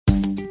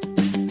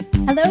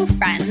Hello,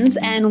 friends,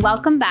 and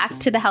welcome back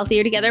to the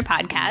Healthier Together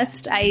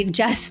podcast. I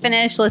just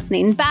finished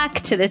listening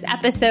back to this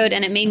episode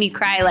and it made me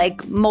cry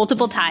like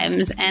multiple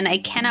times, and I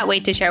cannot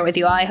wait to share with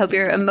you all. I hope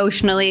you're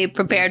emotionally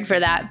prepared for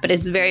that, but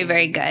it's very,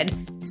 very good.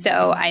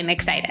 So I'm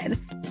excited.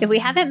 If we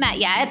haven't met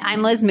yet,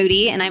 I'm Liz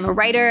Moody, and I'm a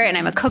writer and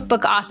I'm a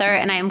cookbook author,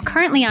 and I am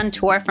currently on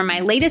tour for my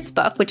latest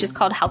book, which is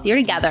called Healthier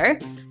Together.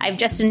 I've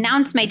just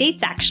announced my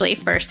dates actually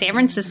for San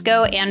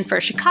Francisco and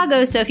for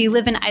Chicago, so if you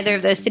live in either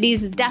of those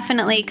cities,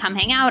 definitely come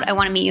hang out. I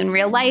want to meet you in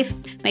real life.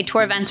 My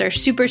tour events are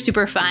super,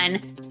 super fun.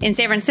 In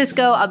San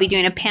Francisco, I'll be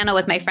doing a panel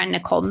with my friend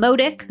Nicole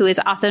Modick, who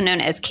is also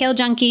known as Kale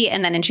Junkie,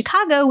 and then in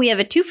Chicago, we have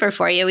a twofer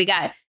for you. We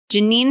got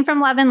Janine from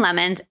Love and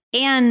Lemons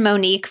and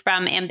Monique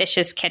from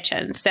Ambitious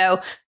Kitchen.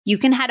 So you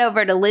can head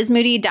over to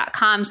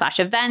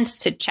lizmoody.com/events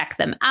to check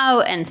them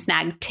out and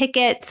snag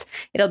tickets.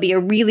 It'll be a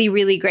really,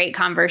 really great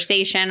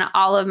conversation.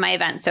 All of my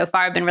events so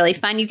far have been really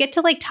fun. You get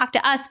to talk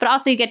to us, but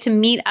also you get to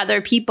meet other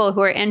people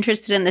who are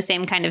interested in the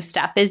same kind of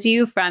stuff as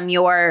you from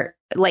your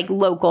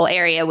local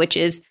area, which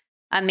is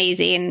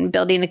amazing,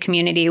 building the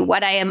community,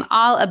 what I am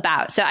all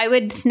about. So I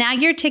would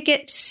snag your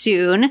ticket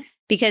soon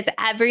because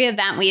every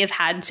event we have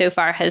had so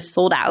far has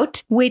sold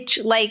out, which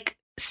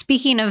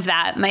speaking of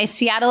that, my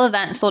Seattle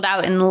event sold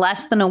out in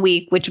less than a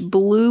week, which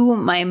blew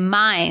my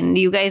mind.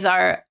 You guys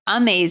are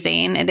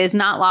amazing. It is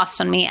not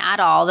lost on me at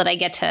all that I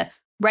get to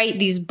write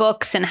these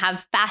books and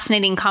have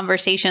fascinating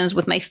conversations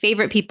with my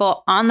favorite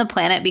people on the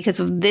planet because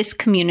of this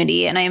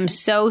community. And I am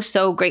so,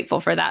 so grateful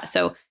for that.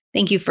 So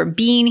thank you for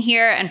being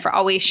here and for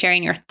always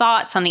sharing your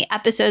thoughts on the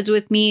episodes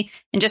with me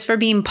and just for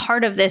being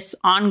part of this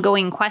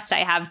ongoing quest I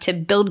have to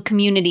build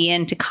community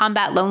and to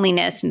combat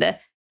loneliness and to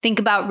think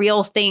about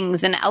real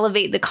things and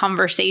elevate the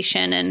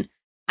conversation. And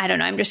I don't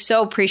know, I'm just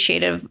so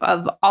appreciative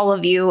of all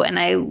of you. And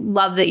I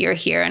love that you're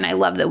here and I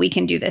love that we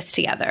can do this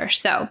together.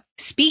 So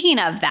speaking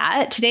of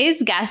that,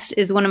 today's guest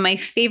is one of my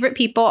favorite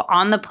people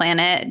on the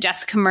planet,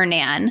 Jessica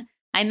Murnan.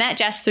 I met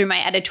Jess through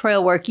my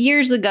editorial work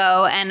years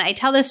ago, and I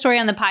tell this story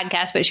on the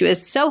podcast, but she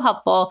was so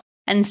helpful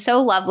and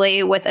so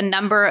lovely with a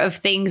number of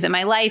things in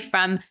my life.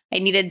 From I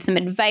needed some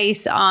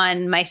advice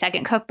on my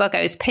second cookbook.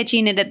 I was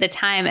pitching it at the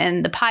time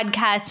and the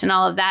podcast and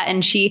all of that.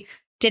 And she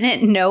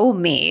didn't know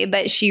me,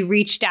 but she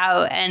reached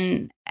out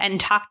and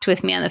talked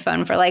with me on the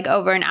phone for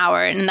over an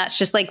hour. And that's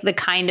just the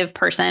kind of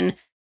person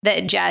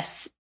that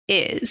Jess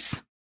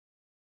is.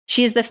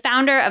 She is the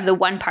founder of the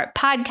One Part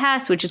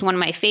podcast, which is one of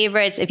my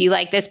favorites. If you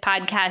like this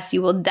podcast,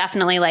 you will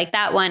definitely like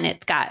that one.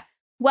 It's got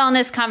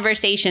wellness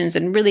conversations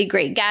and really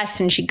great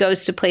guests, and she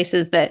goes to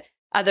places that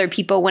other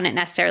people wouldn't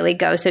necessarily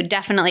go. So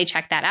definitely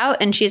check that out.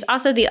 And she's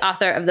also the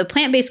author of the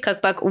plant-based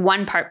cookbook,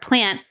 One Part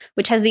Plant,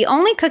 which has the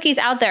only cookies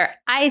out there,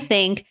 I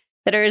think,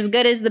 that are as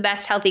good as the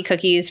best healthy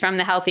cookies from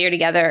the Healthier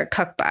Together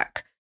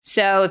cookbook.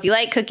 So if you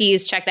like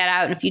cookies, check that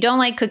out. And if you don't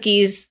like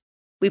cookies,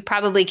 we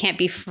probably can't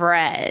be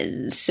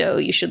friends. So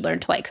you should learn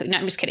to like cookies. No,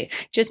 I'm just kidding.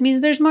 It just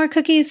means there's more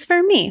cookies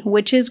for me,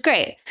 which is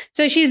great.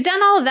 So she's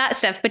done all of that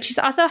stuff, but she's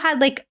also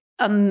had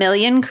a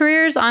million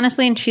careers,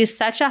 honestly. And she's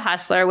such a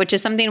hustler, which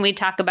is something we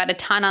talk about a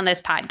ton on this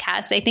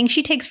podcast. I think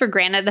she takes for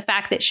granted the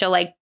fact that she'll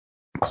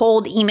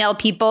cold email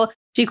people.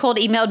 She cold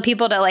emailed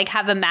people to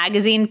have a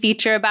magazine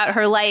feature about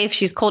her life.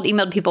 She's cold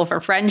emailed people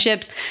for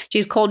friendships.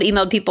 She's cold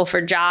emailed people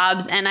for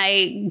jobs. And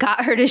I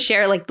got her to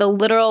share the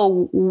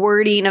literal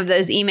wording of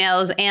those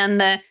emails and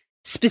the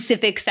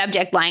specific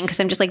subject line. Cause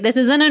I'm just this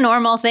isn't a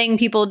normal thing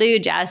people do,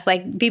 Jess.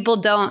 People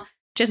don't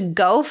just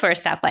go for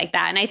stuff like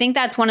that. And I think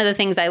that's one of the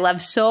things I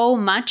love so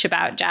much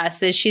about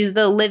Jess is she's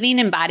the living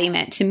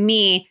embodiment to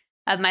me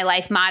of my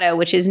life motto,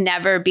 which is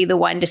never be the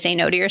one to say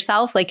no to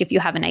yourself. If you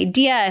have an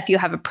idea, if you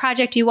have a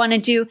project you want to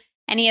do,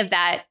 any of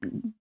that,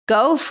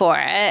 go for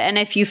it. And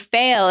if you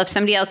fail, if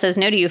somebody else says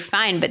no to you,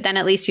 fine. But then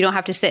at least you don't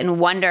have to sit and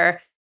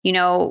wonder,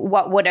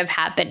 what would have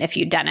happened if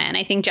you'd done it. And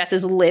I think Jess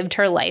has lived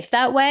her life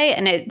that way.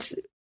 And it's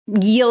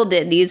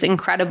yielded these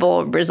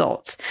incredible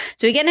results.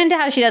 So we get into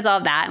how she does all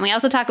of that. And we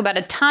also talk about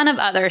a ton of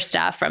other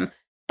stuff from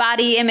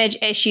body image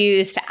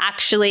issues to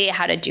actually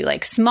how to do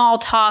small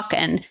talk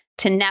and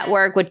to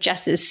network, which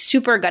Jess is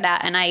super good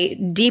at. And I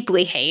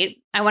deeply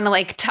hate. I want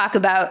to talk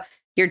about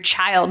your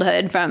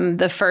childhood from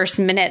the first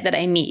minute that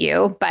I meet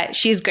you, but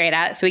she's great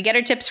at. So we get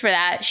her tips for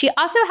that. She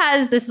also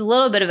has this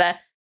little bit of a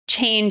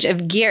change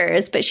of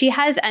gears, but she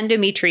has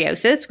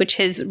endometriosis, which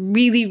has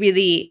really,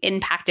 really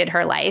impacted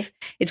her life.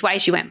 It's why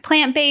she went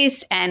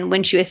plant-based. And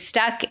when she was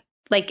stuck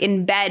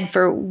in bed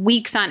for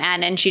weeks on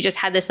end, and she just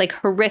had this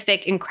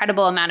horrific,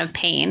 incredible amount of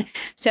pain.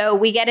 So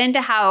we get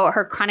into how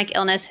her chronic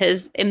illness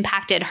has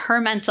impacted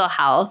her mental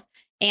health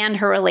and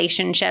her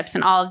relationships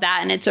and all of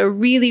that. And it's a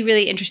really,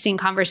 really interesting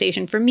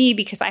conversation for me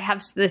because I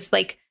have this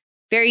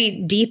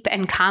very deep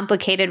and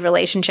complicated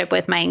relationship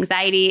with my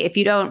anxiety. If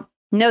you don't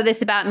know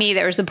this about me,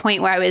 there was a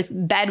point where I was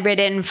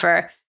bedridden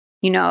for,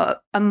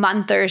 a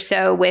month or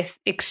so with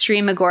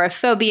extreme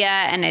agoraphobia.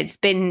 And it's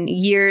been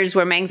years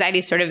where my anxiety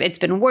it's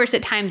been worse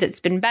at times.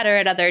 It's been better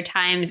at other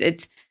times.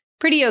 It's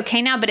pretty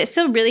okay now, but it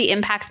still really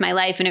impacts my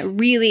life and it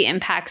really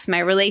impacts my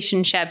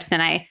relationships.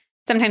 And I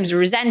sometimes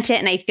resent it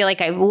and I feel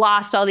like I've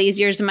lost all these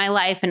years of my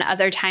life. And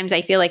other times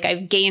I feel like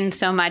I've gained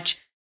so much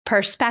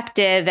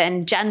perspective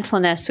and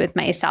gentleness with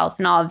myself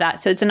and all of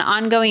that. So it's an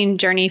ongoing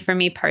journey for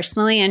me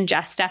personally. And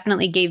Jess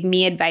definitely gave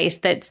me advice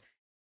that's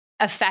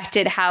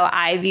affected how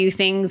I view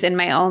things in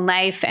my own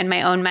life and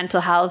my own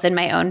mental health and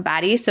my own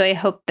body. So I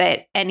hope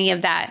that any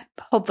of that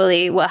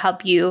hopefully will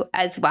help you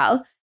as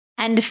well.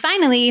 And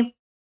finally,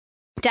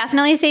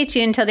 definitely stay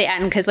tuned till the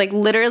end because like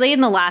literally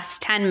in the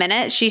last 10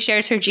 minutes, she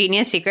shares her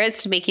genius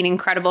secrets to making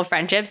incredible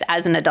friendships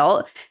as an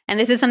adult. And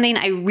this is something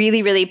I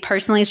really, really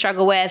personally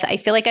struggle with. I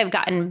feel like I've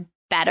gotten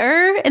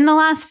better in the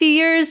last few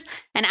years.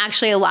 And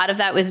actually a lot of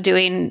that was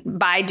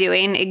by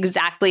doing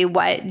exactly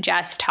what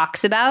Jess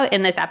talks about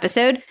in this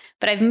episode.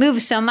 But I've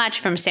moved so much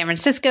from San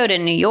Francisco to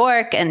New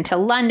York and to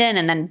London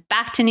and then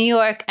back to New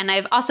York. And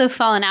I've also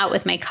fallen out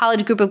with my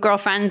college group of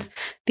girlfriends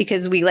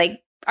because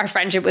our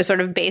friendship was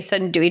sort of based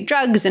on doing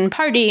drugs and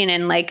partying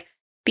and like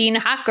being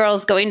hot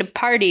girls going to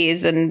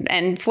parties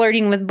and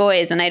flirting with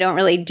boys. And I don't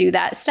really do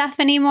that stuff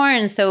anymore.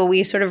 And so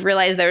we sort of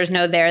realized there was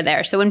no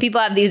there. So when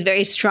people have these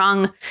very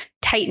strong,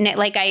 tight-knit,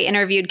 like I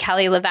interviewed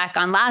Kelly LeVeque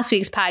on last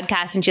week's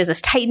podcast, and she has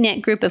this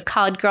tight-knit group of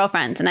college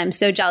girlfriends. And I'm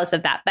so jealous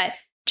of that. But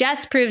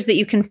Jess proves that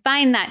you can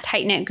find that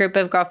tight-knit group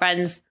of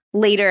girlfriends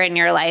later in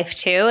your life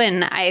too.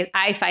 And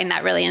I find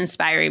that really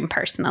inspiring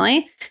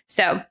personally.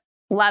 So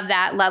love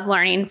that. Love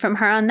learning from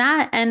her on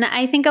that. And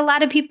I think a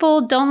lot of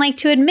people don't like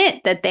to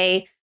admit that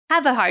they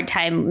have a hard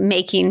time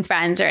making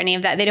friends or any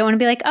of that. They don't want to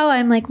be like, oh,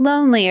 I'm like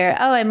lonely or,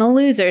 oh, I'm a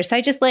loser.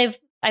 So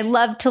I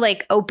love to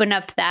like open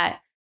up that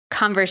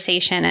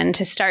conversation and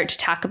to start to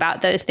talk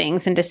about those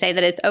things and to say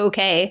that it's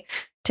okay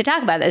to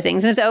talk about those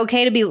things. And it's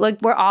okay to be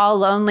like, we're all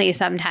lonely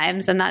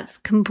sometimes. And that's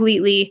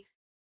completely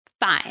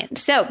fine.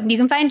 So you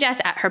can find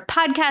Jess at her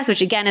podcast,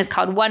 which again is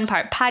called One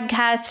Part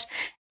Podcast.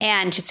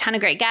 And just a ton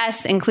of great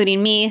guests,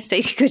 including me. So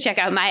you can go check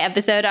out my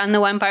episode on the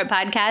One Part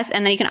Podcast.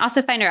 And then you can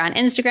also find her on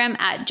Instagram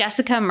at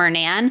Jessica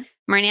Murnane.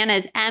 Murnane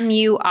is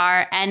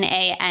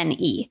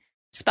Murnane,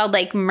 spelled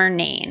like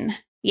Murnane.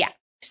 Yeah.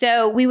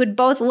 So we would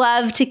both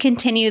love to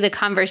continue the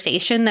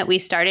conversation that we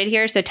started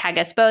here. So tag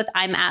us both.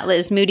 I'm at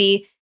Liz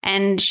Moody.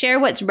 And share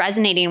what's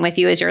resonating with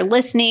you as you're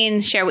listening.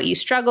 Share what you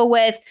struggle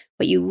with,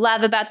 what you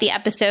love about the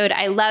episode.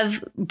 I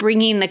love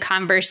bringing the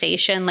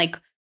conversation, like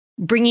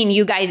bringing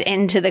you guys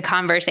into the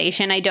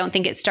conversation. I don't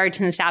think it starts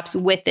and stops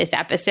with this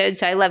episode.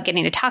 So I love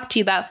getting to talk to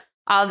you about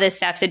all of this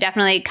stuff. So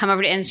definitely come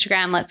over to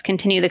Instagram. Let's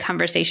continue the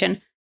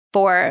conversation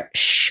for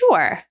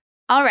sure.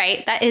 All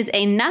right. That is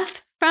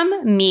enough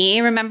from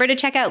me. Remember to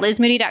check out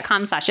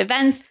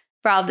lizmoody.com/events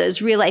for all of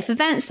those real life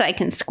events. So I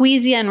can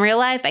squeeze you in real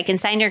life. I can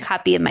sign your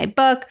copy of my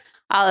book,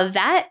 all of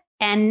that.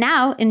 And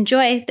now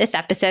enjoy this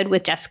episode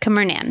with Jessica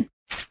Murnane.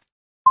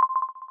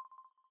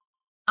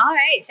 All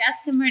right,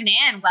 Jessica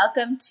Murnane,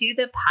 welcome to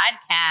the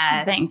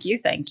podcast. Thank you.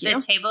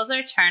 The tables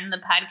are turned. The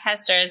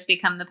podcaster has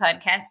become the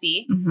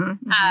podcastee.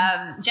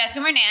 Jessica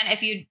Murnane,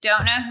 if you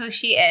don't know who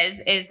she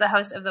is the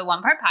host of the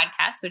One Part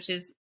Podcast, which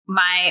is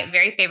my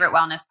very favorite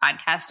wellness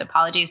podcast.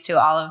 Apologies to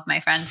all of my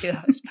friends who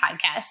host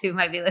podcasts who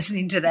might be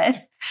listening to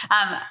this.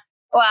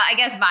 Well, I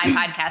guess my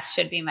podcast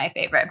should be my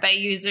favorite, but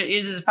yours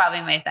is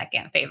probably my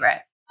second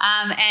favorite.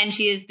 And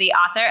she is the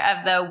author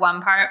of the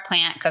One Part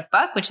Plant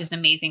Cookbook, which is an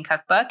amazing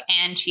cookbook.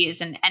 And she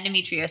is an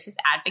endometriosis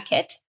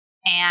advocate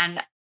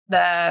and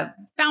the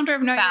founder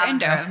of Know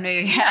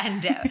Your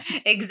Endo.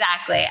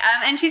 Exactly.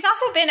 And she's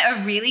also been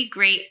a really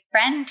great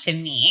friend to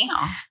me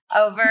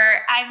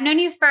I've known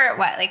you for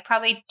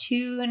probably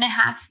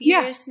 2.5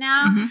 years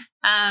now.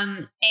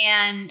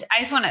 And I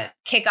just want to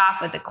kick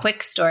off with a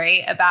quick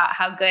story about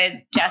how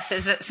good Jess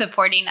is at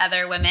supporting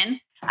other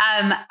women.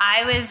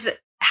 I was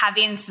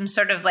having some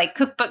sort of like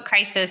cookbook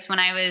crisis when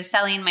I was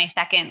selling my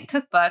second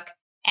cookbook.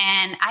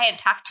 And I had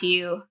talked to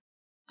you,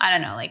 I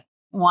don't know, like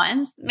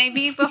once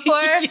maybe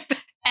before.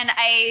 And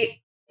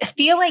I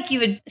feel like you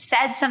had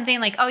said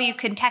something like, oh, you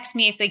can text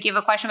me if like you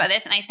have a question about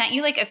this. And I sent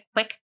you like a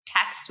quick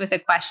text with a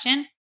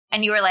question.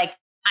 And you were like,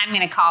 I'm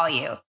going to call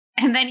you.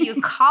 And then you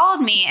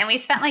called me and we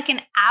spent like an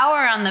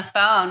hour on the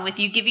phone with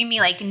you giving me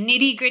like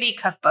nitty gritty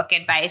cookbook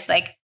advice,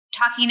 like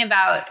talking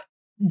about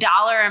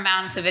dollar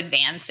amounts of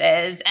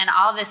advances and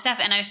all this stuff.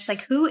 And I was just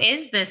like, who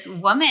is this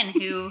woman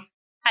who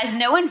has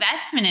no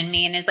investment in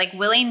me and is like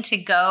willing to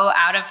go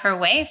out of her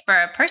way for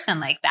a person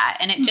like that?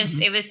 And it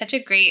just, it was such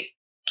a great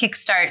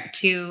kickstart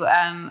to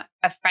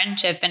a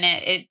friendship. And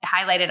it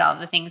highlighted all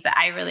the things that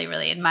I really,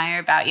 really admire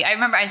about you. I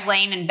remember I was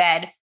laying in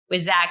bed with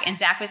Zach and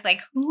Zach was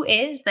like, who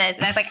is this?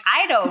 And I was like,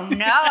 I don't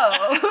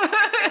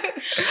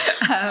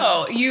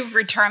know. You've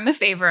returned the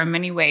favor in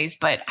many ways,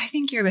 but I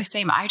think you're the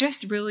same. I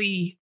just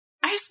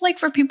like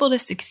for people to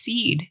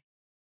succeed.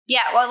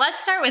 Yeah. Well,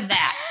 let's start with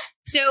that.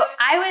 So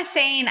I was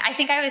saying, I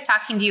think I was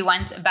talking to you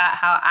once about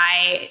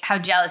how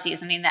jealousy is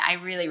something that I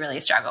really,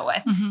 really struggle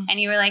with. And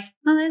you were like,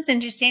 oh, that's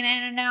interesting. I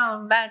don't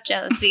know about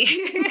jealousy.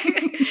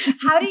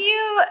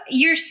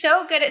 You're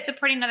so good at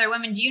supporting other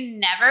women. Do you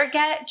never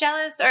get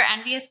jealous or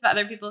envious of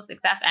other people's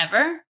success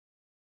ever?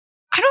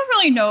 I don't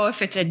really know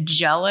if it's a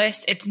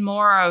jealous. It's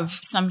more of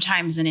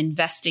sometimes an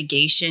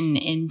investigation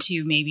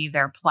into maybe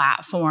their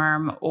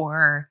platform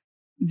or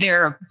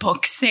their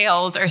book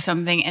sales or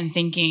something and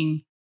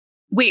thinking,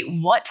 wait,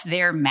 what's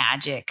their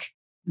magic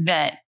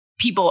that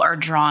people are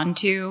drawn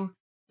to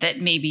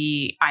that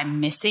maybe I'm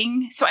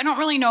missing? So I don't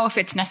really know if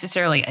it's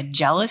necessarily a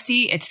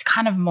jealousy. It's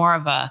kind of more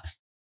of a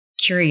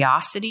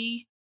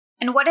curiosity.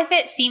 And what if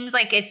it seems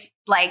like it's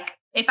like,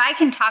 if I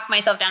can talk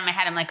myself down in my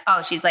head, I'm like,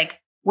 oh, she's like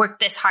worked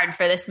this hard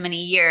for this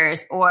many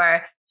years,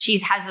 or she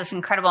has this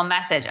incredible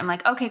message. I'm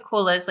like, okay,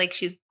 cool, Liz. Like,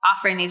 she's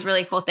offering these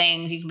really cool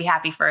things. You can be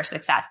happy for her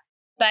success.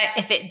 But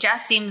if it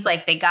just seems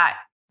like they got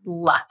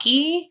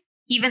lucky,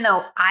 even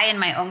though I in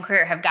my own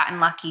career have gotten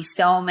lucky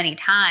so many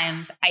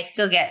times,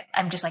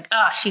 I'm just like,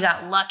 oh, she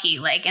got lucky.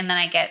 Like, and then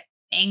I get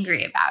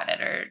angry about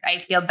it, or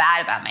I feel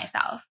bad about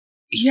myself.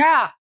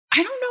 Yeah.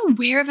 I don't know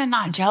where the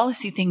not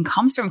jealousy thing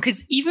comes from.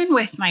 Because even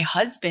with my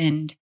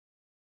husband,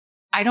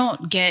 I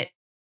don't get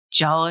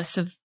jealous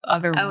of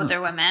other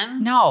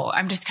women. No,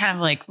 I'm just kind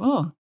of like,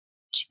 oh,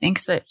 she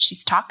thinks that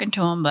she's talking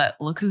to him, but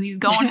look who he's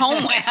going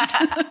home with.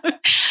 I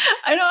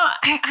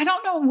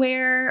don't know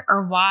where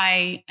or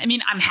why. I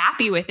mean, I'm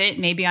happy with it.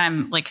 Maybe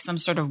I'm like some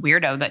sort of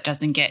weirdo that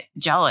doesn't get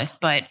jealous.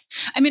 But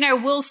I mean, I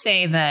will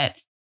say that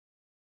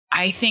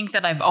I think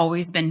that I've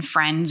always been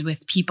friends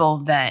with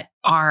people that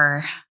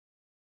are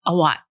a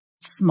lot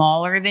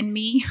smaller than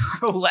me,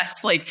 or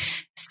less like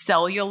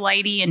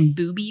cellulite and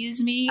booby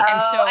as me. Oh,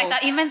 and so I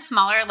thought you meant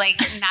smaller, like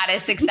not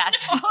as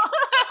successful.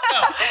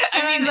 No,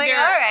 I mean, like, all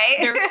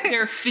right,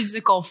 their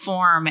physical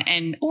form,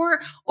 and or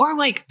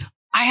like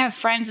I have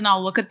friends and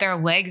I'll look at their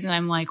legs and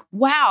I'm like,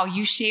 wow,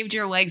 you shaved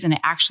your legs and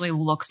it actually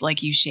looks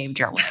like you shaved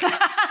your legs.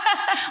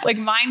 Like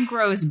mine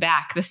grows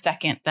back the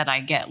second that I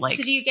get like.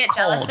 So do you get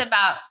cold. jealous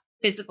about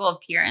physical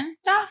appearance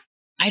stuff?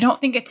 I don't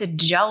think it's a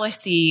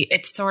jealousy.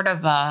 It's sort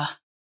of a,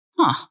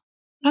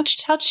 how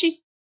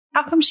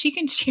come she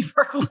can shave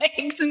her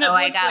legs? And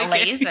I got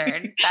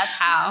lasered. That's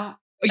how.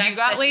 You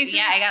got lasered?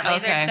 Yeah, I got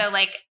lasered. Okay. So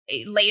like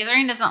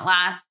lasering doesn't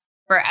last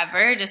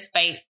forever,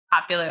 despite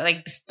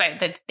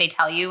that they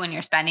tell you when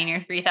you're spending your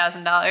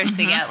 $3,000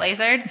 to get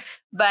lasered.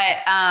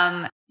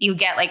 But you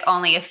get like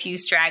only a few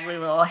straggly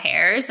little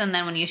hairs. And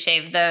then when you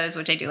shave those,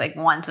 which I do like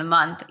once a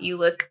month,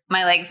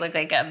 my legs look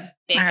like a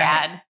big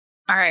ad.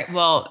 All right.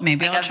 Well,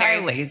 maybe like I'll try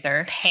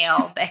laser.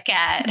 Pale big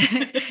ad.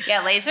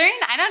 Yeah, lasering.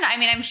 I don't know. I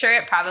mean, I'm sure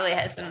it probably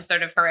has some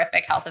sort of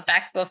horrific health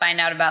effects we'll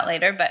find out about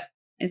later, but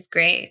it's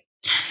great.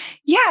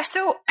 Yeah.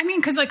 So, I mean,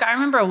 because like I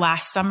remember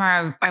last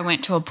summer I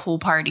went to a pool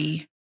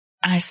party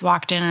and I just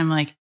walked in and I'm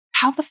like,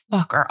 how the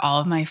fuck are all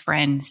of my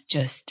friends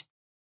just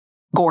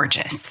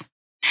gorgeous?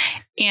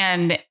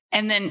 And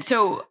then,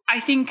 so I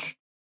think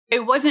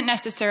it wasn't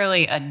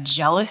necessarily a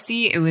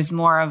jealousy. It was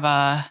more of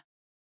a.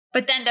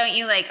 But then aren't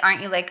you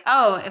like,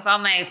 oh,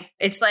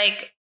 it's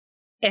like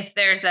if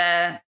there's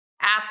a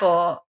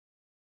apple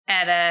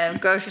at a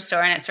grocery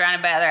store and it's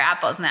surrounded by other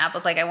apples and the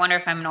apple's like, I wonder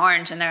if I'm an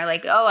orange. And they're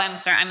like, oh,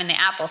 I'm in the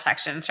apple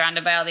section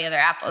surrounded by all the other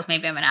apples.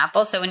 Maybe I'm an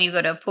apple. So when you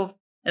go to a pool,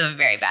 it's a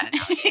very bad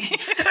analogy.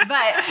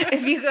 But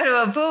if you go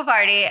to a pool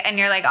party and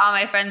you're like, all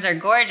my friends are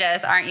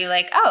gorgeous, aren't you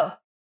like, oh,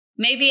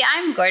 maybe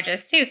I'm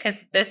gorgeous too, because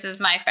this is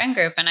my friend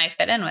group and I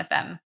fit in with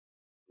them?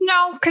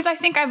 No, because I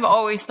think I've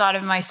always thought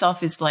of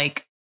myself as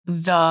like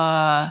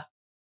the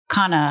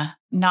kind of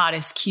not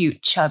as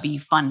cute, chubby,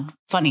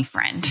 funny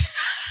friend.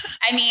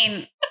 I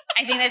mean,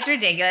 I think that's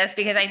ridiculous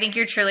because I think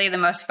you're truly the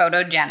most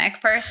photogenic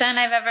person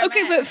I've ever met.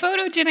 Okay, but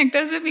photogenic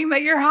doesn't mean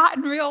that you're hot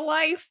in real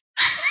life.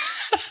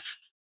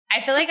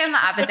 I feel like I'm the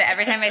opposite.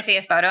 Every time I see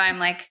a photo, I'm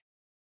like,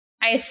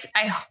 I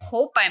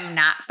hope I'm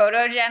not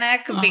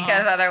photogenic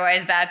because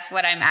otherwise that's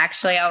what I'm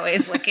actually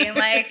always looking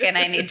like. And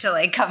I need to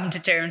like come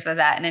to terms with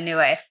that in a new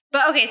way.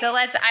 But okay, so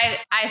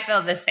I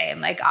feel the same.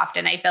 Like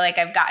often I feel like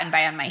I've gotten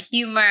by on my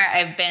humor.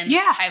 I've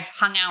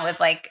hung out with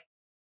like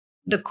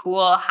the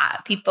cool,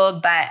 hot people,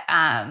 but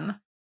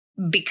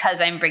because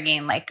I'm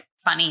bringing like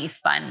funny,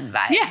 fun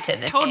vibe to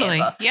the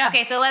table. Yeah.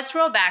 Okay, so let's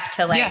roll back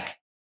to like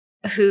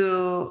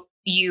who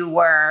you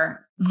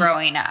were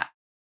growing up.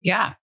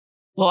 Yeah.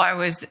 Well, I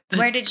was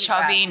the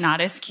chubby, not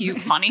as cute,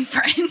 funny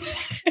friend.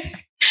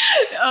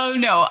 Oh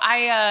no,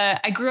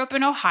 I grew up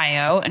in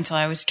Ohio until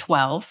I was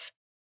 12.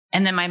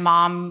 And then my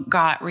mom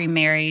got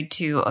remarried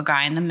to a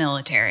guy in the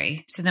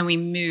military. So then we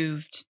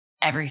moved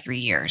every 3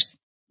 years.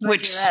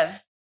 Where'd you live?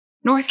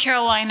 North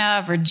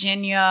Carolina,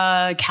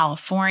 Virginia,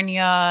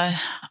 California.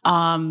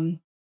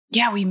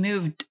 We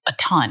moved a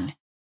ton.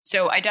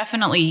 So I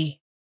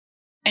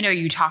know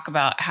you talk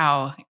about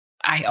how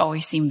I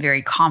always seem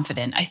very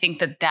confident. I think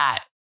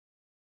that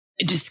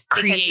it just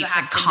creates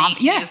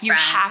you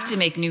have to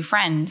make new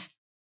friends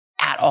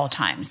at all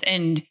times.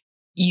 And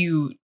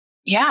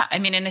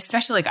and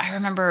especially like I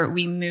remember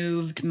we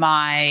moved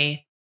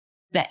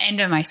the end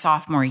of my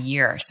sophomore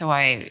year. So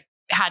I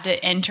had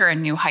to enter a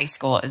new high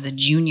school as a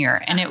junior.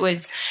 And I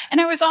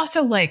was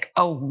also like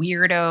a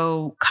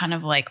weirdo kind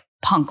of like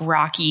punk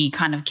rocky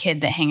kind of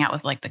kid that hang out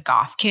with like the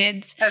goth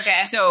kids.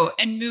 Okay. So,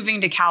 and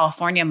moving to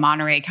California,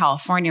 Monterey,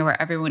 California,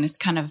 where everyone is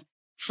kind of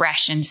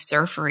fresh and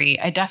surfery.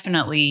 I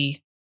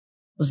definitely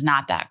was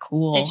not that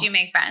cool. Did you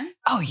make friends?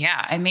 Oh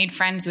yeah. I made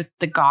friends with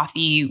the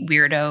gothy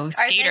weirdo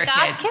skater Are the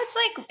goth kids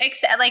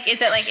like,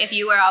 is it like if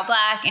you wear all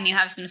black and you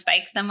have some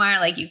spikes somewhere,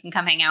 like you can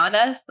come hang out with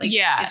us? Like,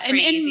 yeah. it's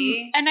pretty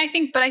easy. And I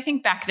think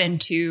back then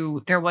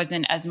too, there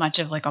wasn't as much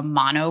of like a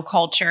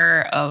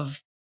monoculture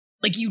of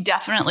like, you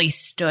definitely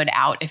stood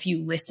out if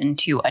you listened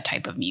to a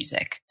type of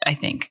music, I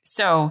think.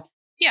 So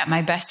yeah,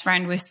 my best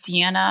friend was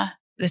Sienna,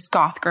 this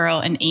goth girl,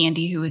 and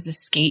Andy, who was a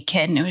skate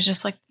kid. And it was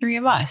just like 3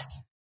 of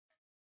us.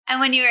 And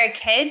when you were a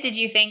kid, did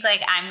you think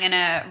like, I'm going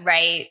to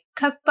write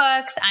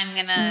cookbooks? I'm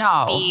going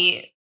to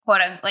be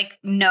quote unquote like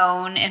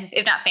known, and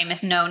if not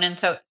famous, known in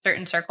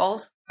certain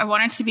circles? I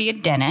wanted to be a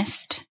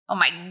dentist. Oh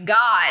my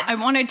God. I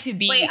wanted to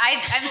be. Wait,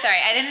 I'm sorry.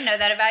 I didn't know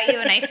that about you,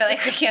 and I feel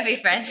like we can't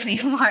be friends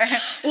anymore.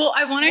 Well,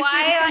 I wanted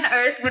Why on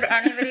earth would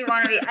anybody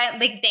want to be?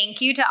 Like, thank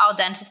you to all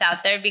dentists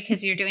out there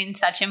because you're doing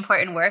such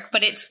important work,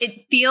 but it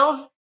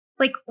feels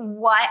like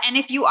what? And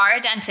if you are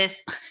a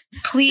dentist,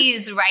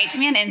 please write to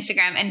me on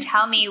Instagram and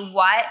tell me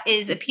what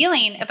is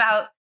appealing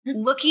about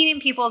looking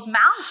in people's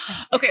mouths.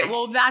 Okay,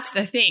 well, that's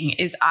the thing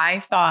is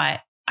I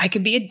thought I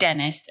could be a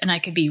dentist and I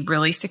could be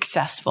really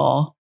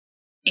successful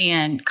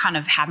and kind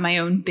of have my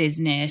own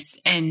business.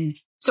 And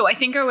so I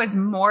think I was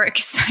more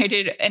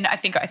excited. And I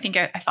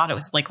thought it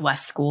was like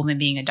less school than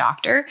being a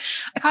doctor.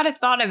 I kind of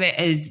thought of it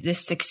as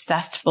this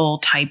successful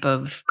type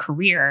of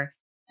career.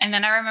 And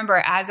then I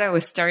remember as I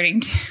was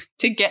starting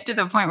to get to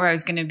the point where I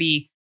was going to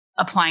be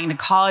applying to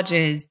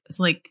colleges, it's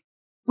like,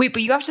 wait,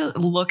 but you have to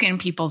look in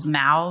people's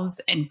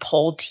mouths and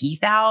pull teeth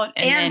out.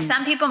 And then,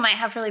 some people might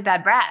have really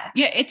bad breath.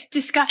 Yeah, it's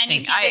disgusting.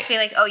 And you can't just be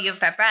like, oh, you have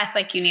bad breath,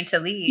 like you need to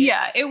leave.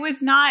 Yeah, it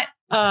was not,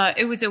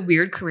 it was a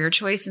weird career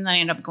choice. And then I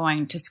ended up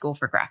going to school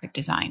for graphic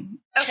design.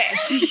 Okay,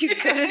 so you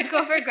go to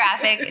school for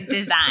graphic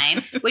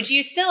design, which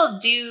you still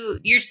do.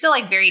 You're still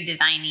like very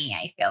designy,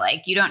 I feel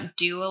like. You don't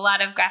do a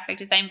lot of graphic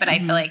design, but I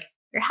feel like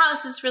your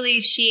house is really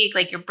chic.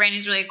 Like your brand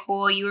is really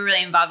cool. You were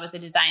really involved with the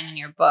design in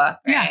your book,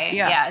 right?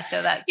 Yeah.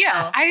 So that's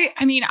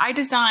I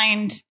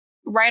designed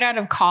right out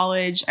of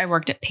college. I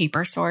worked at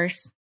Paper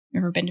Source.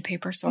 Ever been to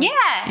Paper Source?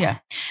 Yeah.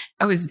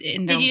 I was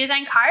in the. Did you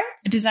design cards?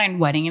 I designed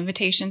wedding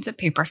invitations at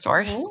Paper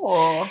Source.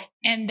 Ooh.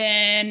 And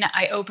then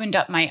I opened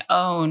up my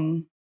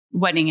own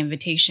wedding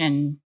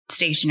invitation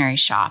stationery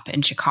shop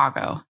in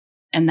Chicago.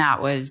 And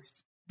that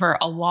was for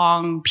a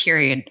long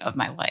period of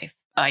my life.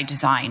 I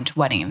designed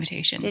wedding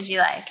invitations. Did you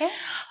like it?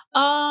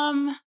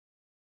 I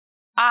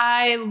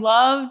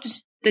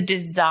loved the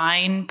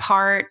design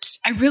part.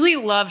 I really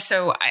loved,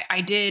 so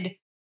I did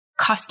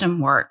custom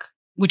work,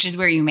 which is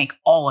where you make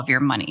all of your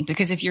money.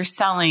 Because if you're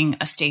selling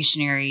a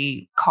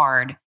stationery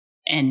card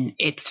and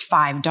it's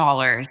 $5,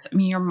 I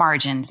mean, your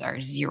margins are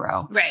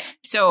zero. Right.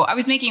 So I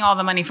was making all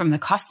the money from the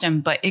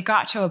custom, but it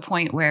got to a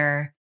point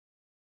where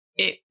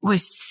it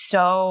was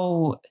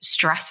so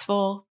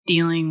stressful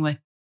dealing with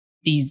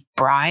these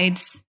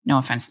brides, no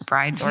offense to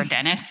brides or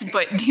dentists,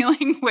 but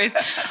dealing with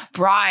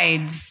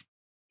brides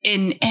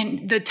and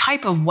the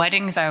type of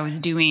weddings I was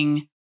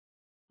doing.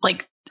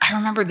 Like, I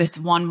remember this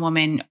one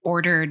woman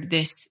ordered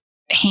this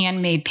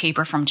handmade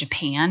paper from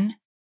Japan,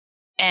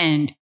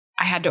 and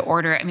I had to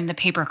order, I mean, the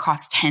paper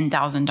cost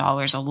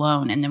 $10,000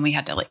 alone. And then we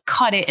had to like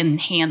cut it and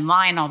hand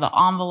line all the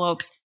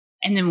envelopes.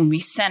 And then when we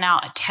sent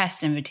out a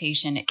test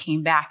invitation, it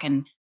came back,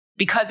 and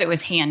because it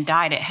was hand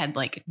dyed, it had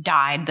like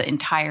dyed the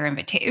entire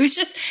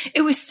invitation.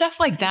 It was stuff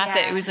like that,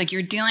 that it was like,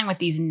 you're dealing with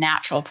these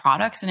natural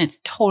products and it's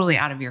totally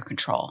out of your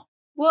control.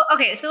 Well,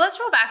 okay. So let's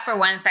roll back for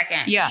 1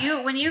 second.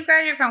 Yeah. When you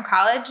graduated from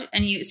college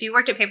and you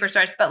worked at Paper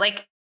Source, but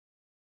like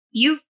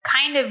you've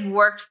kind of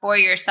worked for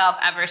yourself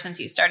ever since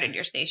you started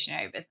your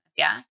stationery business.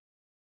 Yeah.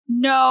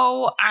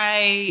 No,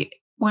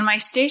 when my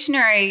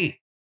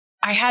stationery,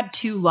 I had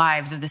 2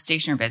 lives of the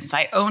stationery business.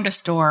 I owned a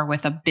store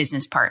with a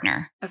business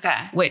partner.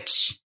 Okay.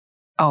 Which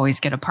always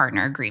get a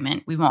partner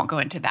agreement. We won't go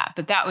into that,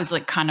 but that was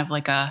like kind of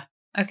like that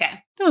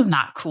was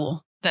not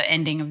cool. The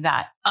ending of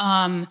that.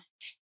 And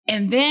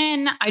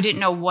then I didn't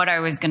know what I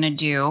was going to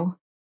do.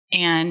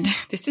 And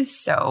this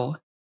is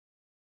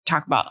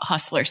talk about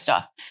hustler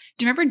stuff.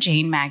 Do you remember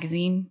Jane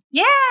magazine?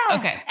 Yeah.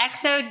 Okay.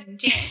 XO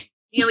Jane.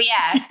 Oh,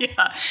 yeah.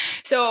 Yeah.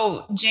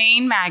 So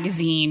Jane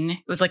magazine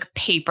was like a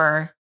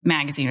paper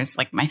magazine. It was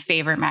like my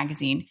favorite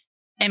magazine.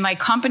 And my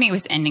company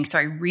was ending. So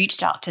I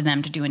reached out to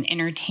them to do an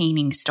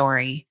entertaining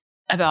story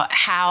about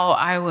how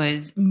I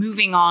was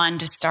moving on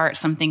to start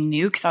something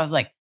new. Cause I was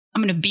like,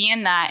 I'm going to be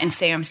in that and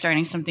say I'm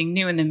starting something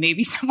new. And then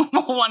maybe someone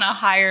will want to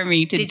hire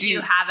me to Did you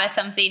have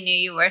something new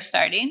you were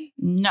starting?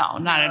 No,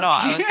 not at all.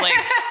 I was like,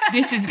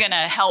 this is going to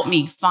help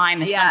me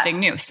find something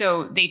new.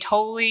 So they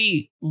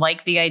totally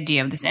liked the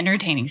idea of this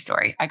entertaining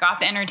story. I got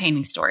the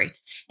entertaining story.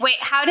 Wait,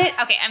 how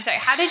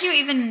did you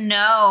even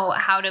know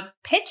how to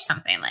pitch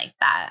something like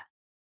that?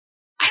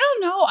 I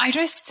don't know. I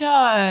just,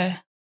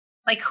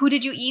 like, who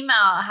did you email?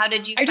 How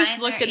did you I just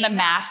looked in the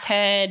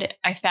masthead.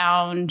 I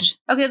found...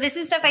 Okay, this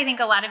is stuff I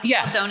think a lot of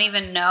people don't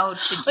even know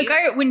to do. Like,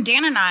 when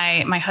Dan and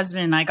my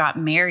husband and I got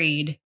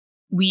married,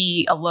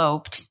 we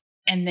eloped.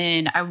 And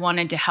then I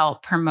wanted to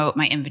help promote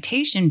my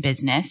invitation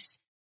business.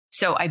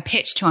 So I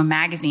pitched to a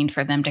magazine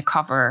for them to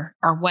cover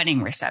our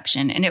wedding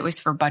reception. And it was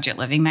for Budget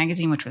Living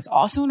magazine, which was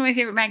also one of my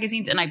favorite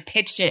magazines. And I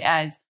pitched it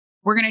as,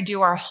 we're going to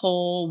do our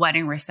whole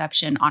wedding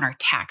reception on our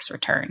tax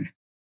return.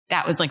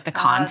 That was like the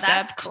concept. Oh,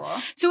 that's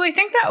cool. So I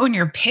think that when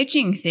you're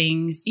pitching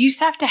things, you just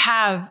have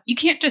to you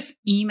can't just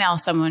email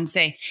someone and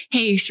say,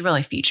 hey, you should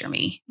really feature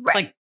me. Right. It's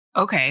like,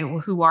 okay, well,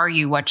 who are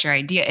you? What's your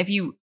idea?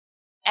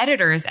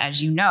 Editors,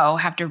 as you know,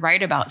 have to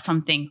write about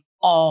something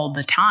all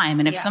the time.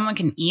 And if someone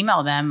can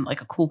email them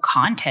like a cool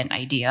content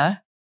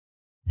idea,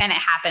 and it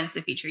happens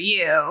to feature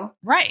you,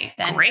 right?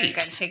 Then Great. you're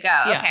good to go.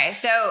 Yeah. Okay.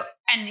 So,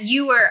 and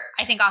you were,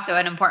 I think also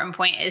an important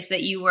point is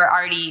that you were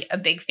already a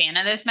big fan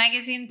of those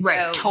magazines.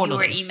 Right. So totally. You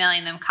were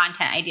emailing them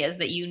content ideas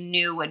that you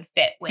knew would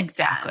fit with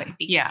them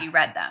because you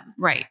read them.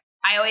 Right.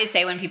 I always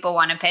say when people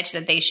want to pitch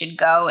that they should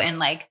go and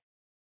like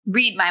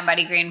read Mind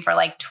Body Green for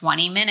like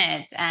 20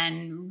 minutes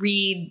and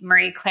read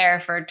Marie Claire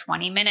for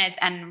 20 minutes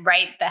and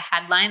write the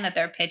headline that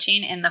they're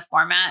pitching in the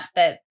format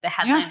that the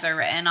headlines are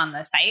written on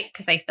the site.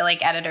 Cause I feel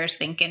like editors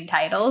think in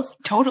titles.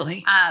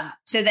 Totally.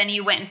 So then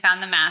you went and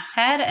found the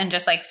masthead and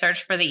just like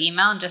searched for the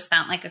email and just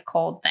sent like a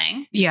cold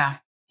thing. Yeah.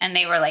 And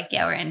they were like,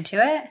 yeah, we're into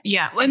it.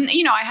 Yeah. Well, and,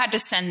 I had to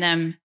send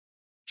them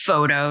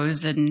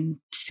photos and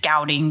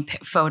scouting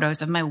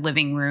photos of my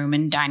living room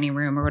and dining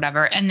room or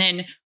whatever. And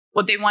then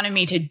what they wanted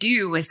me to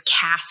do was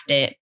cast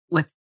it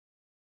with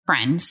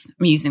friends.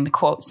 I'm using the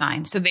quote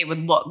sign. So they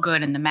would look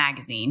good in the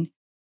magazine.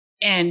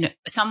 And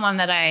someone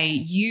that I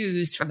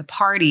used for the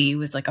party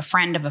was like a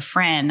friend of a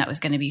friend that was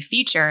going to be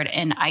featured.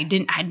 And I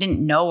didn't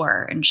know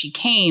her. And she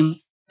came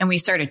and we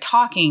started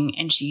talking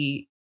and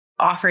she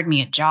offered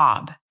me a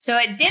job. So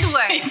it did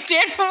work. It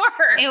did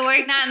work. It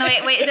worked not in the way.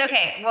 Wait, it's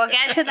okay. We'll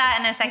get to that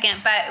in a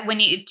second. But when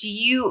do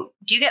you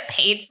get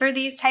paid for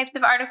these types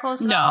of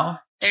articles? No.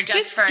 They're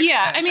just for exposure.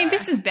 I mean,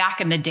 this is back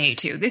in the day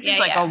too. This is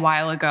like a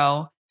while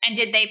ago. And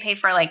did they pay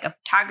for like a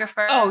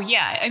photographer? Oh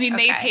yeah. I mean,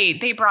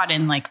 they brought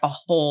in like a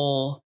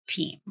whole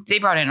team. They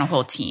brought in a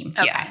whole team.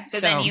 Okay. Yeah. So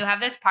then you have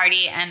this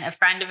party and a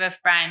friend of a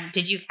friend.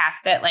 Did you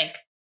cast it like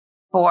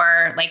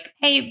for like,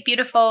 hey,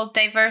 beautiful,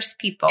 diverse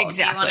people?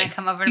 Exactly. Do you want to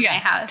come over to my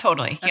house?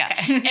 Totally. Yeah.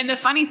 Okay. And the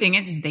funny thing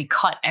is they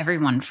cut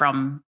everyone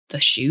from the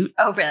shoot.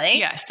 Oh, really?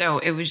 Yeah. So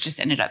it was just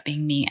ended up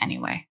being me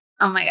anyway.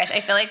 Oh my gosh. I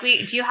feel like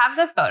do you have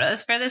the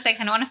photos for this? I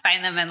kind of want to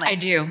find them and like I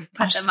do.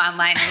 Put them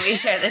online when we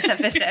share this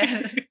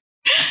episode.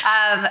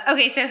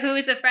 Okay. So who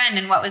was the friend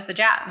and what was the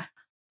job?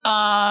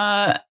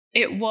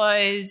 It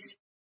was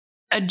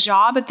a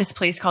job at this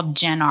place called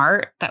Gen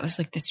Art. That was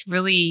like this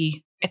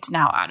it's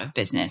now out of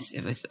business.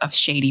 It was a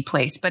shady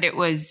place, but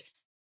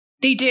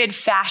they did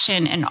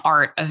fashion and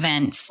art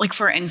events. Like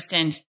for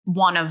instance,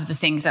 one of the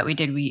things that we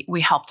did,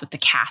 we helped with the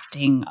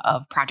casting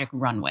of Project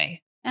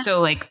Runway. Yeah.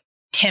 So like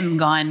Tim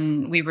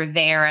Gunn, we were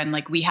there and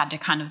like we had to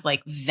kind of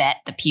like vet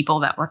the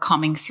people that were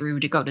coming through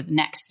to go to the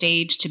next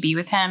stage to be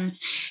with him.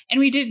 And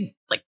we did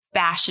like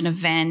fashion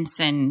events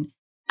and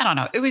I don't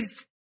know, it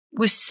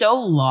was so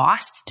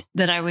lost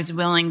that I was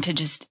willing to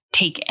just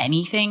take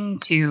anything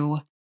to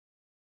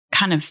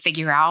kind of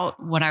figure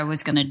out what I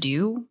was going to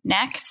do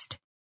next.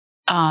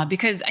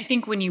 Because I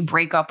think when you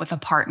break up with a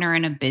partner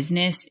in a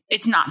business,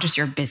 it's not just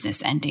your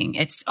business ending.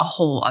 It's a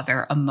whole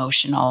other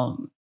emotional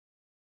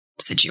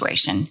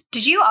situation.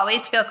 Did you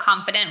always feel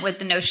confident with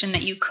the notion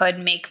that you could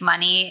make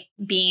money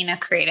being a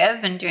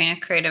creative and doing a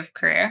creative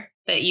career,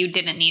 that you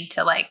didn't need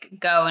to like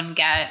go and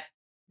get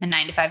a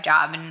 9-to-5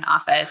 job in an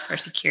office for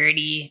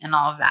security and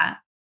all of that?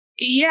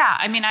 Yeah.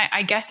 I mean,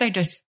 I guess I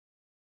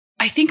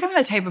think I'm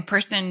the type of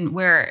person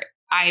where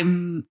I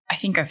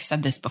think I've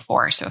said this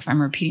before, so if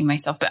I'm repeating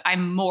myself, but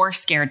I'm more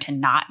scared to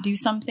not do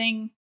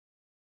something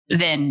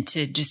than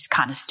to just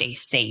kind of stay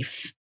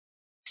safe.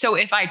 So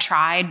if I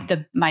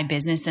tried my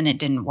business and it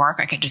didn't work,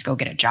 I could just go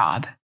get a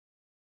job.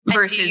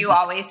 Versus, do you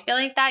always feel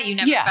like that? You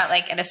never felt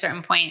like at a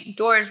certain point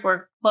doors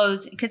were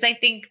closed? Because I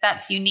think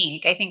that's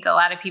unique. I think a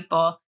lot of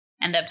people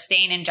end up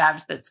staying in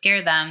jobs that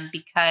scare them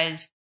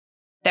because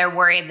they're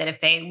worried that if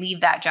they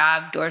leave that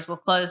job, doors will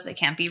close. They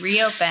can't be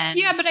reopened.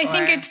 Yeah, but I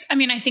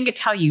think it's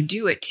how you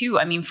do it too.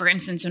 I mean, for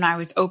instance, when I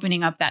was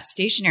opening up that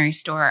stationery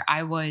store,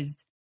 I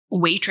was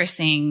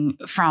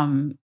waitressing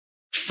from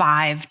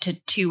 5 to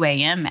 2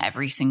 a.m.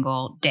 every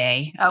single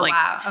day. Oh,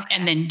 wow. Okay.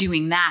 And then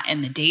doing that in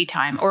the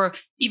daytime. Or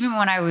even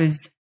when I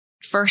was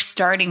first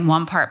starting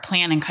One Part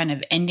Plan and kind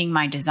of ending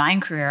my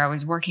design career, I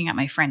was working at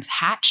my friend's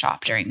hat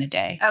shop during the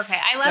day. Okay.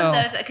 I love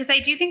those because I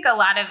do think a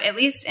lot of, at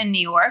least in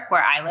New York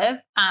where I live,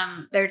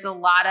 there's a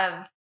lot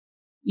of,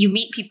 you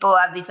meet people who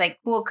have these like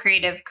cool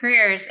creative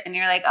careers and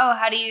you're like, oh,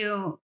 how do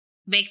you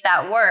make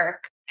that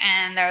work?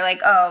 And they're like,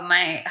 oh,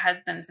 my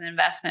husband's an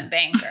investment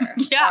banker.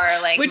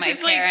 Or like my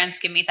parents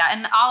give me that.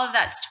 And all of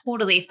that's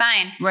totally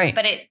fine. Right.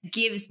 But it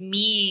gives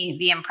me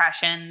the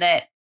impression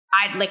that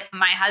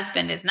my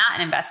husband is not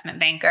an investment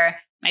banker.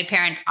 My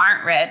parents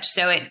aren't rich.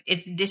 So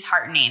it's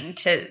disheartening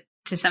to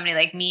somebody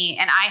like me.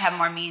 And I have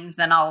more means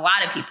than a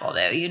lot of people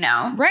do, you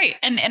know? Right.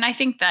 And I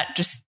think that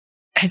just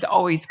has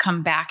always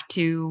come back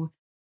to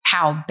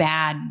how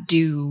bad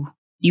do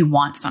you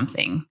want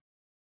something?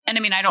 And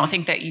I mean, I don't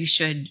think that you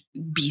should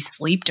be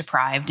sleep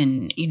deprived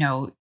and,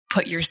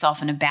 put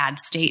yourself in a bad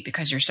state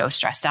because you're so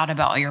stressed out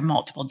about your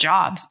multiple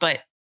jobs. But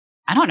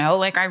I don't know,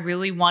 like I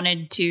really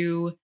wanted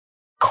to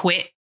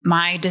quit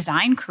my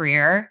design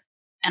career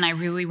and I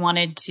really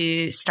wanted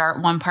to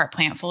start One Part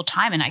Plant full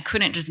time. And I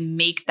couldn't just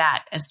make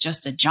that as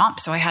just a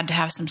jump. So I had to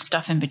have some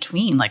stuff in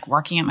between, like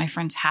working at my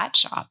friend's hat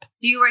shop. So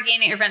you were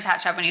working at your friend's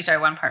hat shop when you started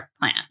One Part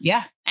Plant?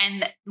 Yeah.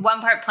 And One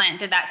Part Plant,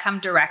 did that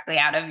come directly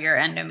out of your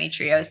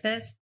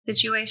endometriosis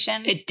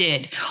situation? It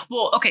did.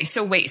 Well, okay.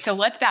 So wait, so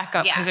let's back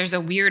up because there's a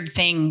weird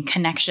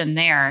connection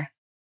there.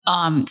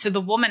 So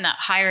the woman that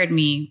hired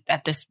me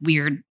at this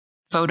weird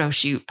photo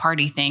shoot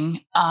party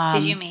thing.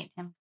 Did you meet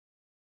him?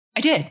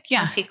 I did.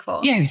 Yeah. Was he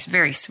cool? Yeah. He was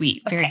very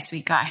sweet, very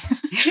sweet guy.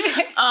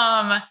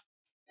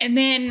 And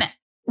then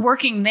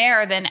working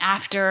there, then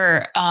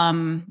after,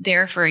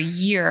 there for a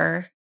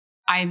year,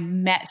 I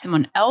met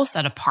someone else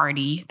at a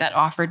party that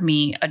offered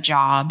me a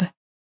job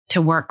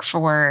to work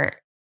for.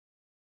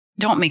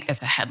 Don't make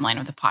this a headline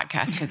of the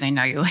podcast because I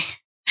know you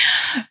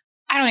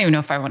I don't even know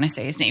if I want to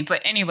say his name,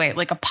 but anyway,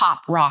 like a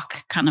pop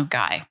rock kind of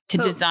guy to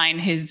design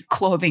his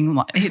clothing,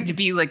 to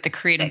be like the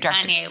creative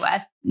director. Kanye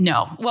West?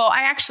 No. Well,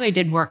 I actually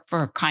did work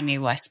for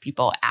Kanye West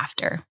people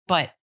after,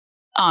 but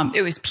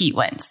it was Pete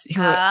Wentz, who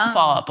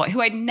Fall Out Boy,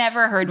 who I'd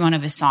never heard one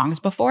of his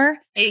songs before.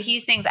 He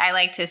sings, I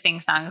like to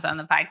sing songs on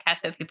the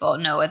podcast so people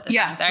know what the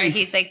songs are. Please.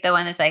 He's like the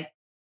one that's like,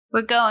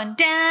 we're going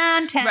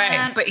downtown.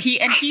 Right. But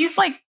he's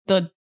like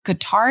the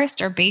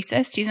guitarist or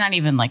bassist. He's not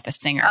even like the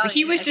singer, but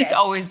he was just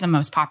always the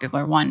most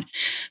popular one.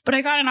 But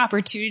I got an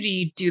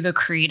opportunity to do the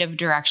creative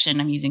direction,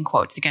 I'm using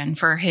quotes again,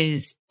 for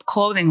his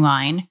clothing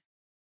line,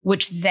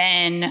 which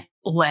then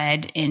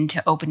led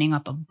into opening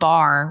up a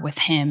bar with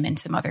him and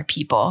some other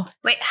people.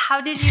 Wait,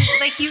 how did you,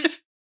 like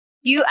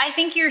I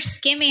think you're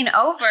skimming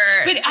over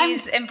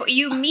these.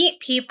 You meet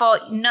people,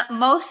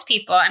 most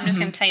people, I'm just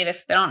going to tell you this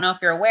because I don't know if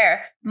you're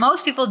aware,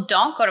 most people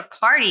don't go to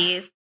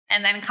parties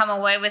and then come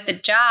away with a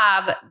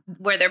job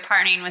where they're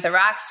partnering with a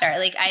rock star.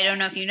 Like, I don't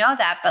know if you know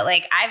that, but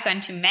like I've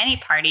gone to many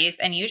parties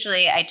and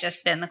usually I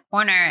just sit in the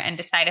corner and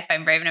decide if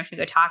I'm brave enough to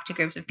go talk to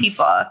groups of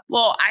people.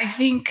 Well, I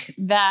think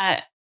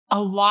that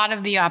a lot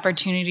of the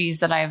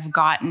opportunities that I've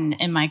gotten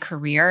in my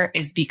career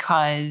is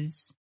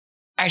because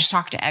I just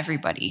talk to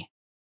everybody.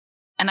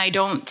 And I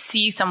don't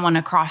see someone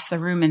across the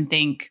room and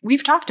think,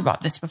 we've talked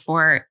about this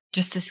before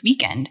just this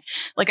weekend.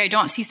 Like, I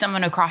don't see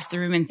someone across the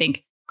room and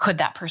think, could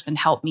that person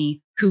help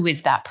me? Who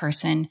is that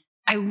person?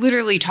 I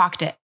literally talk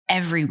to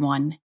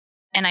everyone.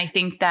 And I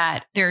think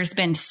that there's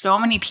been so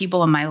many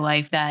people in my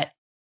life that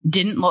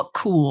didn't look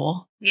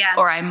cool. Yeah.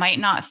 Or I might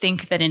not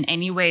think that in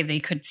any way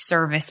they could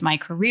service my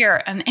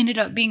career, and ended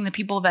up being the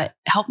people that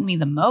helped me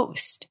the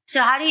most.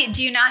 So how do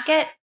you not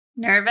get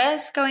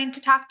nervous going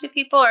to talk to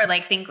people or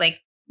like think like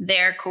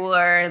they're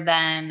cooler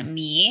than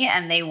me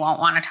and they won't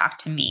want to talk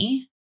to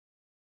me?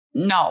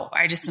 No,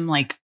 I just am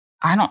like,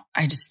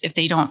 if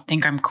they don't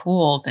think I'm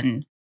cool,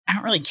 then I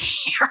don't really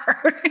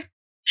care.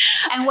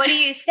 And what do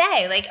you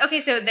say? Like, okay,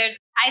 so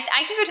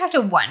I can go talk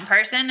to one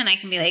person and I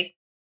can be like,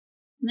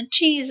 the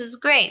cheese is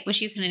great,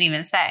 which you couldn't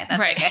even say. That's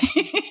right.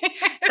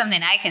 Like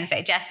something I can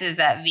say. Jess is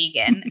a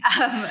vegan.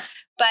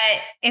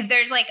 But if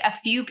there's like a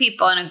few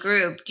people in a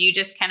group, do you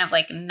just kind of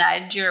like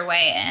nudge your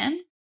way in?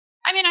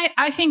 I mean,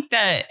 I think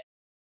that,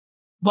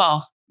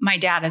 well, my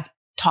dad has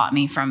taught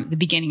me from the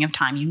beginning of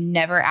time, you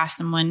never ask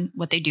someone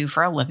what they do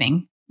for a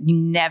living. You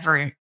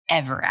never,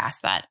 ever ask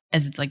that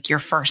as like your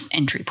first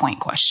entry point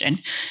question.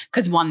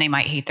 Because 1, they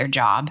might hate their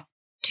job.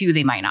 2,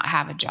 they might not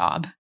have a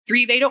job.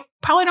 3, they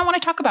probably don't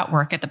want to talk about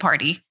work at the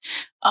party.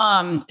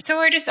 So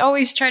I just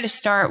always try to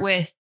start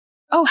with,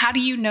 oh, how do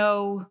you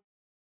know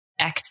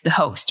X, the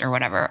host or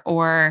whatever?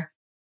 Or,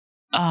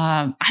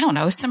 I don't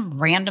know, some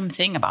random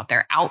thing about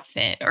their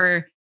outfit,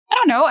 or I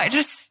don't know,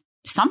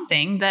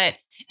 something that,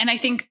 and I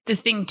think the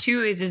thing too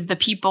is the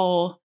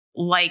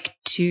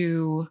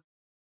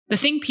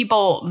thing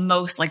people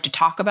most like to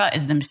talk about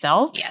is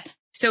themselves. Yes.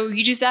 So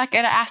you just got to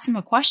ask them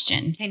a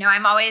question. I know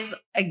I'm always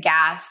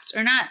aghast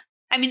or not.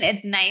 I mean,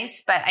 it's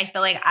nice, but I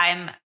feel like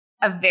I'm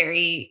a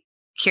very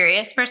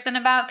curious person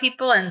about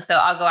people. And so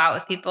I'll go out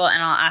with people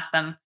and I'll ask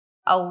them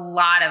a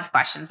lot of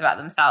questions about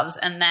themselves.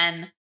 And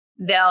then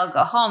they'll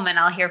go home and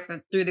I'll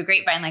hear through the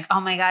grapevine, like, oh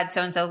my God,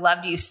 so-and-so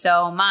loved you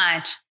so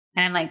much.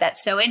 And I'm like,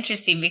 that's so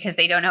interesting because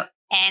they don't know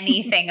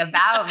anything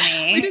about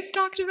me. We just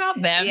talked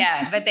about them.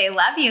 Yeah, but they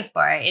love you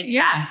for it. It's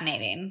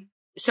fascinating.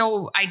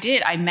 So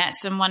I met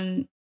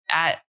someone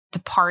at the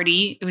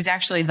party. It was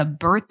actually the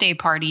birthday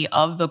party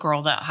of the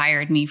girl that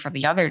hired me for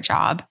the other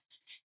job.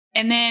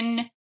 And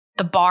then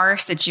the bar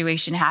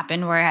situation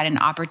happened where I had an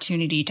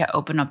opportunity to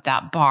open up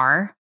that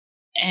bar.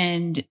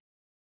 And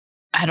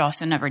I had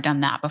also never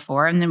done that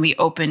before. And then we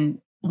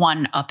opened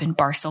one up in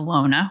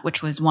Barcelona,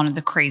 which was one of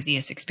the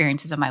craziest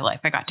experiences of my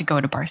life. I got to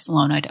go to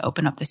Barcelona to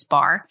open up this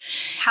bar.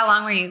 How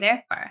long were you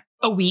there for?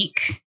 A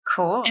week.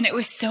 Cool. And it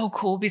was so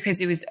cool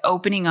because it was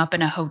opening up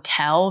in a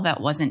hotel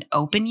that wasn't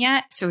open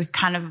yet. So it was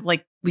kind of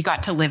like we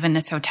got to live in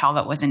this hotel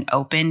that wasn't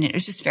open. It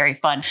was just very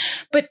fun.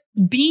 But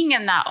being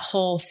in that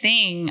whole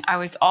thing, I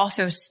was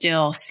also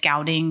still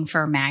scouting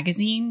for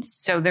magazines.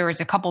 So there was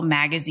a couple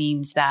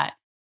magazines that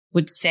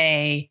would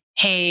say,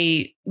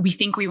 hey, we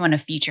think we want to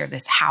feature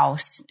this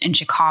house in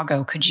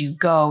Chicago. Could you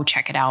go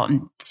check it out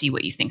and see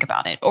what you think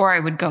about it? Or I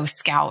would go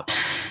scout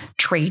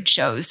trade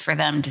shows for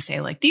them to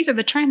say, like, these are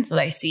the trends that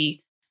I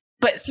see.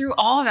 But through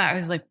all of that, I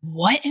was like,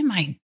 what am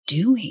I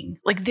doing?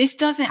 Like, this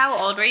doesn't.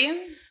 How old were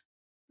you?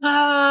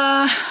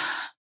 I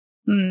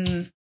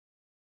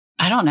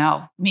don't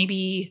know,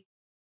 maybe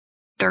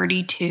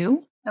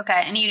 32.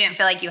 Okay. And you didn't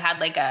feel like you had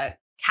like a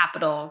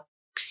capital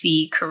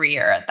C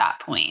career at that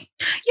point?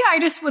 Yeah, I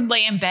just would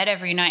lay in bed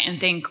every night and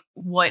think,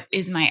 what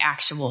is my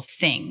actual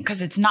thing?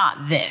 Because it's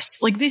not this.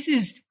 Like, this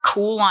is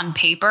cool on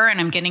paper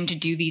and I'm getting to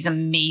do these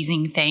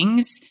amazing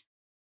things.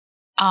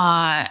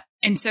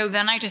 And so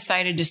then I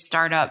decided to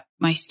start up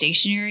my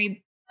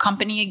stationery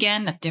company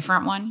again, a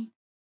different one.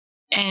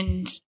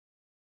 And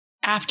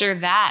after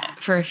that,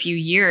 for a few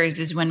years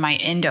is when my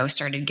endo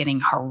started getting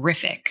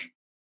horrific,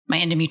 my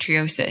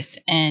endometriosis.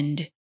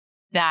 And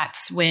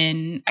that's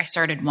when I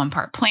started One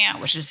Part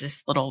Plant, which is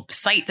this little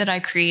site that I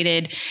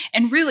created.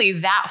 And really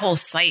that whole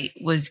site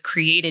was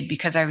created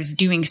because I was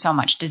doing so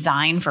much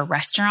design for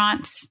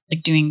restaurants,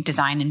 like doing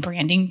design and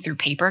branding through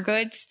paper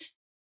goods.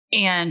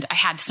 And I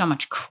had so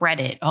much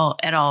credit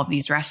at all of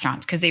these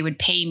restaurants because they would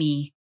pay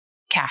me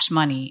cash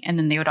money. And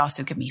then they would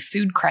also give me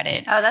food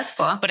credit. Oh, that's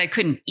cool. But I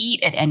couldn't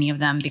eat at any of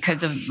them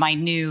because of my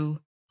new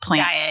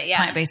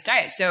plant-based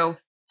diet. So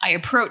I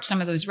approached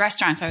some of those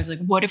restaurants. I was like,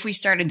 what if we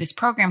started this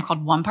program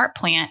called One Part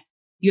Plant?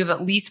 You have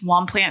at least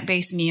one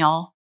plant-based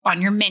meal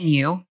on your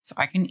menu so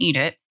I can eat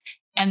it.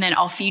 And then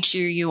I'll feature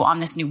you on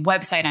this new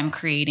website I'm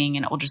creating,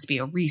 and it will just be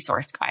a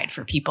resource guide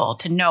for people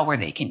to know where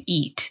they can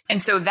eat.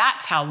 And so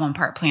that's how One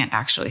Part Plant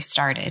actually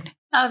started.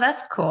 Oh,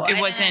 that's cool.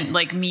 It wasn't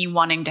like me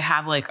wanting to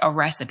have like a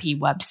recipe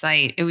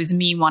website. It was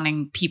me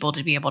wanting people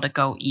to be able to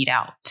go eat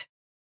out.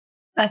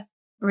 That's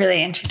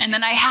really interesting. And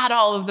then I had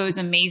all of those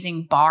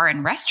amazing bar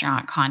and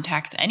restaurant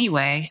contacts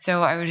anyway.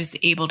 So I was just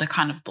able to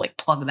kind of like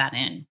plug that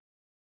in.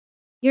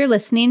 You're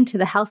listening to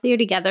the Healthier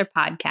Together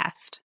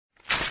podcast.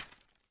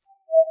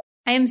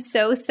 I am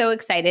so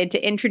excited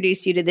to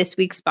introduce you to this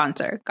week's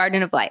sponsor,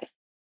 Garden of Life.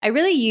 I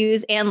really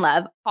use and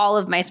love all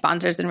of my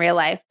sponsors in real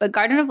life, but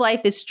Garden of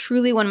Life is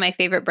truly one of my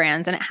favorite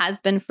brands, and it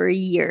has been for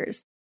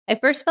years. I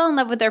first fell in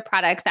love with their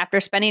products after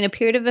spending a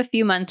period of a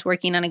few months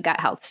working on a gut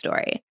health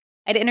story.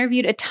 I'd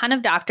interviewed a ton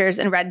of doctors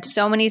and read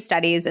so many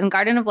studies, and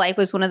Garden of Life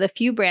was one of the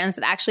few brands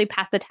that actually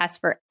passed the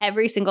test for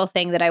every single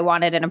thing that I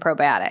wanted in a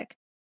probiotic.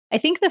 I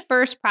think the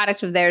first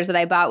product of theirs that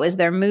I bought was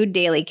their Mood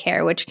Daily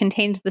Care, which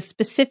contains the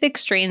specific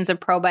strains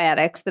of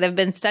probiotics that have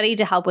been studied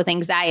to help with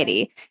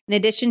anxiety, in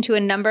addition to a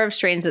number of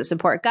strains that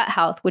support gut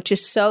health, which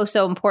is so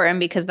important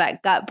because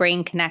that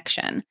gut-brain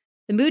connection.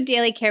 The Mood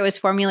Daily Care was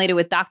formulated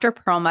with Dr.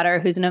 Perlmutter,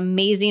 who's an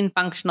amazing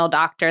functional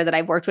doctor that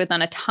I've worked with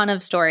on a ton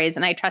of stories,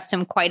 and I trust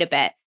him quite a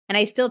bit. And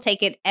I still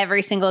take it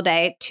every single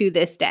day to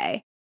this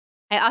day.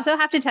 I also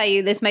have to tell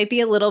you, this might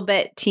be a little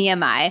bit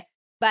TMI,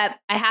 but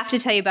I have to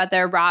tell you about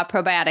their Raw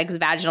Probiotics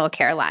Vaginal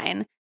Care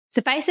line.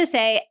 Suffice to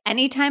say,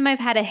 anytime I've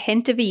had a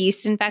hint of a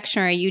yeast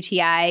infection or a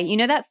UTI, you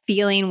know that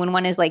feeling when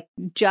one is like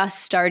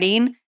just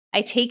starting?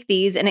 I take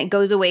these and it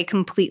goes away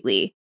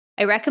completely.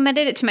 I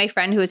recommended it to my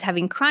friend who was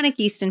having chronic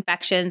yeast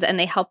infections, and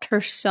they helped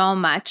her so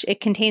much. It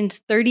contains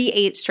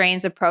 38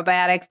 strains of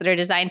probiotics that are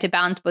designed to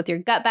balance both your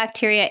gut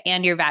bacteria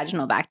and your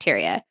vaginal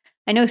bacteria.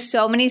 I know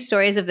so many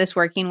stories of this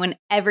working when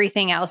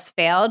everything else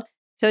failed.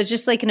 So it's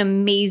just like an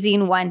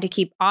amazing one to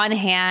keep on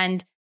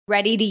hand,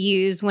 ready to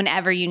use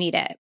whenever you need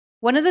it.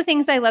 One of the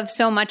things I love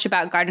so much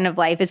about Garden of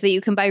Life is that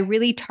you can buy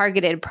really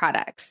targeted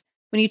products.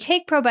 When you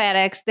take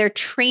probiotics, they're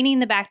training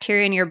the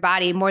bacteria in your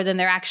body more than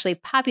they're actually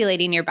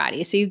populating your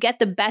body. So you get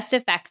the best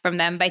effect from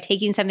them by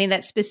taking something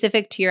that's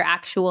specific to your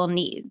actual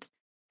needs.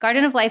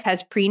 Garden of Life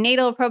has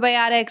prenatal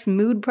probiotics,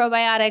 mood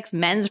probiotics,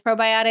 men's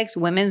probiotics,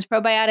 women's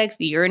probiotics,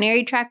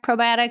 urinary tract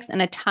probiotics,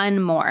 and a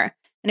ton more.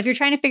 And if you're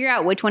trying to figure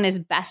out which one is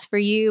best for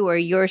you or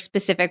your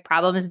specific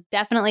problems,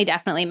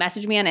 definitely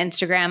message me on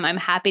Instagram. I'm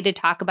happy to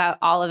talk about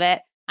all of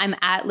it. I'm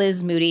at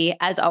Liz Moody,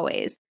 as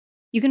always.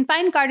 You can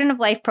find Garden of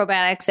Life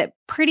probiotics at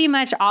pretty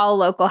much all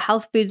local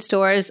health food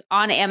stores,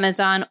 on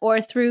Amazon,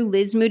 or through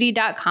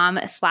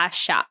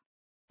lizmoody.com/shop.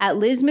 At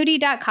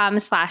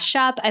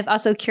lizmoody.com/shop, I've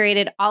also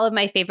curated all of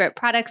my favorite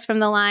products from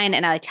the line,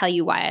 and I'll tell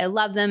you why I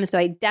love them, so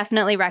I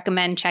definitely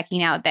recommend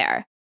checking out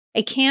there.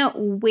 I can't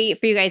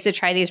wait for you guys to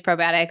try these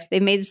probiotics. They've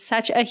made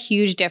such a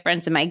huge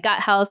difference in my gut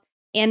health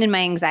and in my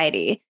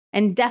anxiety.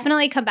 And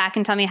definitely come back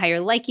and tell me how you're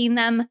liking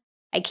them.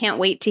 I can't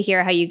wait to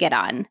hear how you get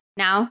on.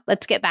 Now,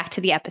 let's get back to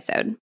the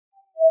episode.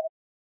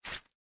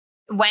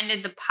 When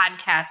did the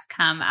podcast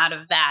come out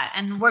of that?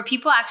 And were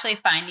people actually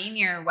finding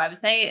your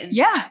website?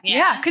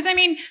 Yeah. Because I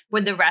mean,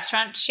 would the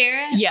restaurant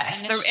share it?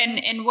 Yes.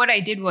 And what I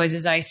did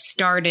was I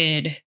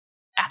started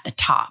at the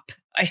top.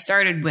 I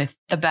started with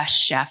the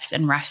best chefs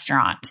and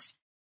restaurants,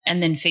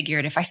 and then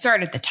figured if I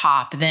start at the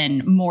top,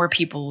 then more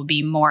people will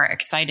be more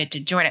excited to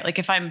join it. Like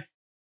if I'm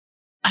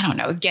I don't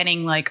know,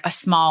 getting like a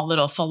small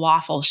little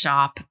falafel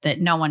shop that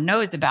no one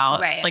knows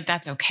about. Right. Like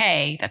that's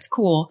okay. That's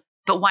cool.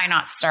 But why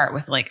not start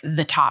with like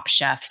the top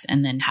chefs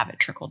and then have it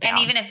trickle down?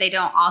 And even if they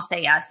don't all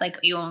say yes, like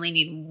you only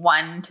need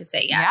one to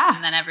say yes. Yeah.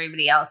 And then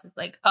everybody else is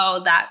like,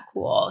 oh, that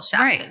cool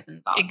chef is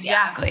involved.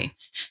 Exactly.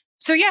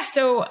 Yeah.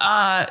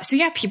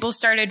 So people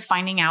started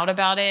finding out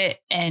about it.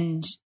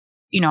 And,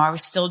 you know, I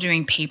was still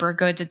doing paper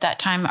goods at that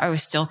time. I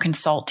was still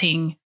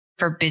consulting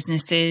for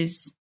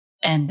businesses.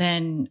 And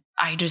then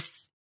I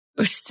just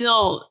was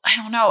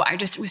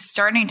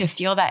starting to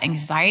feel that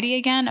anxiety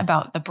again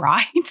about the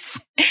brides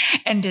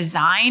and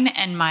design.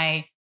 And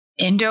my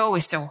endo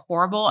was so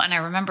horrible. And I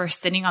remember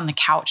sitting on the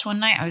couch one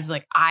night, I was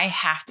like, I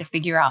have to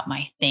figure out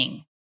my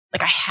thing.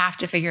 Like I have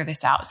to figure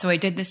this out. So I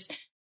did this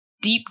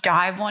deep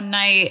dive one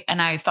night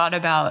and I thought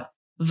about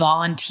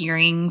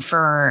volunteering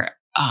for,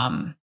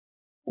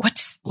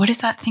 what is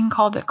that thing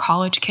called that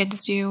college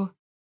kids do?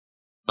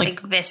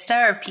 Like Vista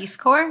or Peace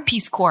Corps?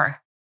 Peace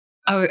Corps.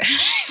 I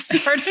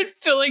started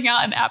filling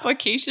out an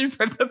application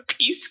for the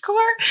Peace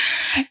Corps.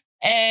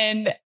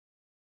 And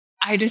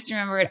I just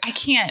remembered I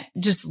can't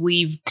just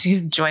leave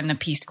to join the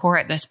Peace Corps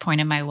at this point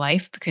in my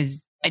life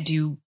because I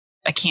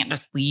can't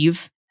just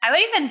leave. I would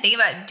even think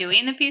about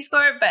doing the Peace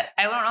Corps, but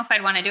I don't know if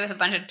I'd want to do it with a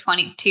bunch of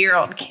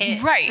 22-year-old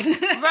kids. Right.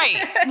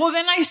 Well,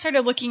 then I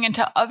started looking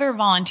into other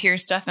volunteer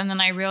stuff. And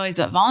then I realized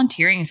that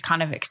volunteering is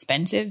kind of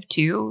expensive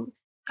too.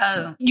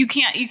 Oh, You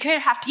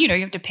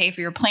have to pay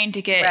for your plane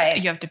ticket.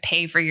 Right. You have to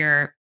pay for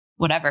your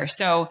whatever.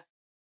 So,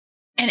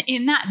 and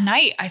in that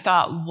night, I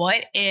thought,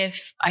 what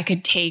if I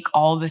could take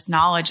all this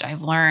knowledge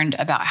I've learned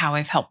about how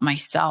I've helped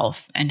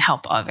myself and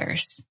help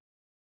others?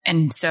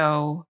 And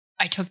so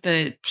I took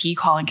the T.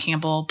 Colin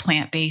Campbell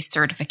plant-based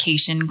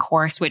certification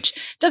course, which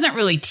doesn't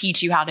really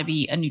teach you how to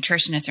be a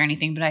nutritionist or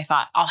anything, but I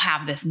thought I'll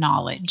have this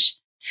knowledge.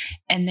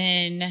 And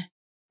then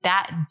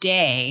that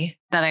day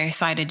that I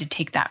decided to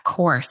take that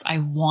course, I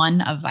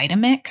won a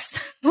Vitamix.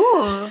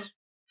 Ooh. And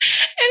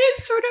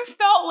it sort of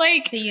felt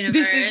like The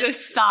universe. this is a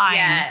sign.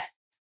 Yeah.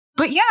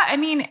 But yeah, I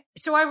mean,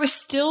 so I was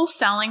still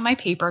selling my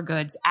paper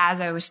goods as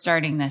I was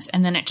starting this.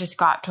 And then it just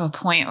got to a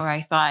point where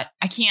I thought,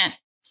 I can't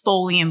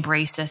fully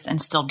embrace this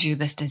and still do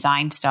this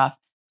design stuff.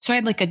 So I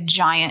had like a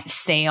giant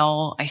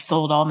sale. I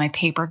sold all my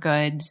paper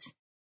goods.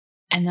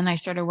 And then I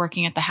started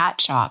working at the hat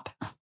shop.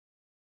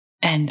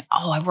 And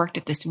I worked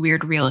at this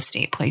weird real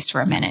estate place for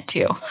a minute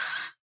too.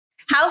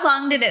 How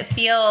long did it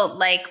feel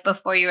like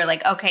before you were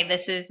like, okay,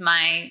 this is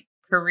my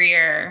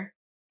career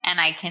and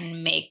I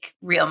can make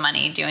real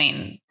money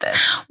doing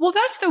this? Well,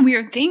 that's the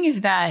weird thing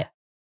is that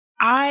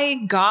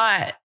I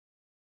got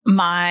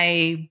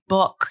my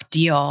book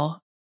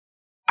deal.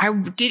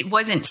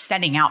 Wasn't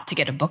setting out to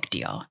get a book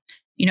deal.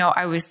 You know,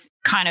 I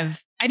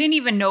didn't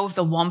even know if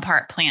the one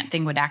part plant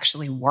thing would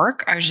actually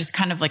work. I was just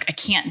kind of like, I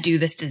can't do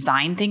this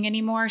design thing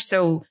anymore.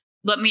 So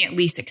let me at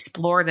least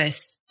explore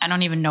this. I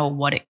don't even know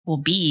what it will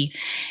be.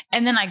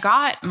 And then I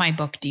got my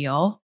book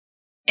deal.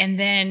 And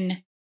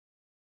then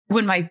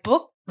when my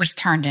book was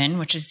turned in,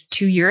 which is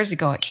 2 years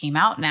ago, it came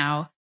out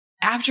now.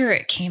 After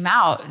it came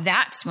out,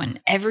 that's when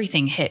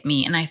everything hit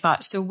me. And I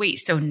thought, so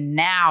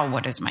now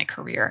what is my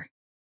career?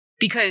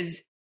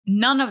 Because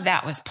none of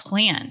that was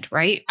planned,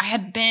 right? I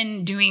had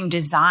been doing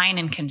design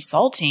and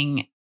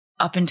consulting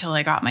up until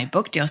I got my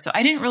book deal. So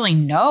I didn't really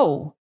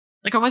know.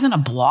 Like I wasn't a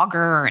blogger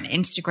or an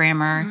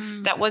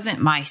Instagrammer. That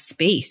wasn't my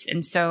space.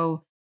 And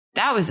so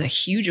that was a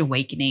huge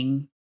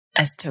awakening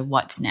as to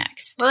what's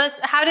next. Well,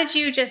 how did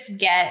you just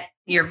get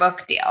your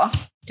book deal?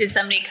 Did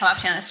somebody come up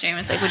to you on the stream and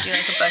was like, would you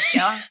like a book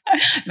deal?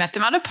 Met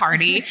them at a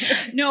party.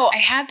 No, I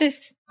had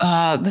this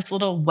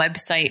little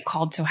website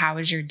called So How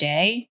Was Your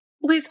Day?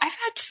 Liz, I've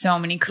had so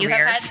many careers. You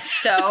have had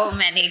so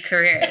many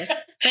careers.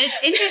 But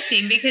it's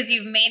interesting because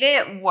you've made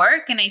it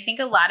work. And I think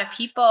a lot of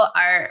people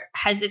are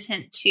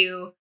hesitant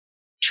to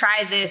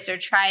try this or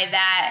try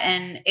that.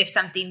 And if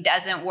something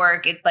doesn't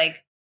work, it's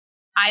like,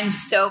 I'm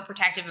so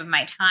protective of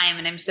my time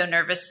and I'm so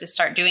nervous to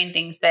start doing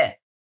things that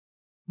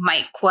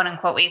might quote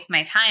unquote waste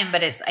my time.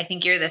 But I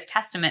think you're this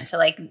testament to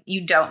like,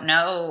 you don't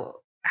know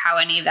how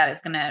any of that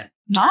is going to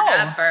turn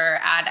up or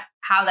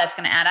how that's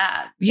going to add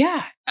up.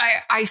 Yeah.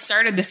 I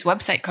started this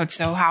website called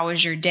So How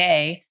Was Your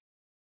Day?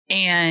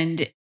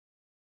 And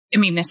I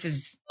mean, this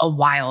is a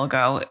while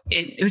ago.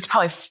 It was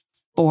probably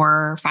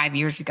 4 or 5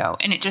 years ago.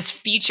 And it just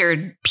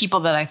featured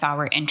people that I thought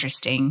were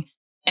interesting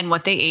and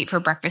what they ate for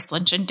breakfast,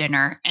 lunch, and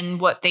dinner and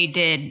what they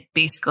did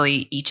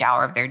basically each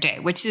hour of their day,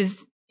 which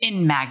is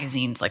in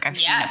magazines. Like I've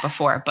seen it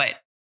before,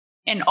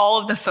 and all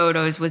of the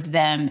photos was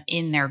them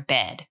in their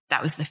bed.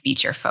 That was the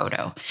feature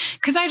photo.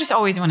 Cause I just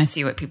always want to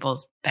see what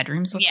people's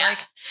bedrooms look like.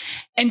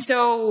 And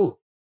so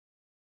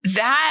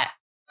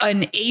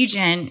an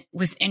agent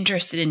was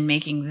interested in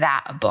making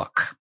that a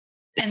book.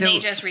 And they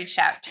just reached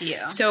out to you.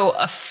 So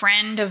a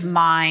friend of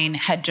mine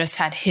had just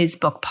had his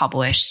book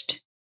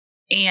published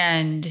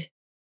and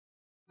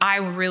I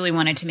really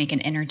wanted to make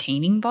an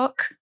entertaining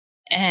book.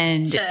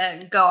 And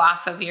to go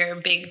off of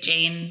your Big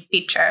Jane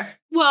feature.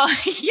 Well,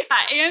 yeah.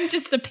 And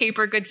just the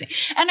paper goods.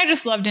 And I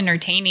just loved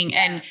entertaining.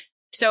 And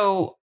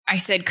so I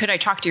said, could I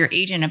talk to your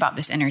agent about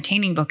this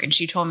entertaining book? And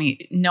she told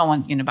me, no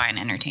one's going to buy an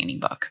entertaining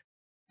book.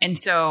 And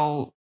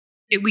so,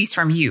 at least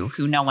from you,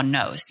 who no one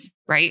knows,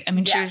 right? I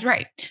mean, she was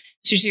right.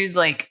 So she was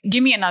like,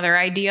 give me another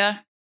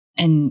idea.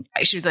 And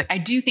she was like, I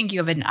do think you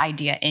have an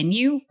idea in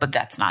you, but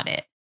that's not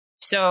it.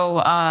 So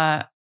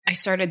I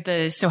started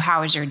the So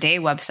How Was Your Day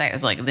website. I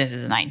was like, this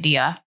is an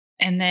idea.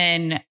 And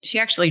then she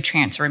actually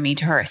transferred me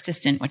to her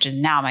assistant, which is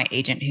now my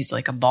agent, who's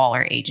like a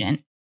baller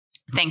agent.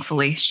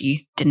 Thankfully,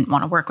 she didn't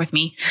want to work with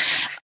me.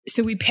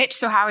 So we pitched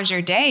So How Was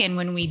Your Day? And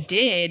when we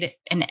did,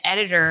 an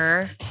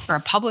editor or a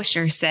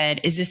publisher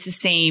said, is this the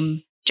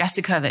same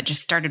Jessica that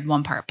just started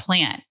One Part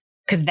Plant?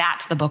 Because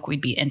that's the book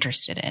we'd be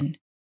interested in.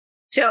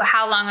 So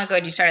how long ago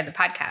did you start the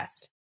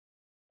podcast?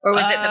 Or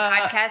was it the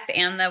podcast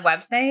and the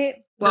website?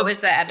 What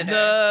was the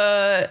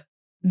editor?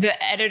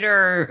 The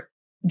editor,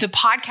 the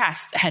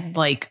podcast had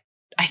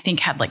I think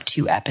had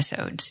 2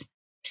 episodes.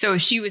 So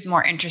she was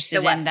more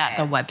interested in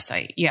the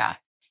website. Yeah.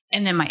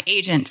 And then my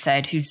agent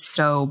said, who's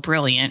so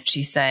brilliant,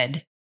 she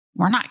said,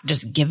 we're not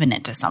just giving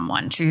it to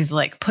someone. She was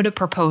like, put a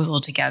proposal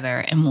together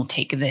and we'll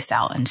take this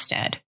out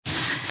instead.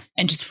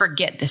 And just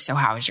forget this So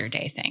How Was Your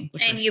Day thing.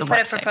 And you put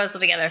a proposal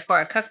together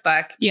for a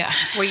cookbook. Yeah.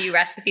 Were you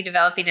recipe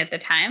developing at the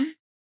time?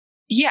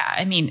 Yeah.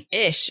 I mean,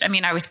 ish. I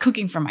mean, I was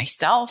cooking for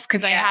myself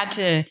because I had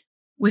to,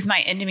 with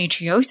my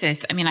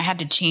endometriosis, I mean, I had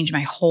to change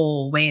my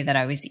whole way that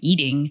I was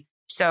eating.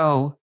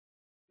 So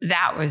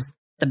that was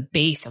the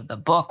base of the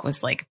book,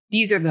 was like,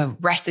 these are the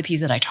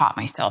recipes that I taught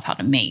myself how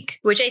to make.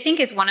 Which I think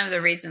is one of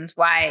the reasons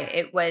why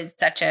it was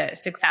such a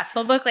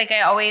successful book. Like,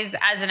 I always,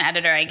 as an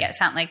editor, I get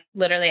sent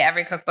literally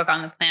every cookbook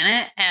on the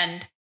planet.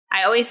 And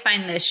I always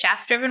find the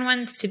chef-driven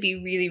ones to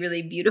be really,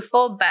 really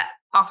beautiful, but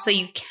also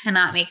you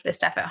cannot make this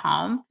stuff at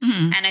home.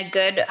 Mm-hmm. And a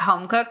good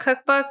home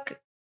cookbook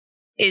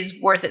is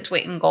worth its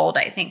weight in gold,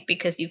 I think,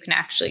 because you can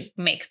actually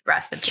make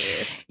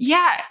recipes.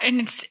 Yeah. And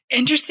it's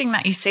interesting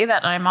that you say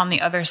that. I'm on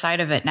the other side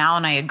of it now,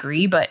 and I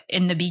agree. But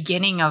in the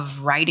beginning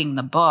of writing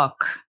the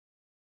book,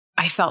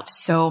 I felt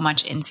so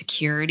much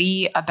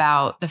insecurity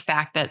about the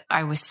fact that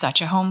I was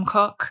such a home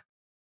cook.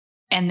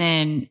 And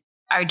then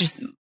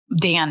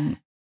Dan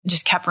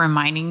just kept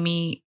reminding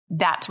me,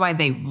 that's why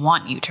they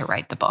want you to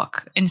write the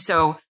book. And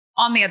so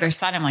on the other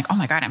side, I'm like, oh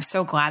my God, I'm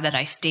so glad that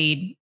I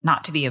stayed,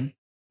 not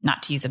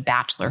to use a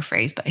bachelor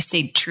phrase, but I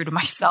stayed true to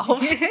myself.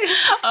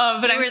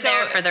 But you were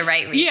there for the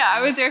right reasons. Yeah,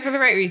 I was there for the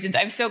right reasons.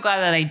 I'm so glad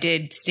that I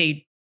did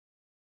stay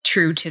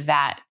true to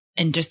that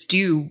and just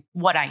do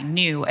what I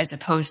knew, as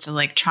opposed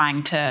to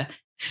trying to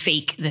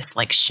fake this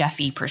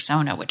chefy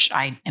persona, which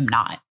I am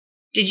not.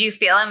 Did you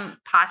feel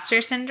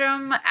imposter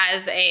syndrome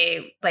as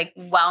a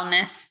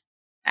wellness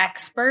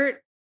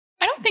expert?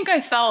 I don't think I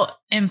felt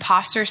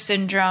imposter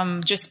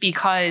syndrome, just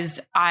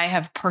because I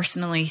have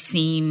personally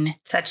seen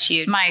such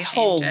huge my changes.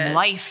 Whole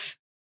life.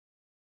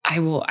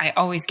 I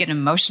always get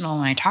emotional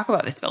when I talk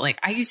about this, but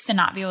I used to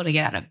not be able to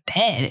get out of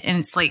bed. And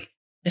it's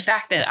the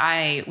fact that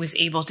I was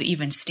able to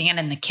even stand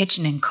in the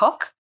kitchen and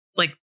cook,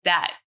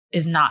 that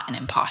is not an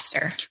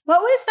imposter.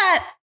 What was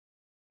that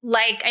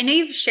like? I know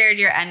you've shared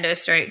your endo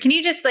story. Can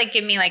you just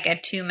give me a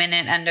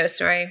 2-minute endo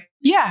story?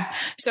 Yeah.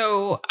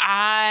 So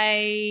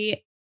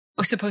I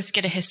was supposed to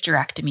get a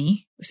hysterectomy.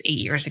 It was 8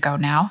 years ago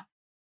now.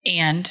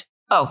 And,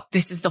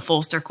 this is the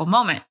full circle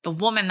moment. The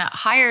woman that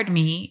hired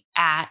me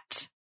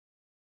at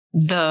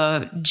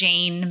the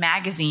Jane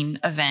magazine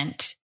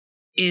event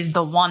is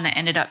the one that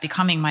ended up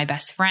becoming my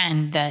best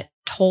friend, that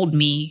told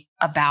me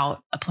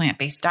about a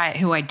plant-based diet,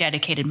 who I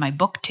dedicated my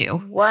book to.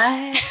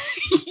 What?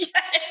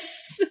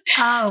 Yes.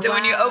 Oh, so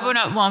when you open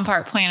up One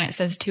Part Plant, it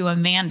says to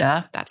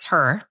Amanda. That's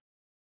her.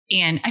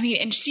 And I mean,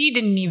 and she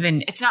didn't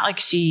even, it's not like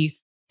she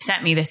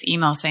sent me this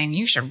email saying,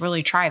 you should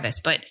really try this.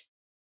 But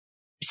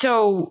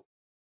so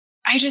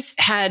I just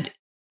had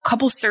a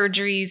couple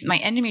surgeries. My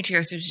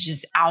endometriosis was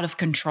just out of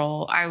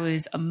control. I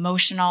was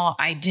emotional.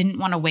 I didn't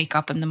want to wake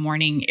up in the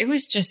morning. It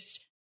was just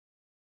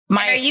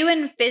are you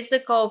in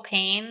physical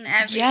pain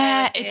every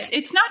day?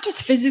 It's not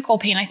just physical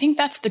pain. I think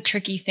that's the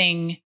tricky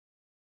thing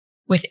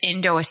with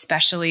endo,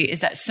 especially, is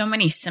that so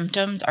many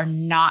symptoms are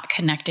not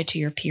connected to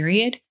your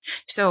period.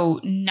 So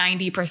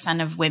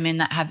 90% of women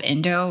that have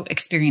endo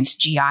experience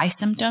GI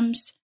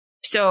symptoms.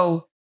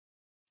 So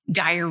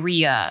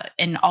diarrhea.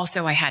 And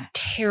also I had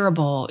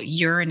terrible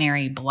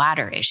urinary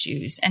bladder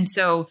issues. And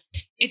so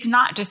it's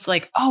not just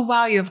oh,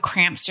 wow, you have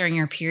cramps during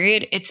your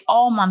period. It's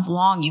all month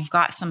long. You've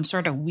got some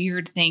sort of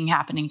weird thing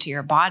happening to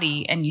your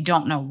body and you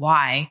don't know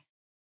why.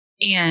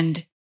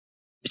 And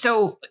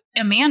so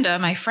Amanda,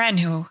 my friend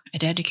who I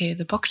dedicated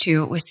the book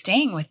to, was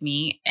staying with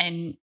me.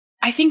 And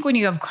I think when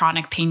you have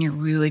chronic pain, you're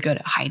really good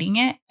at hiding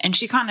it. And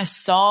she kind of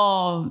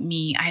saw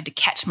me. I had to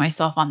catch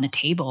myself on the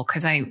table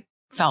because I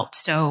felt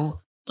so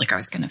I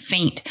was going to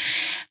faint.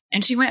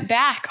 And she went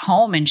back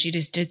home and she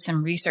just did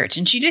some research.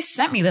 And she just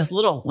sent me this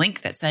little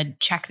link that said,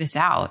 check this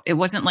out. It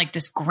wasn't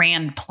this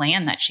grand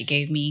plan that she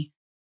gave me.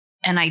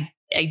 And I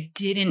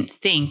didn't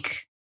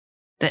think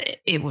that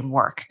it would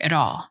work at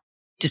all.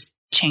 Just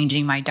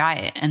changing my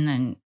diet. And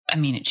then,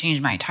 it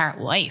changed my entire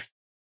life.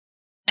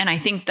 And I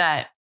think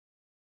that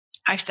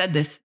I've said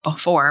this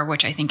before,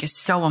 which I think is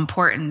so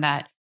important,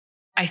 that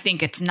I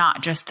think it's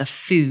not just the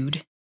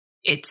food.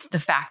 It's the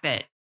fact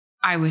that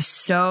I was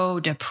so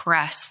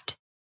depressed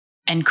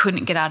and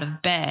couldn't get out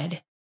of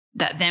bed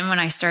that then when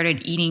I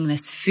started eating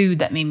this food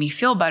that made me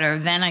feel better,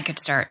 then I could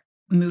start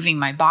moving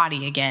my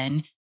body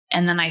again.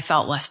 And then I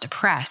felt less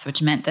depressed,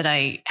 which meant that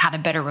I had a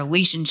better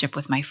relationship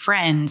with my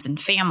friends and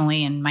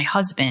family and my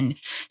husband.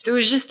 So it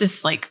was just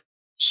this like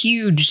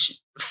huge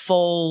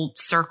full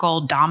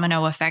circle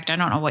domino effect. I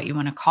don't know what you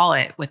want to call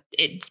it with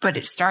it, but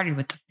it started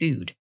with the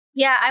food.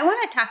 Yeah, I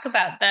want to talk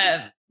about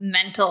the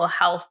mental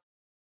health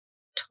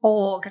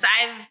toll, because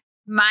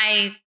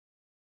my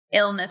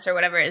illness or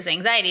whatever is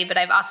anxiety, but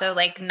I've also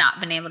like not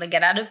been able to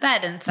get out of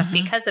bed and stuff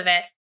because of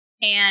it.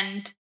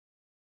 And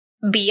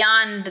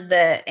beyond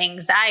the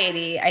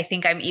anxiety, I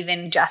think I'm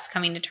even just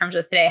coming to terms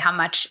with today how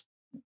much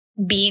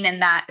being in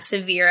that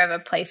severe of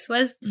a place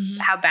was,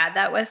 how bad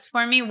that was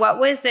for me. What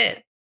was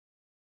it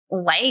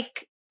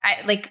like?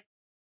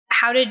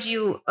 How did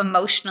you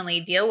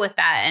emotionally deal with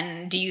that?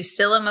 And do you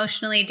still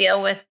emotionally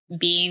deal with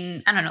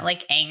being, I don't know,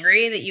 like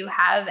angry that you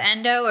have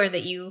endo, or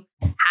that you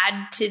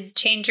had to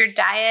change your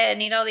diet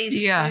and eat all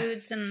these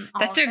foods and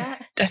all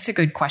that? That's a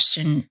good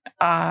question.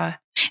 And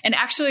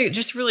actually,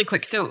 just really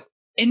quick. So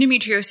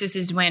endometriosis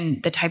is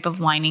when the type of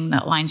lining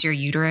that lines your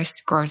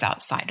uterus grows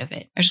outside of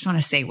it. I just want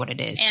to say what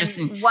it is.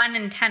 And 1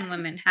 in 10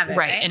 women have it,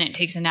 right? And it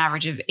takes an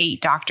average of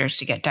 8 doctors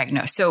to get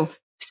diagnosed. So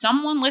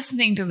someone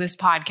listening to this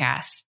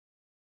podcast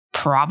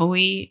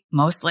probably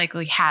most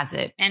likely has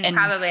it. And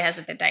probably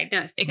hasn't been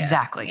diagnosed. Too.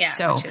 Exactly. Yeah,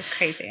 so, which is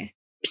crazy.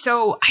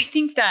 So I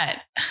think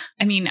that,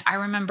 I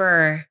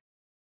remember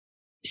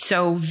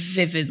so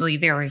vividly,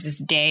 there was this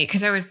day,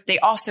 because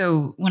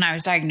when I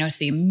was diagnosed,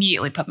 they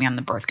immediately put me on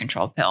the birth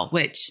control pill,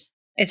 which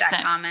is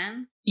that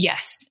common?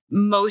 Yes.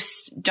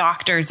 Most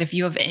doctors, if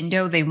you have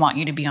endo, they want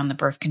you to be on the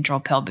birth control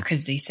pill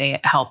because they say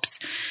it helps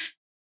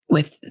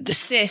with the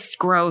cyst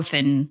growth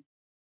and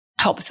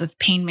helps with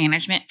pain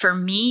management. For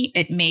me,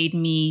 it made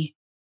me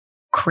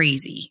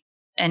crazy.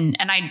 And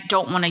I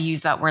don't want to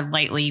use that word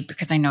lightly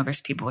because I know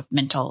there's people with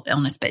mental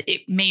illness, but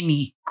it made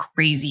me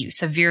crazy,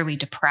 severely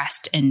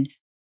depressed and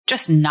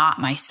just not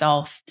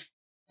myself.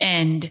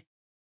 And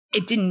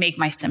it didn't make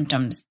my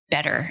symptoms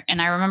better.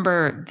 And I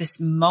remember this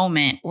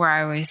moment where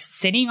I was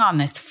sitting on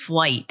this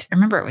flight. I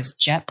remember it was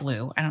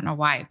JetBlue. I don't know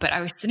why, but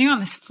I was sitting on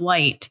this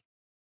flight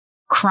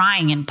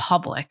crying in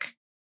public,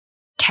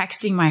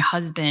 texting my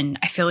husband,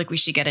 I feel like we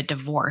should get a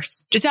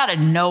divorce, just out of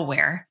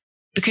nowhere,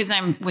 because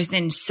I was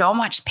in so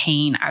much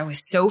pain. I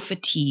was so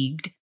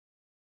fatigued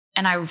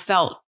and I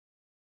felt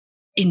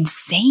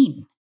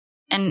insane.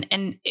 And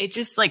it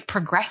just like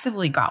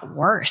progressively got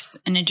worse.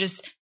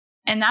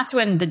 And that's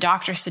when the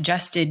doctor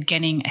suggested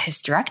getting a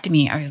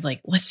hysterectomy. I was like,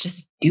 let's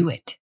just do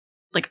it.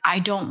 Like, I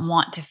don't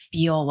want to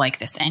feel like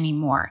this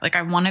anymore. Like,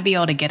 I want to be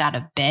able to get out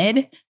of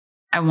bed.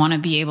 I want to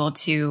be able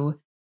to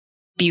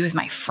be with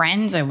my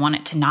friends. I want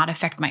it to not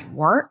affect my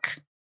work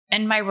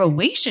and my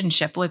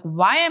relationship. Like,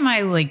 why am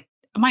I like,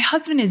 my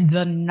husband is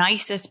the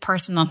nicest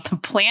person on the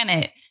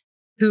planet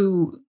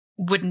who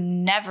would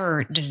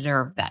never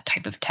deserve that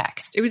type of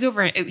text. He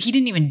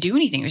didn't even do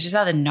anything. It was just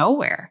out of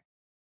nowhere.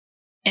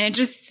 And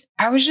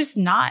I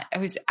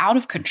was out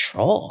of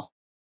control.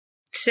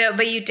 So,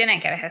 but you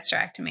didn't get a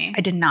hysterectomy.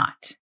 I did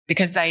not,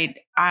 because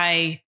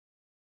I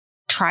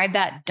tried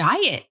that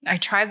diet. I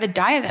tried the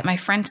diet that my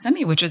friend sent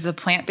me, which was a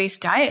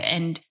plant-based diet.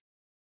 And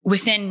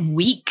within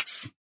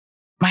weeks,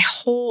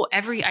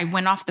 I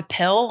went off the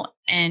pill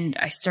and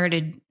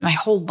my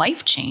whole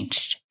life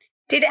changed.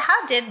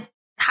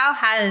 How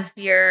has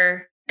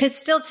because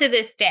still to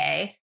this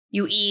day,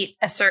 you eat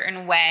a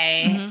certain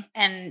way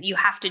and you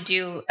have to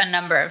do a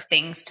number of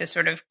things to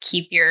sort of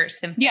keep your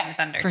symptoms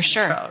under control,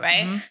 sure.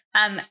 Right?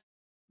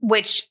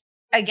 Which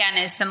again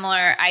is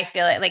similar. I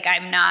feel like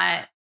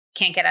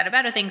can't get out of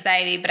bed with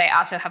anxiety, but I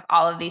also have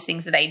all of these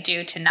things that I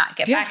do to not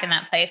get back in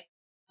that place.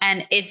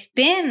 And it's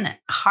been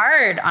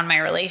hard on my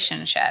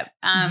relationship.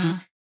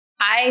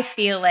 I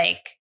feel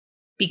like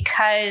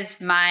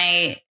because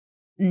my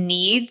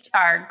needs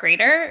are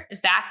greater,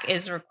 Zach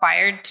is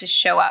required to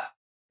show up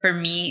for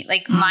me.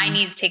 Like my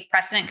needs take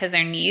precedent because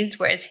they're needs,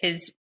 whereas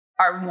his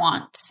are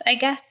wants, I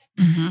guess.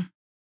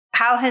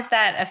 How has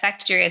that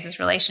affected your guys'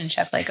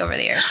 relationship like over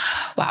the years?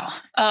 Wow.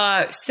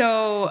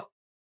 So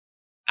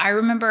I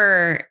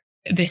remember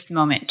this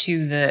moment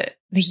too, the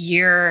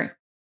year,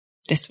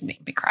 this would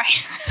make me cry.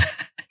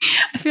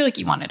 I feel like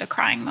you wanted a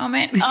crying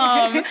moment.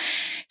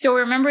 So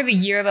remember the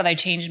year that I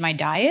changed my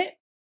diet,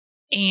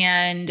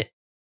 and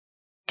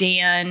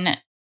Dan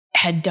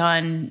had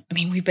done,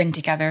 we've been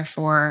together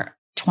for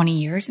 20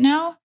 years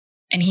now,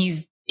 and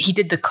he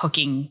did the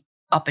cooking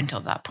up until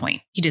that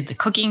point. He did the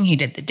cooking, he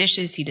did the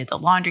dishes, he did the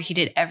laundry, he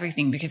did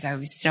everything because I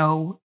was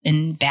so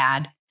in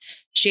bad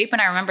shape.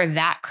 And I remember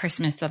that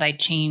Christmas that I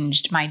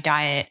changed my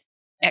diet.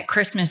 At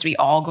Christmas, we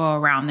all go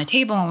around the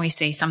table and we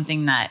say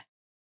something that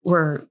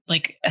we're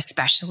like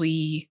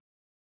especially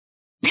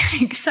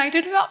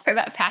excited about for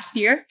that past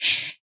year.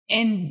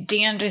 And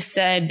Dan just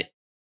said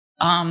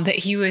that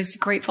he was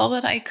grateful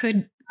that I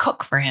could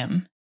cook for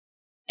him.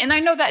 and I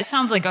know that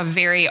sounds like a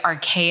very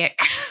archaic,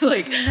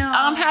 like, No.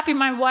 I'm happy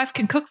my wife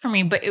can cook for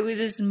me. But it was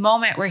this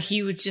moment where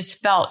he would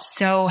just felt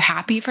so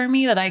happy for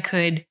me that I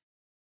could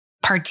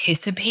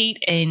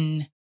participate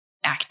in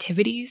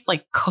activities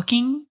like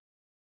cooking.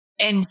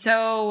 And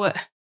so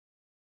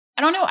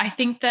I don't know. I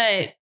think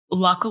that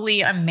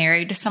luckily I'm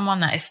married to someone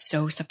that is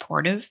so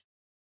supportive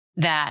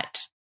that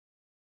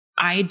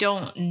I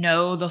don't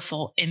know the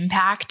full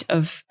impact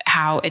of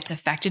how it's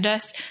affected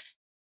us.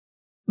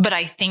 But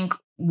I think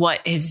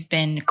what has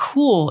been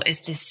cool is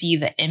to see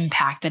the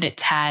impact that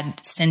it's had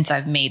since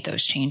I've made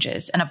those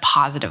changes in a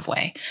positive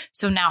way.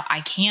 So now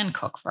I can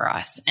cook for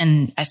us,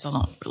 and I still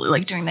don't really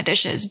like doing the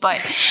dishes, but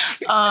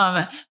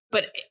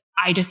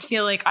I just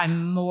feel like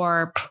I'm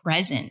more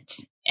present,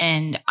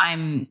 and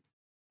I'm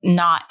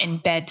not in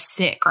bed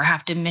sick or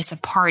have to miss a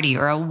party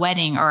or a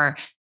wedding,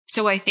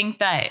 so I think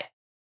that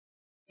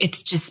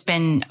it's just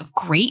been a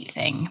great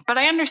thing. But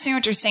I understand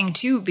what you're saying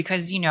too,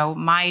 because,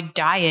 my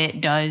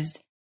diet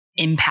does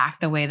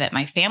impact the way that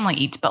my family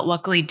eats. But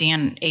luckily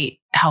Dan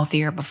ate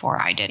healthier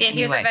before I did. Yeah,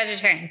 he was a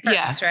vegetarian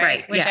first,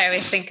 right? Which I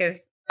always think is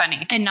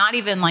funny. And not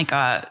even like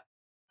a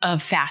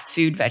fast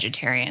food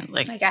vegetarian,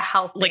 like a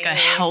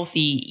healthy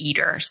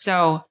eater.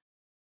 So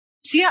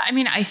yeah, I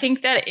mean, I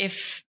think that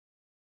if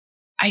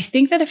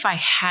I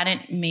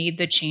hadn't made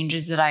the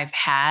changes that I've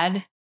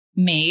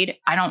made,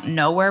 I don't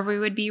know where we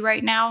would be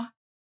right now.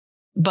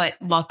 But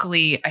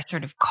luckily I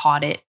sort of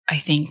caught it, I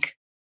think,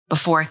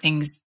 before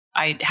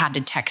I had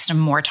to text him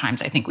more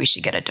times, I think we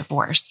should get a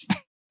divorce.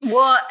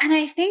 Well, and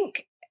I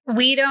think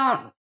we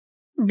don't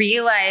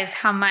realize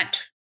how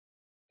much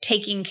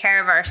taking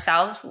care of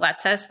ourselves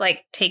lets us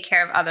like take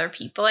care of other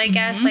people, I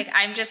guess. Mm-hmm. Like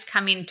I'm just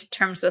coming to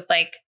terms with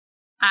like,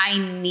 I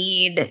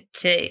need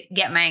to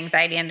get my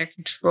anxiety under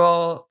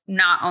control,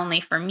 not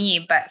only for me,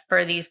 but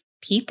for these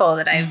people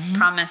that I've Mm-hmm.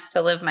 promised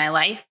to live my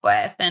life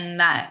with,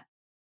 and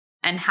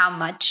how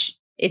much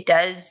it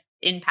does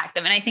impact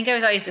them. And I think I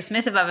was always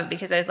dismissive of it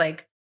because I was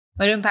like,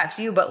 well, it impacts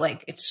you, but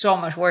like, it's so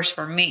much worse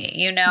for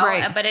me,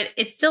 Right. But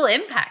it still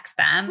impacts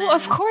them. Well,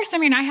 of course. I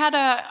mean, I had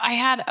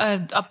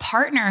a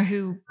partner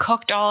who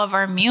cooked all of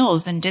our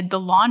meals and did the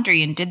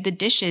laundry and did the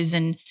dishes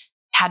and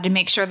had to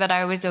make sure that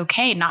I was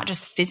okay, not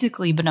just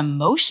physically, but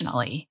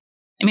emotionally.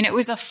 I mean,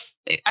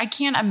 I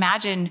can't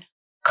imagine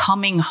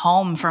coming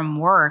home from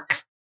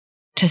work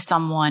to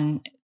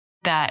someone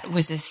that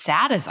was as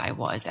sad as I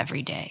was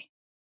every day.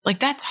 Like,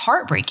 that's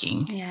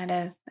heartbreaking. Yeah,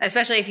 it is.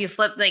 Especially if you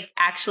flip, like,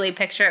 actually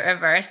picture it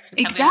reversed.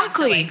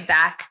 Exactly. To, like,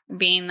 Zach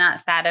being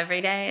that sad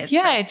every day.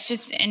 It's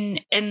just,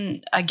 and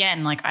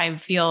again, like, I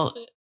feel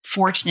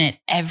fortunate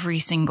every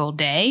single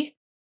day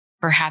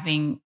for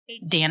having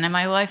Dan in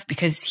my life,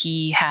 because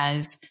he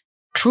has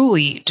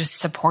truly just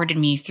supported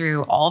me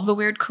through all of the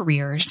weird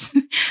careers,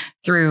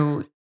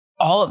 through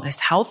all of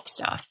this health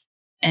stuff,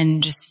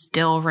 and just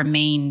still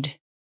remained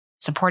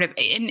supportive.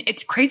 And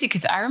it's crazy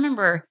because I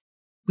remember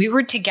we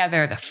were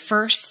together the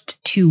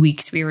first 2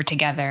 weeks we were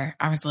together.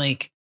 I was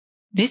like,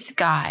 this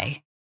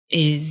guy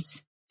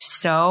is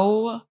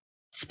so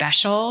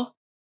special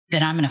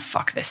that I'm going to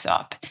fuck this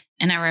up.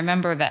 And I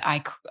remember that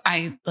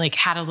I like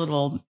had a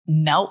little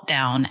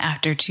meltdown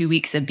after 2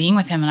 weeks of being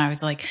with him. And I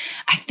was like,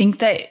 I think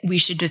that we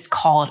should just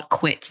call it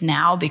quits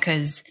now,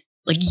 because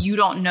like, you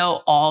don't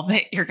know all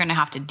that you're going to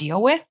have to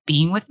deal with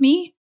being with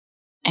me.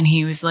 And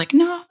he was like,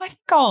 no, I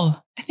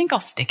think I'll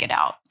stick it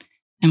out.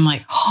 And I'm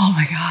like, oh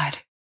my God.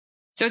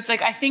 So it's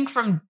like, I think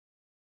from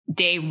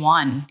day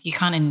one, he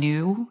kind of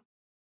knew,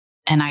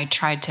 and I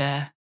tried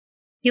to.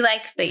 He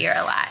likes that you're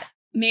a lot.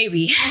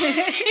 Maybe.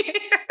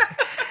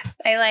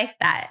 I like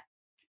that.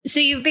 So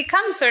you've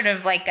become sort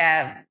of like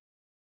a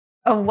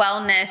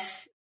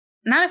wellness,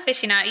 not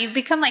aficionado. You've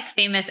become like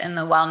famous in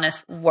the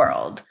wellness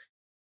world.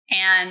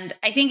 And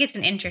I think it's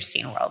an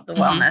interesting world, the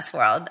wellness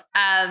world.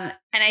 And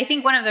I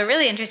think one of the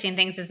really interesting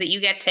things is that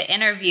you get to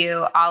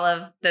interview all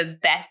of the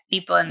best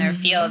people in their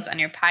fields on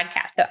your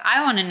podcast. So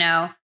I want to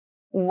know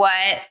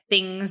what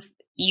things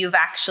you've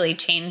actually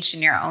changed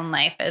in your own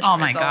life as a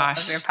result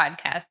of your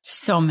podcast.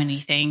 So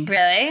many things.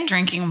 Really?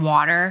 Drinking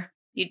water.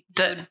 You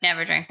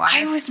never drink water?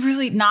 I was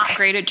really not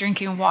great at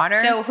drinking water.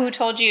 So who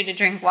told you to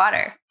drink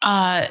water?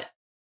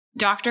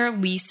 Dr.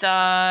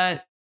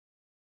 Lisa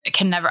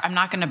I'm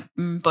not going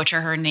to butcher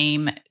her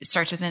name. It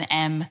starts with an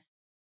M.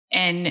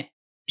 And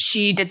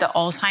she did the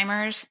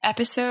Alzheimer's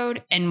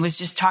episode and was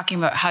just talking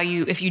about how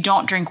if you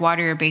don't drink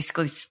water, you're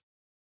basically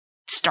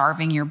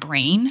starving your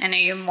brain. And are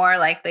you more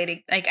likely to,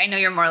 like, I know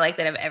you're more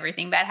likely to have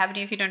everything bad happen to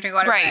you if you don't drink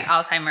water. Right.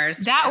 Alzheimer's.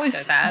 That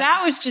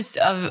was just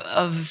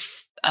of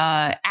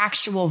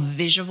actual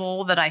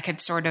visual that I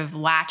could sort of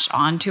latch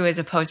onto, as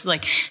opposed to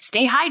like,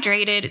 stay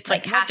hydrated. It's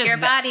like half your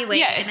body weight.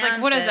 Yeah, it's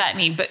like, what does that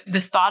mean? But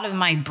the thought of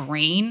my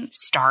brain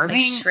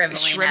starving, like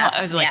shriveling up.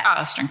 I was like, oh,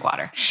 let's drink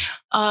water.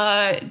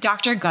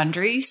 Dr.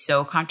 Gundry,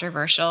 so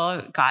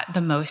controversial, got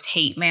the most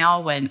hate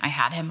mail when I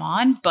had him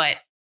on, but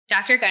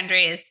Dr.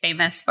 Gundry is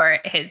famous for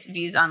his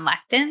views on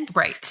lectins,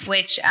 Right.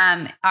 which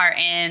are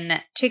in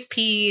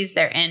chickpeas,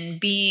 they're in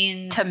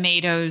beans,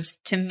 Tomatoes,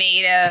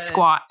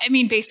 squash. I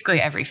mean, basically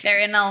everything. They're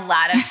in a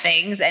lot of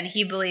things, and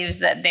he believes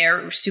that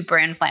they're super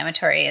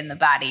inflammatory in the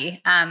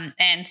body.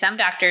 And some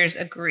doctors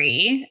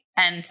agree,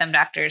 and some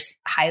doctors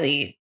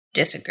highly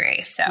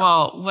disagree. So,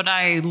 well, what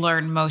I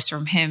learned most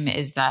from him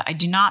is that I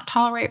do not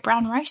tolerate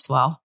brown rice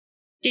well.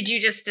 did you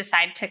just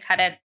decide to cut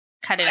it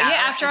out?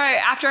 Yeah,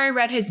 after I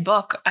read his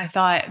book, I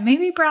thought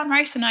maybe brown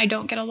rice and I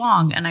don't get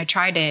along, and I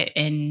tried it,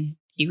 and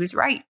he was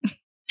right.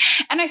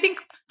 And I think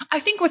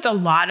with a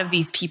lot of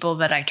these people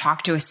that I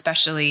talk to,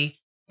 especially,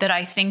 that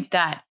I think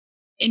that,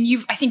 and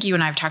I think you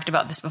and I have talked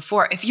about this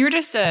before. If you're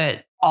just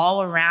a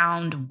all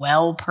around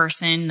well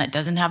person that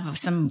doesn't have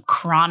some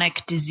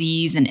chronic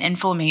disease and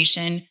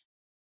inflammation,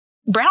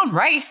 brown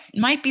rice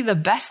might be the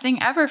best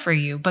thing ever for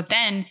you. But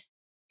then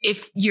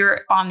if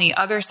you're on the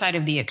other side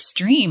of the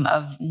extreme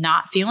of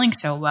not feeling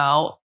so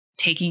well,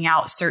 taking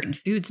out certain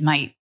foods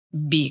might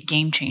be a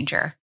game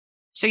changer.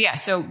 So yeah,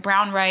 so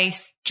brown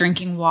rice,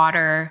 drinking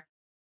water.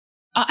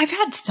 I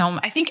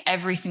think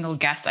every single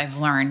guest I've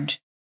learned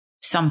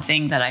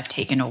something that I've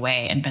taken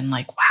away and been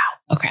like,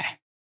 wow, okay.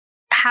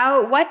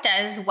 What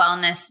does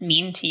wellness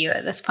mean to you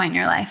at this point in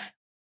your life?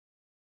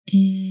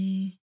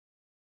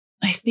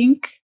 I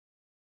think,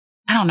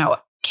 I don't know.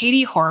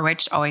 Katie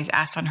Horwich always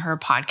asks on her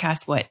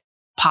podcast what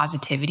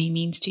positivity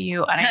means to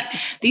you. And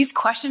these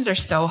questions are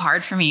so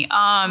hard for me.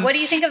 What do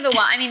you think of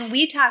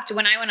we talked,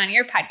 when I went on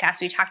your podcast,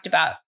 we talked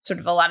about sort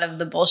of a lot of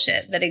the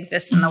bullshit that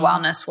exists in the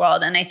wellness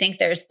world. And I think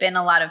there's been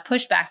a lot of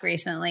pushback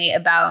recently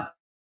about,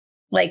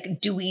 like,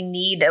 do we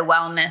need a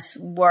wellness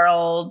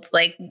world?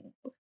 Like,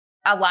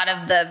 a lot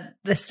of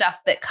the stuff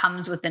that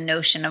comes with the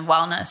notion of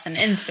wellness and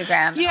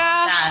Instagram.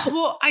 Yeah.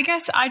 Well, I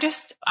guess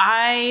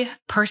I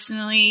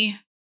personally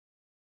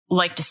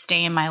like to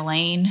stay in my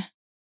lane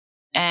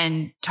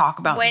and talk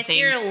about What's things.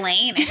 your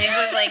lane? I think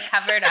we've like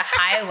covered a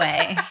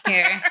highway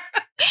here.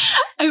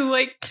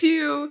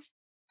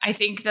 I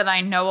think that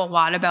I know a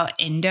lot about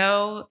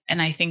endo, and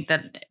I think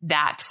that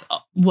that's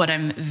what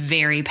I'm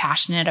very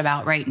passionate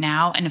about right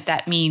now. And if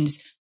that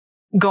means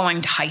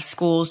going to high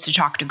schools to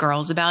talk to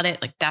girls about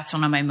it, like, that's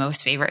one of my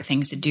most favorite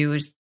things to do,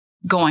 is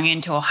going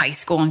into a high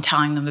school and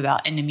telling them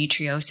about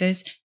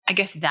endometriosis. I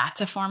guess that's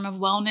a form of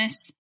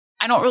wellness.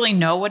 I don't really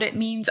know what it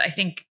means. I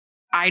think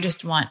I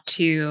just want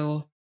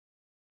to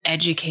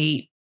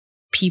educate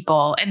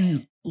people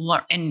and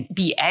learn and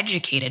be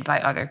educated by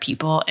other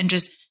people, and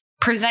just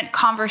present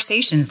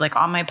conversations like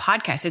on my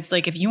podcast. It's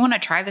like, if you want to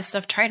try this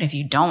stuff, try it. If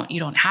you don't, you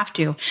don't have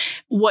to.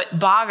 What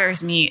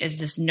bothers me is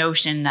this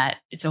notion that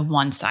it's a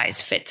one size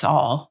fits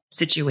all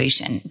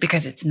situation,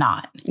 because it's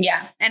not.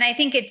 Yeah. And I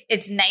think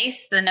it's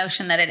nice, the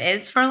notion that it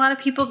is for a lot of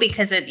people,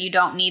 because you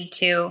don't need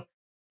to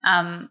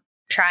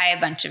try a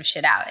bunch of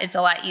shit out. It's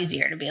a lot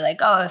easier to be like,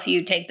 oh, if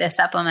you take this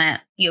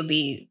supplement,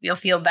 you'll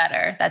feel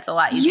better. That's a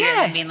lot easier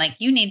than being like,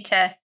 you need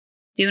to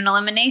do an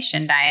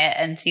elimination diet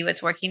and see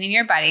what's working in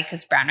your body,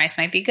 because brown rice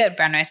might be good,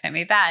 brown rice might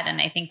be bad. And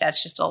I think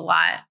that's just a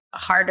lot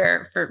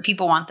harder for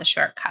people want the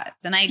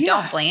shortcuts. And I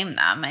don't blame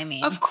them. I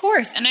mean, of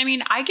course. And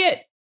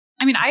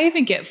I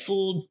even get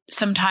fooled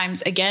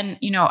sometimes. Again,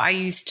 when I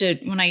used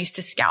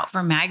to scout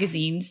for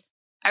magazines,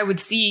 I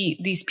would see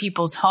these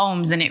people's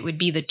homes, and it would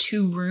be the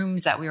 2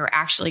 rooms that we were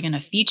actually going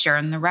to feature,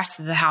 and the rest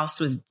of the house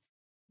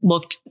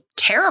looked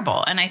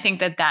terrible. And I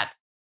think that that's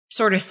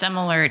sort of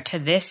similar to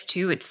this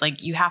too. It's like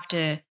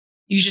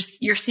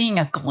you're seeing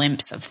a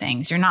glimpse of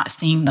things. You're not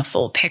seeing the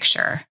full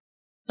picture.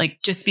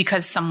 Like, just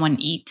because someone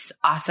eats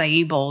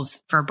acai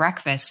bowls for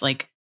breakfast,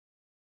 like,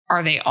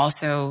 are they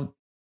also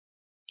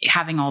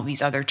having all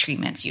these other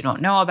treatments you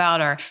don't know about?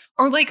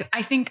 Or like,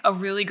 I think a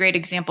really great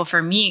example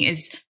for me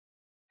is,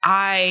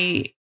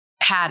 I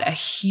had a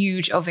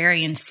huge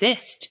ovarian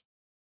cyst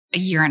a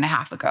year and a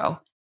half ago.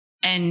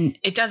 And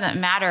it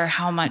doesn't matter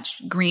how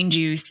much green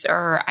juice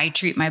or I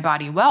treat my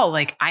body well.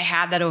 Like, I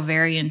had that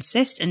ovarian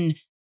cyst, and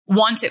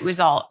once it was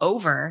all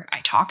over,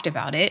 I talked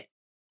about it.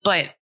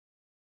 But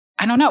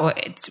I don't know.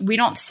 We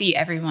don't see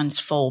everyone's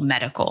full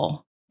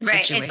medical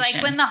situation. Right. It's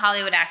like when the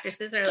Hollywood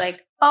actresses are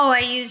like, oh, I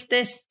use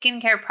this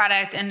skincare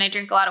product and I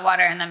drink a lot of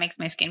water and that makes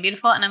my skin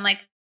beautiful. And I'm like,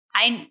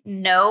 I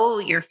know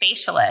your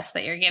facialist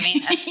that you're giving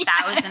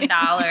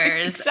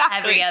 $1,000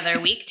 every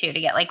other week to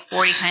get like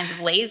 40 kinds of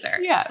lasers.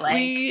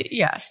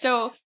 Yeah.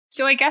 So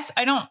I guess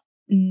I don't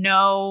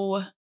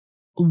know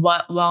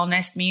what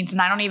wellness means.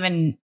 And I don't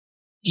even,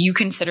 do you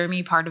consider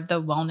me part of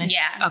the wellness?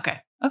 Yeah.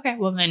 Okay.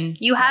 Well, then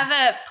you have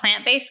a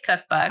plant-based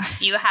cookbook.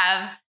 You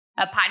have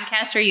a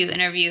podcast where you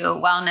interview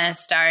wellness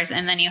stars,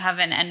 and then you have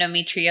an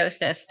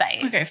endometriosis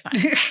site. Okay,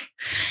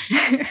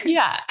 fine.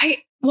 Yeah.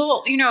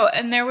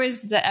 And there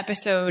was the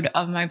episode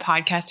of my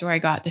podcast where I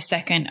got the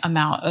second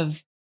amount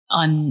of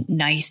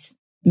unnice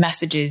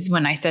messages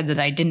when I said that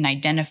I didn't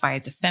identify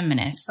as a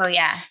feminist. Oh,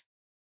 yeah.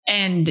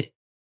 And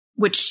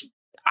which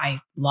I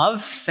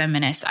love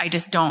feminists. I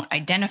just don't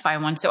identify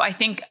one. So I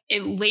think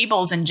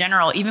labels in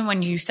general, even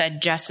when you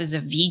said Jess is a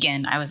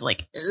vegan, I was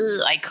like,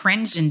 ugh, I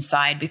cringed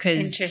inside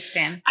because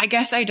interesting. I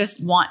guess I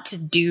just want to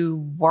do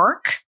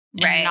work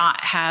and Right.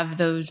 not have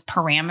those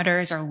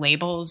parameters or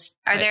labels.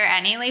 Are there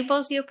any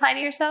labels you apply to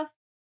yourself?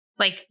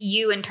 Like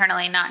you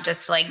internally, not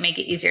just to like make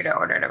it easier to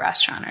order at a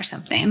restaurant or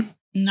something?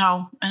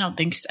 No, I don't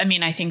think so. I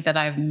mean, I think that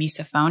I have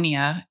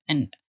misophonia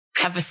and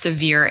have a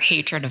severe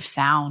hatred of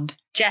sound.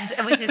 Jess,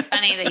 which is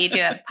funny that you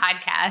do a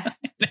podcast.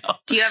 No.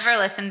 Do you ever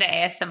listen to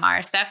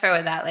ASMR stuff, or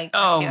would that like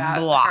force you out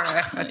blah.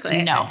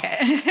 horrifically? No.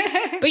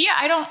 Okay. But yeah,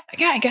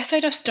 I guess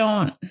I just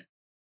don't.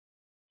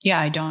 Yeah,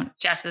 I don't.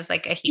 Jess is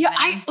like a human.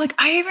 Yeah,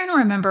 I even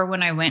remember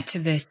when I went to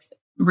this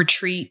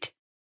retreat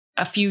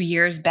a few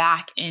years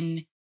back,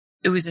 and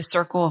it was a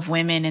circle of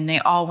women, and they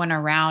all went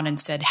around and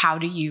said,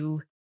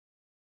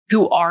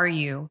 who are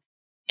you?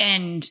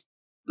 And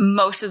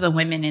most of the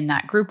women in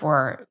that group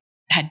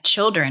had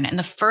children. And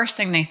the first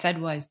thing they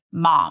said was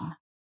mom.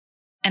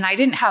 And I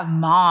didn't have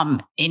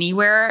mom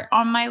anywhere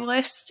on my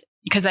list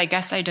because I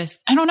guess I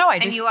don't know.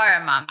 And you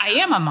are a mom. I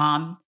am a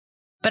mom,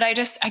 but I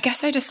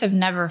guess I just have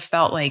never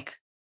felt like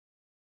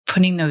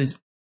putting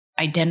those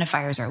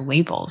identifiers or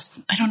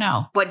labels. I don't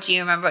know. What do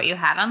you remember what you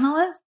had on the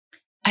list?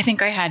 I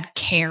think I had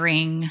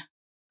caring.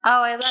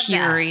 Oh, I love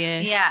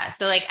curious. that. Yeah.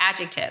 So like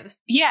adjectives.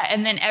 Yeah.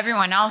 And then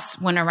everyone else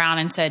went around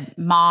and said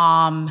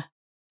mom,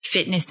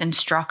 fitness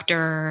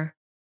instructor.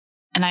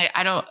 And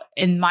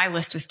and my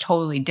list was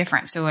totally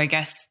different. So I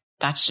guess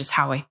that's just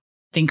how I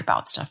think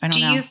about stuff. I don't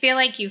know. Do you feel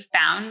like you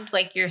found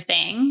like your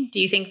thing?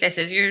 Do you think this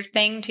is your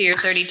thing to your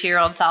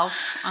 32-year-old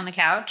self on the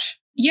couch?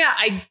 Yeah,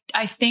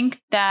 I think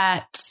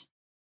that,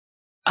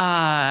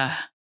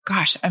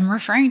 gosh, I'm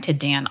referring to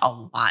Dan a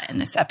lot in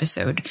this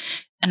episode.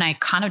 And I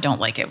kind of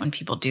don't like it when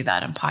people do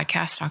that on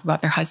podcasts, talk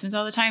about their husbands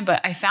all the time. But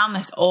I found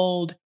this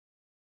old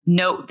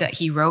note that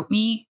he wrote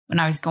me when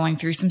I was going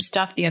through some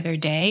stuff the other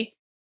day.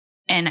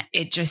 And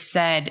it just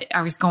said,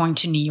 I was going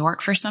to New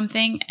York for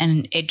something.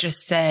 And it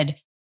just said,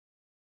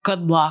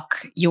 good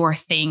luck. Your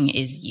thing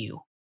is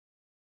you.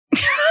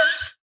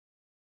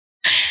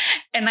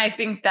 And I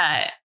think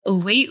that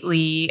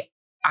lately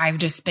I've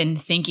just been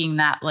thinking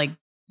that like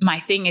my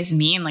thing is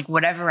me, and like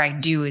whatever I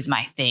do is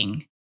my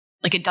thing.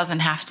 Like it doesn't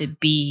have to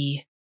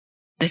be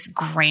this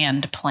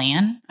grand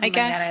plan, I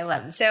guess. God, I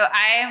love it. So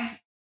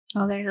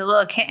there's a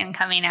little kitten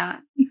coming out.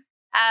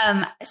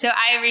 So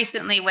I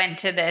recently went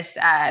to this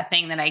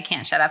thing that I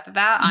can't shut up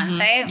about on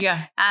site.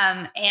 Yeah.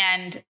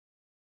 And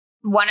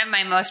one of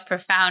my most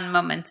profound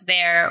moments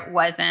there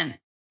wasn't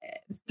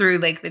through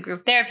like the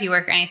group therapy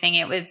work or anything.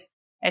 I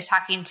was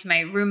talking to my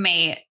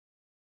roommate,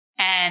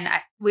 and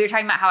we were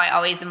talking about how I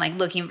always am like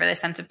looking for the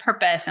sense of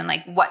purpose and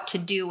like what to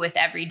do with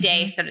every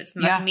day so that it's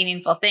the most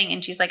meaningful thing.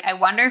 And she's like, I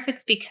wonder if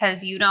it's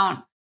because you don't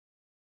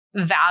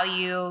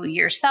value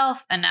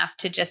yourself enough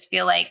to just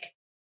feel like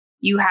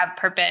you have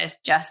purpose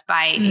just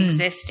by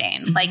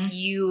existing. Like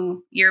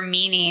your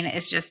meaning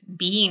is just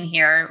being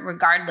here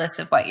regardless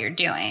of what you're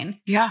doing.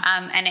 Yeah.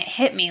 And it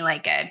hit me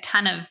like a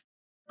ton of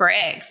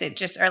bricks.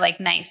 Or like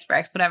nice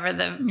bricks, whatever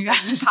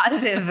the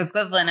positive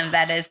equivalent of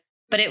that is.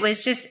 But it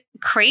was just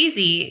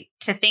crazy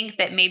to think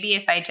that maybe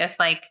if I just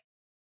like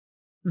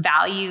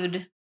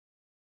valued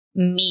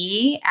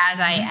me as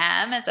I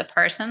am as a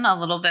person a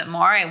little bit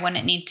more, I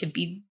wouldn't need to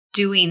be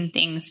doing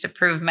things to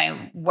prove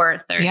my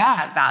worth or to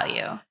have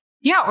value.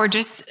 Yeah. Or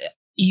just,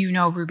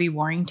 Ruby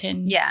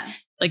Warrington. Yeah.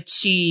 Like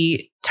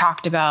she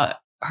talked about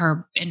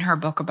in her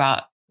book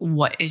about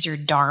what is your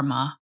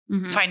dharma,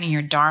 finding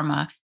your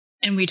dharma.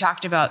 And we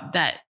talked about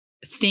that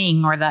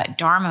thing, or that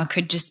dharma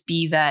could just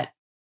be that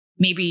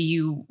maybe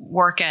you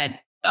work at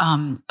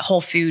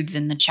Whole Foods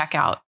in the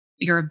checkout,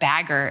 you're a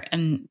bagger,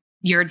 and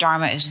your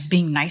dharma is just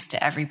being nice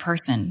to every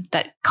person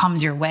that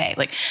comes your way.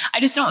 Like, I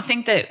just don't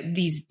think that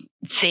these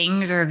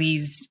things or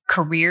these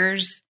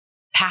careers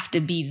have to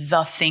be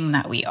the thing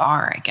that we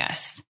are, I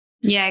guess.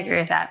 Yeah, I agree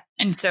with that.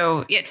 And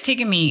so it's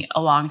taken me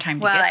a long time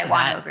to get to that. Well,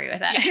 I want to agree with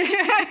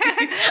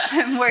that.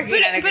 I'm working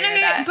on agreeing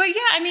with that. But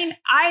yeah, I mean,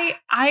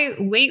 I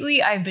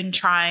lately I've been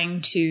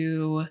trying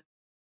to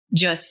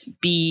just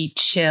be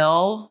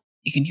chill.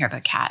 You can hear the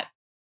cat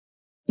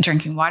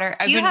drinking water.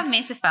 Do you have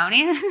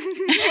misophonia?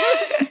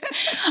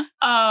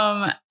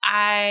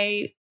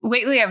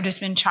 Lately I've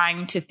just been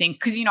trying to think,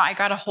 because, I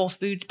got a Whole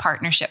Foods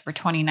partnership for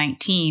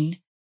 2019.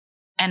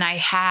 And I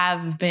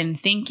have been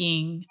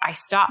thinking, I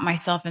stop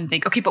myself and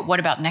think, okay, but what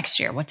about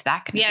next year? What's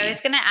that going to be? Yeah, I was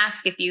going to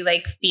ask if you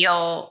like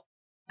feel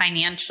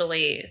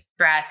financially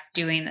stressed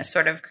doing this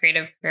sort of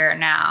creative career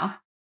now.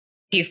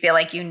 Do you feel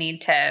like you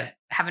need to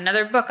have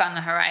another book on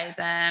the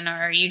horizon,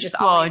 or you just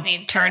always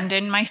need to? Turned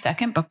in my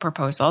second book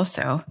proposal.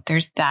 So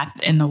there's that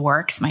in the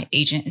works. My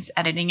agent is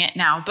editing it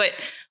now, but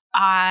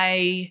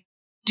I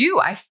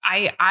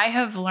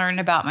have learned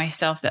about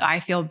myself that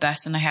I feel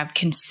best when I have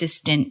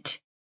consistent.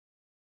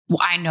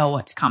 I know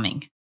what's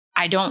coming.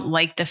 I don't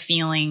like the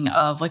feeling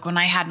of like when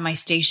I had my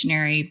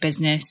stationery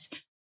business,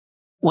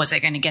 was I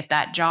going to get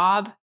that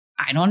job?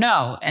 I don't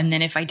know. And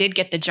then if I did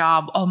get the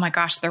job, oh my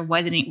gosh, their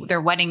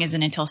wedding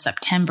isn't until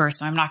September.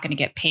 So I'm not going to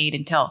get paid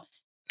until.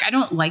 I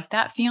don't like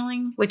that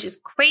feeling. Which is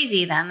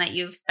crazy then that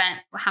you've spent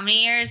how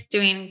many years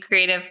doing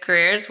creative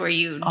careers where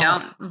you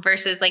don't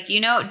versus like, do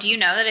you know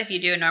that if you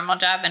do a normal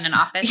job in an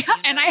office,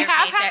 and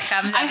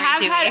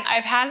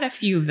I've had a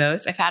few of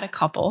those. I've had a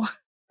couple.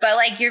 But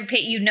like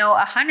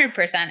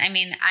 100%. I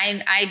mean,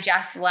 I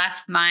just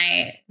left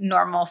my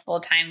normal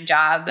full-time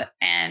job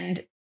and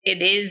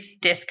it is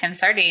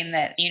disconcerting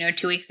that,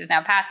 2 weeks has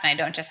now passed and I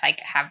don't just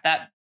like have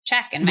that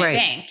check in my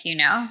bank,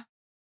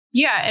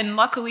 Yeah. And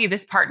luckily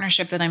this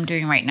partnership that I'm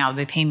doing right now,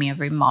 they pay me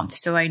every month.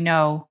 So I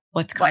know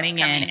what's coming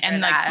in.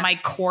 And like my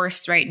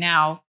course right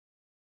now,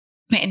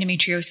 my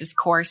endometriosis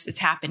course is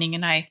happening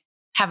and I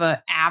have an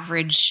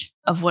average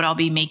of what I'll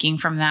be making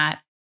from that.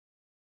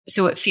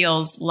 So it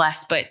feels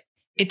less, but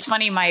it's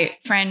funny. My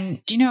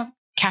friend, do you know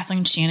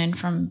Kathleen Shannon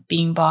from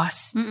Being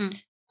Boss? Mm-mm.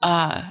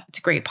 It's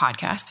a great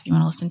podcast if you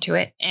want to listen to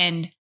it.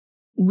 And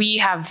we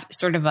have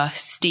sort of a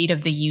state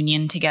of the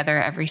union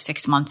together every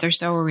 6 months or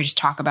so where we just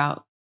talk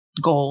about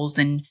goals.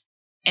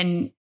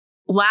 And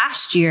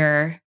last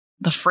year,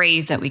 the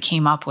phrase that we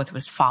came up with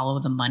was follow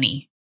the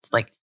money. It's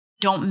like,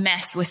 don't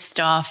mess with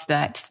stuff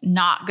that's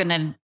not going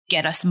to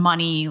get us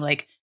money.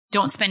 Like,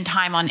 don't spend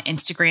time on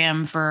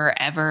Instagram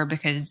forever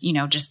because,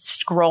 just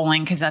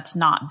scrolling because that's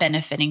not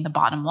benefiting the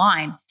bottom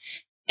line.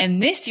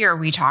 And this year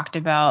we talked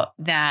about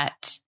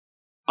that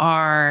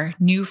our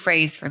new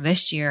phrase for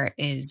this year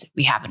is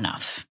we have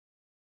enough.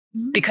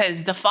 Mm-hmm.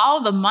 Because the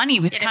follow the money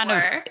was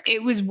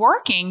it was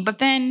working, but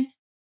then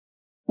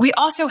we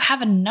also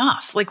have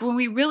enough. Like when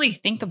we really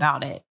think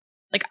about it,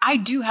 like I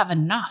do have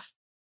enough.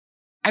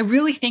 I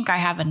really think I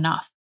have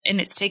enough. And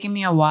it's taken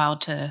me a while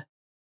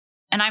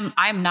and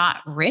I'm not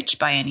rich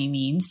by any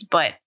means,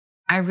 but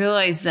I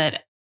realize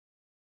that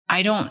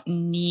I don't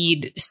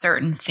need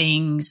certain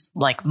things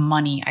like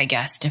money, I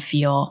guess, to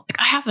feel like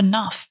I have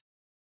enough.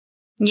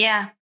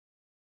 Yeah.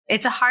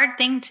 It's a hard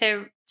thing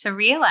to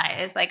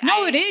realize. Like,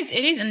 no, it is.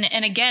 It is.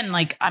 And again,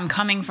 like I'm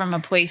coming from a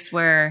place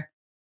where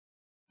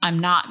I'm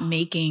not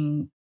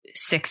making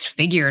 6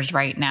 figures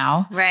right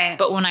now. Right.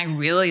 But when I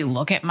really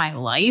look at my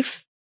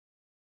life,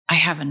 I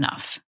have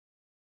enough.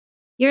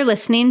 You're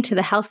listening to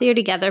the Healthier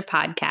Together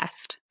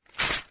podcast.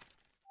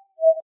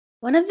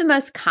 One of the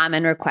most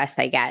common requests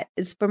I get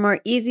is for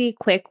more easy,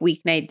 quick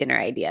weeknight dinner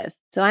ideas.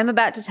 So I'm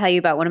about to tell you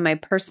about one of my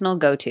personal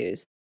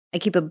go-tos. I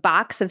keep a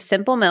box of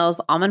Simple Mills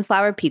almond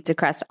flour pizza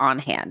crust on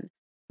hand.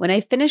 When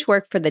I finish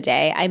work for the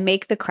day, I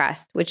make the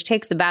crust, which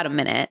takes about a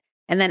minute,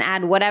 and then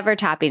add whatever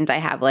toppings I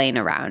have laying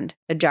around.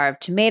 A jar of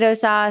tomato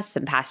sauce,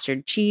 some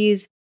pastured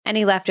cheese,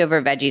 any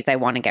leftover veggies I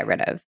want to get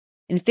rid of.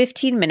 In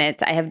 15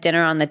 minutes, I have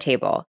dinner on the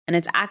table, and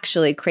it's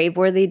actually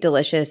crave-worthy,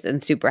 delicious,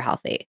 and super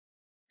healthy.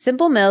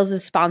 Simple Mills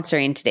is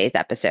sponsoring today's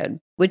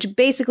episode, which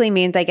basically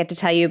means I get to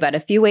tell you about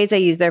a few ways I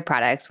use their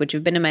products, which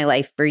have been in my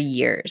life for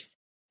years.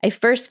 I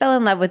first fell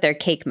in love with their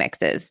cake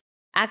mixes.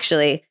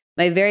 Actually,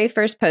 my very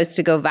first post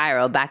to go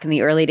viral back in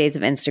the early days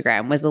of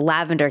Instagram was a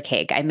lavender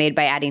cake I made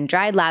by adding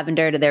dried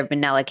lavender to their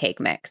vanilla cake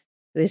mix.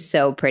 It was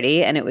so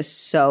pretty and it was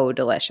so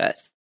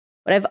delicious.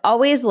 What I've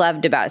always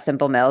loved about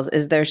Simple Mills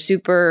is their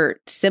super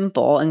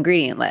simple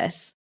ingredient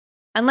list.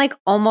 Unlike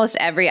almost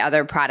every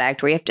other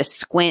product where you have to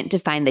squint to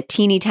find the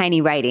teeny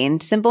tiny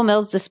writing, Simple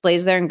Mills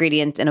displays their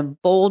ingredients in a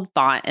bold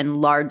font and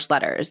large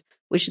letters,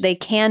 which they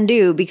can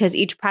do because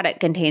each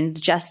product contains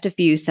just a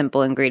few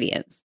simple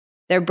ingredients.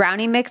 Their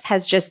brownie mix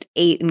has just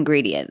 8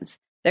 ingredients.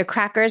 Their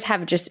crackers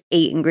have just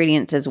 8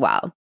 ingredients as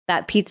well.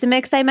 That pizza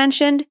mix I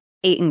mentioned,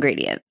 8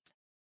 ingredients.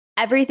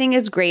 Everything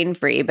is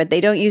grain-free, but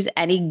they don't use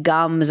any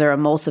gums or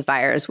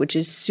emulsifiers, which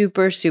is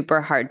super,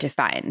 super hard to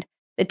find.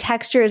 The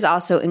texture is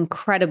also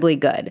incredibly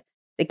good.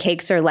 The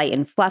cakes are light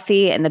and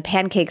fluffy, and the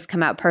pancakes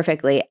come out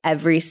perfectly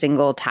every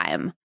single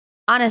time.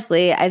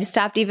 Honestly, I've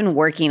stopped even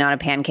working on a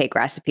pancake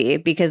recipe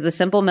because the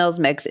Simple Mills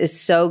mix is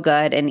so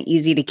good and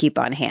easy to keep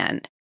on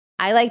hand.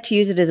 I like to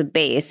use it as a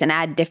base and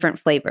add different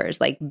flavors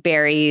like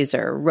berries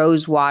or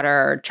rose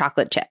water or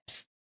chocolate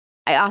chips.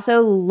 I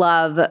also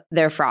love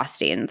their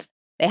frostings.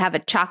 They have a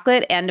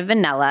chocolate and a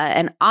vanilla,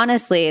 and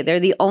honestly, they're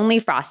the only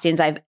frostings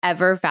I've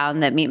ever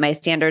found that meet my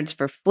standards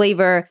for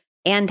flavor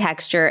and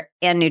texture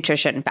and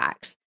nutrition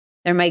facts.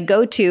 They're my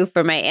go-to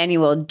for my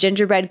annual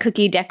gingerbread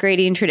cookie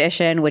decorating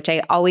tradition, which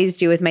I always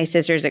do with my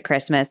sisters at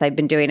Christmas. I've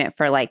been doing it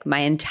for like my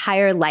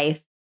entire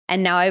life.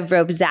 And now I've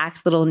roped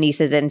Zach's little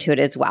nieces into it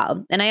as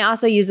well. And I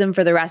also use them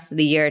for the rest of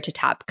the year to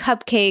top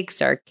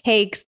cupcakes or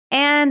cakes.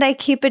 And I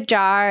keep a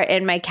jar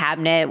in my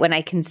cabinet when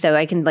I can, so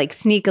I can like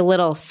sneak a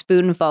little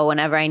spoonful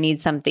whenever I need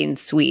something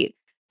sweet.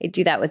 I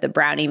do that with the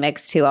brownie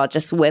mix too. I'll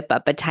just whip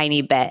up a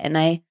tiny bit and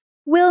I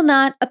will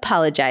not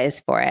apologize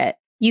for it.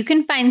 You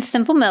can find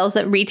Simple Mills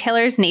at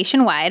retailers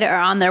nationwide or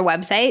on their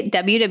website,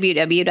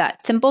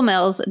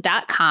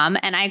 www.simplemills.com.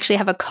 And I actually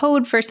have a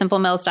code for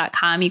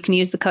simplemills.com. You can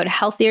use the code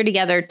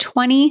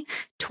HEALTHIERTOGETHER20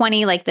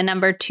 20, like the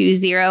number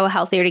 20,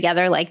 Healthier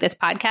Together, like this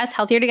podcast,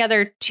 Healthier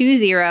Together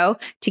 20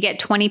 to get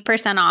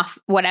 20% off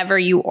whatever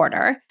you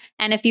order.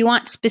 And if you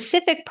want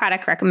specific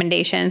product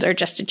recommendations or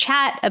just to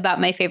chat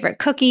about my favorite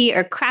cookie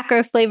or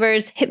cracker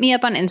flavors, hit me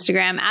up on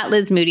Instagram at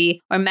Liz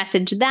Moody or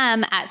message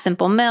them at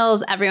Simple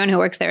Mills. Everyone who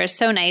works there is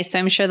so nice, so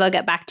I'm sure they'll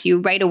get back to you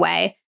right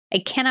away. I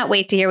cannot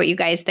wait to hear what you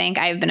guys think.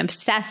 I've been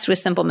obsessed with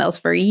Simple Mills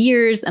for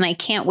years, and I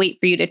can't wait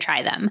for you to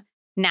try them.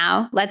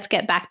 Now, let's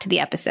get back to the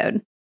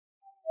episode.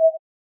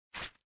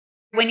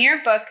 When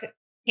your book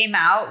came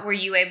out, were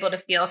you able to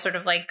feel sort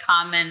of like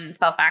calm and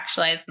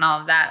self-actualized and all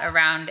of that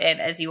around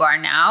it as you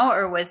are now?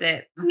 Or was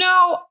it?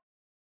 No,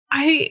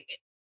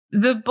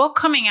 the book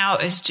coming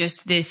out is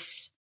just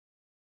this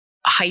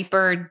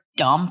hyper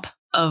dump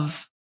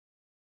of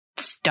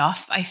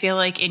stuff, I feel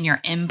like, in your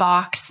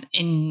inbox,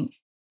 in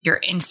your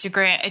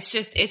Instagram.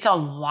 It's a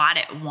lot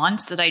at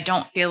once that I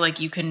don't feel like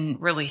you can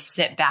really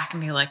sit back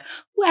and be like,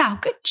 wow,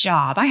 good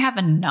job. I have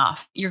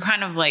enough. You're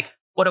kind of like,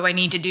 what do I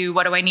need to do?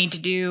 What do I need to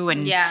do?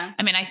 And yeah,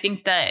 I mean, I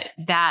think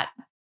that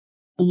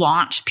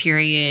launch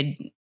period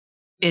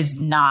is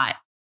not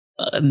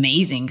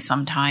amazing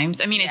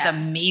sometimes. I mean, it's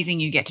amazing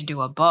you get to do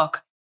a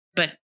book,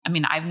 but I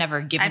mean, I've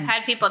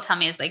had people tell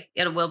me it's like,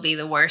 it will be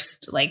the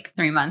worst like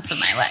 3 months of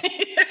my life.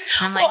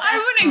 I'm like, well,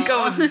 I wouldn't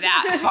go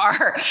that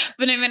far,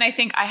 but I mean, I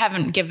think I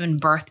haven't given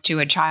birth to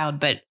a child,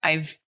 but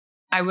I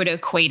would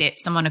equate it.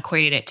 Someone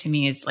equated it to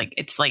me as like,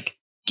 it's like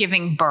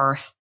giving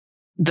birth.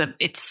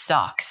 It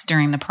sucks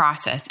during the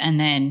process. And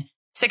then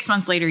 6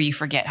 months later, you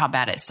forget how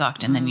bad it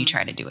sucked. And then you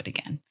try to do it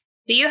again.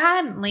 So you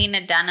had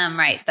Lena Dunham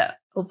write the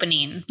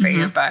opening for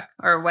your book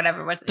or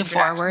whatever was it? The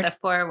foreword. The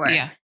foreword.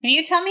 Yeah. Can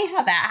you tell me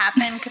how that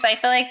happened? Because I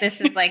feel like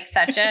this is like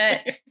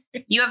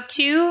you have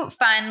two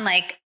fun,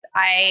 like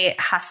I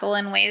hustle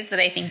in ways that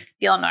I think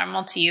feel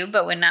normal to you,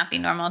 but would not be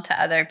normal to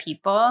other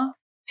people.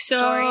 So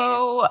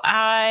stories.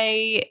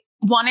 I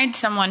wanted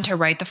someone to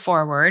write the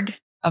foreword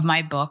of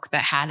my book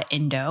that had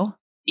endo.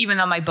 Even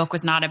though my book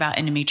was not about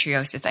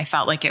endometriosis, I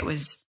felt like it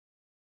was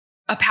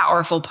a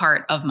powerful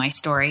part of my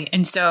story.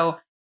 And so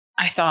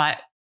I thought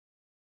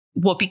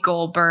Whoopi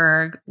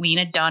Goldberg,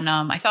 Lena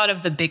Dunham. I thought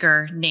of the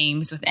bigger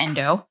names with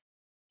endo.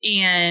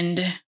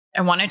 And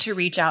I wanted to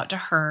reach out to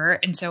her.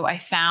 And so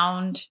I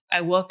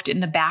looked in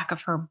the back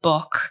of her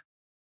book,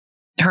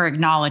 her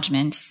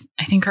acknowledgments.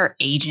 I think her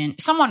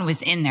agent, someone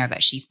was in there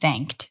that she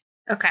thanked.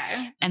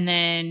 Okay. And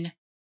then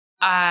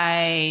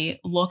I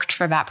looked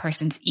for that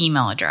person's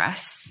email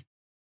address.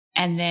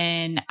 And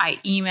then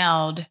I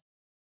emailed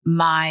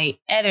my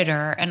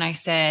editor and I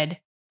said,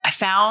 I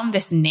found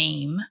this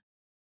name.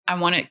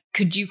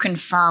 Could you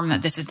confirm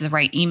that this is the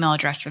right email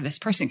address for this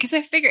person? Because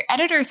I figure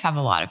editors have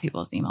a lot of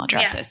people's email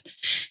addresses. Yeah.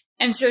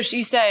 And so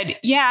she said,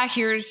 yeah,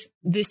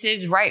 this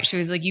is right. She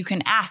was like, you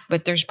can ask,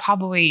 but there's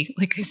probably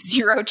like a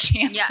 0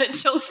 chance that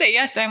she'll say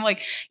yes. I'm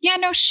like, yeah,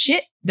 no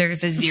shit.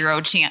 There's a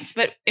 0 chance.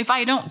 But if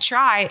I don't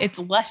try, it's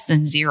less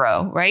than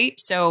 0. Right.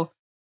 So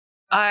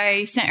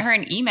I sent her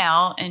an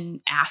email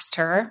and asked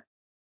her,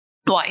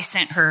 I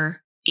sent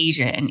her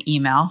agent an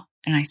email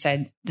and I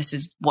said, this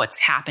is what's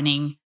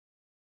happening,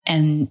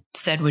 and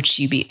said, would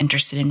she be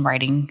interested in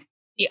writing?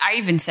 I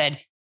even said,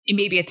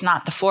 maybe it's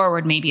not the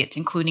foreword, maybe it's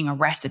including a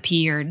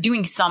recipe or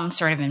doing some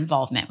sort of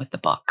involvement with the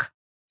book.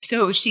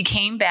 So she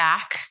came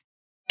back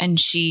and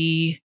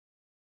she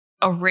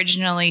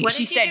originally, what did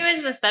she said, do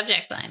as the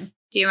subject line?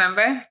 Do you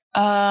remember?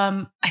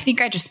 I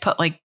think I just put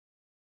like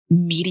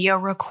media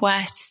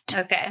request.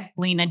 Okay.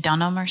 Lena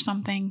Dunham or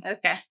something.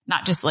 Okay.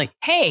 Not just like,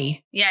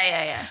 hey.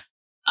 Yeah.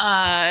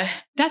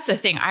 That's the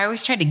thing. I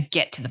always try to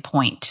get to the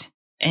point.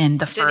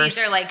 And these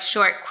are like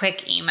short,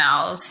 quick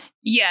emails.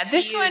 Yeah,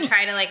 this one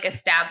try to like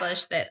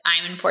establish that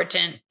I'm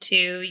important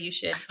too. You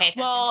should pay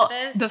attention to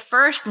this. The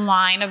first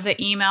line of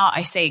the email,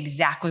 I say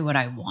exactly what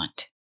I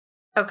want.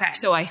 Okay.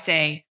 So I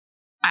say,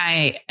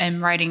 I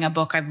am writing a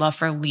book. I'd love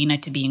for Lena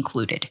to be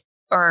included.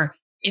 Or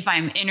if I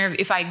want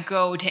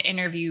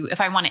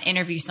to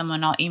interview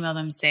someone, I'll email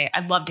them and say,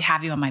 I'd love to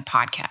have you on my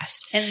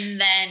podcast. And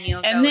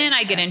then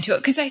I get into it.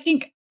 Because I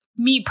think,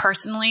 me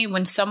personally,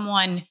 when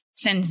someone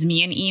sends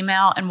me an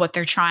email and what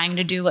they're trying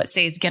to do, let's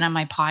say, is get on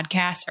my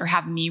podcast or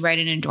have me write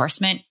an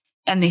endorsement,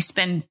 and they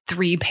spend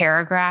 3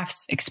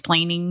 paragraphs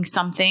explaining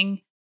something,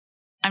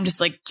 I'm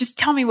just like, just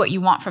tell me what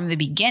you want from the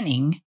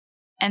beginning.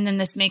 And then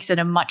this makes it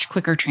a much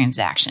quicker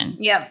transaction.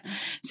 Yep.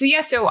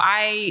 So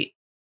I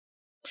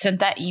sent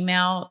that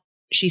email.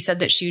 She said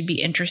that she would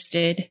be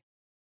interested.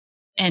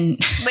 And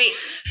wait,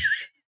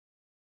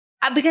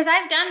 because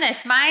I've done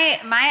this.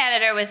 My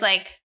editor was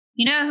like,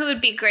 you know who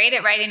would be great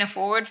at writing a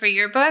foreword for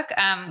your book?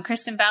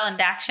 Kristen Bell and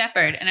Dax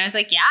Shepard. And I was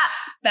like, yeah,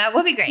 that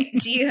would be great.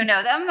 Do you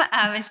know them?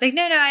 And she's like,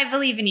 no, I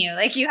believe in you.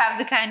 Like, you have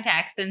the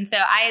contacts. And so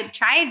I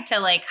tried to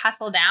like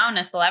hustle down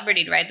a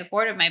celebrity to write the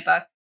foreword of my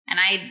book, and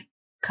I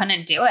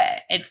couldn't do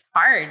it. It's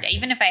hard.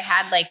 Even if I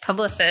had like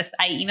publicists,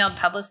 I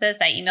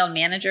emailed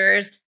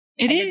managers.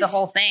 I did the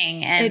whole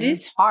thing. And it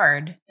is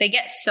hard. They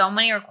get so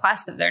many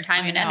requests of their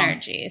time and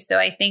energy. So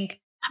I think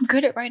I'm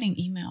good at writing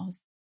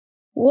emails.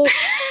 Well,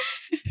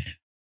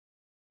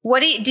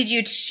 Did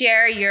you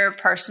share your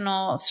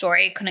personal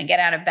story? Couldn't get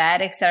out of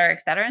bed, et cetera,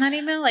 in that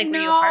email? Like, were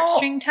you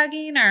heartstring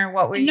tugging or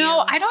what were you?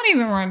 No, I don't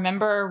even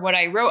remember what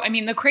I wrote. I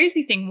mean, the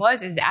crazy thing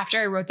is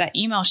after I wrote that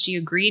email, she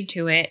agreed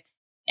to it.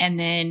 And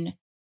then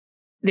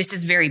this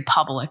is very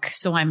public.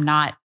 So I'm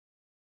not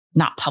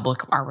public,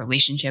 our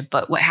relationship,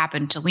 but what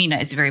happened to Lena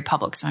is very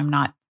public. So I'm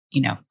not,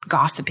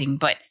 gossiping,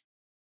 but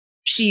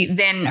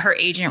her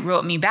agent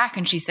wrote me back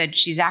and she said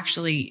she's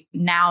actually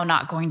now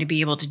not going to be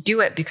able to do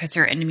it because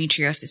her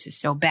endometriosis is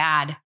so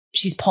bad.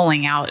 She's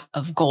pulling out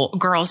of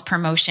girls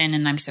promotion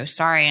and I'm so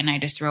sorry. And I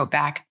just wrote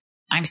back,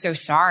 I'm so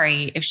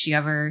sorry. If she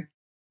ever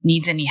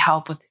needs any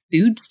help with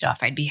food stuff,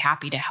 I'd be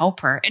happy to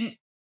help her. And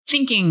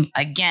thinking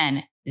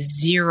again,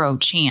 0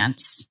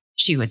 chance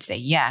she would say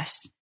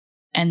yes.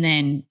 And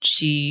then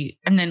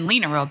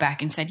Lena wrote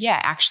back and said, yeah,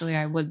 actually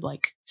I would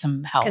like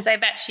some help. Because I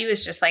bet she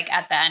was just like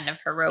at the end of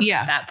her rope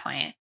at that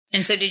point.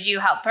 And so did you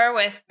help her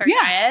with her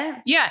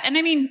diet? Yeah. And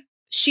I mean,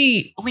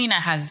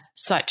 Lena has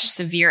such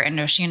severe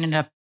endo. She ended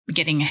up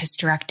getting a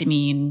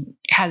hysterectomy and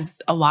has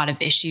a lot of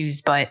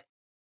issues, but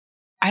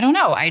I don't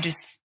know. I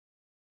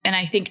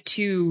think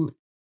too,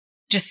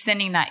 just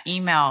sending that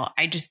email,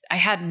 I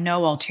had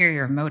no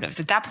ulterior motives.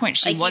 At that point,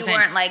 she wasn't. You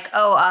weren't like,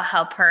 oh, I'll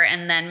help her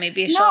and then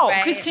maybe she'll No,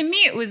 because to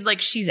me, it was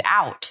like, she's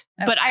out.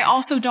 Okay. But I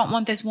also don't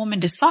want this woman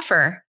to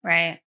suffer.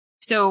 Right.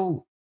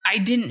 So I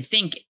didn't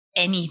think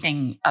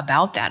anything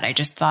about that. I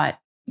just thought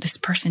this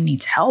person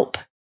needs help.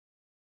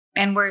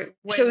 And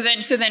so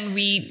then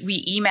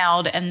we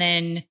emailed and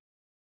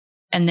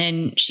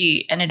then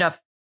she ended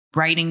up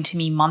writing to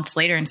me months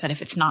later and said,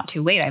 if it's not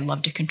too late, I'd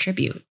love to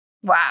contribute.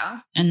 Wow.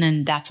 And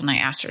then that's when I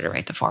asked her to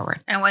write the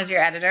foreword. And was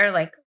your editor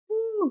like,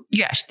 ooh?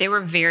 Yes, they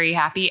were very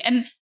happy.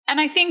 And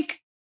I think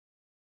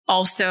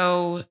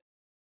also,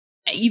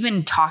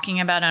 even talking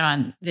about it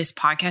on this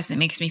podcast, it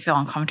makes me feel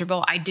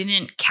uncomfortable. I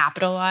didn't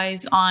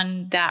capitalize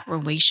on that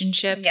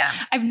relationship. Yeah.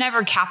 I've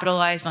never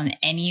capitalized on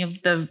any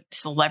of the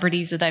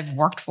celebrities that I've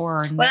worked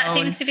for. Well, that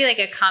seems to be like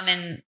a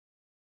common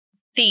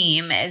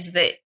theme, is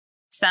that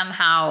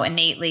somehow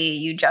innately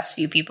you just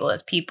view people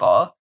as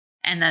people.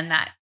 And then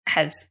that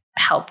has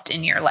helped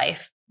in your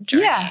life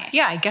journey.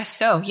 Yeah, I guess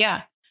so.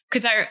 Yeah.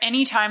 Because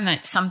anytime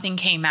that something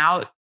came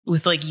out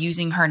with like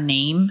using her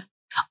name,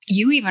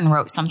 you even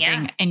wrote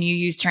something and you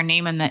used her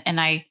name and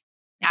I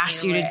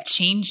asked you to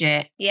change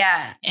it.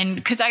 Yeah. And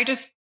because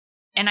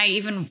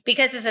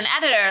because as an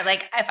editor,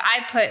 like if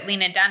I put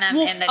Lena Dunham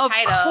in the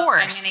title,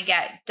 I'm going to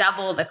get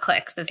double the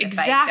clicks as if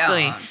I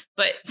don't.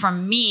 But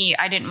from me,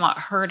 I didn't want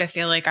her to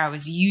feel like I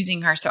was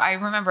using her. So I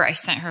remember I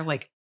sent her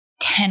like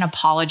 10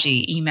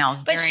 apology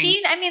emails. But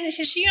she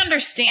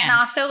understands. And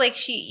also like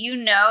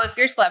if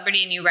you're a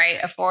celebrity and you write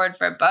a foreword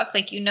for a book,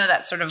 like,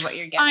 that's sort of what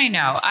you're getting. I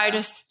know. I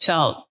just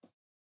felt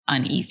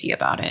uneasy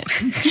about it.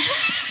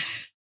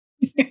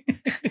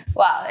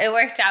 Well, it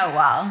worked out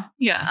well.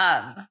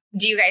 Yeah.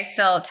 Do you guys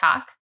still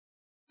talk?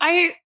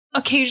 I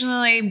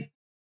occasionally,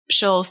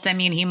 she'll send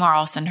me an email or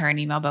I'll send her an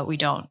email, but we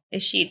don't.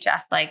 Is she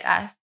just like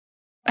us?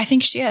 I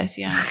think she is.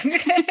 Yeah.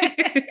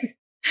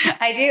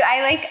 I do.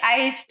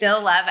 I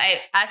still love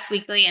Us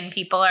Weekly and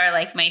People are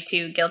like my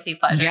 2 guilty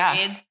pleasure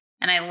reads.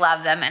 And I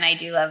love them. And I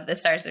do love The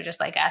Stars Are Just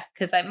Like Us.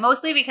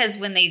 Mostly because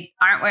when they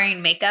aren't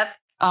wearing makeup,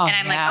 and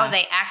I'm like, oh,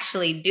 they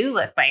actually do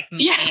look like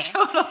me. Yeah,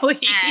 totally.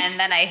 And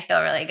then I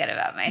feel really good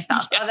about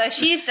myself. Yes. Although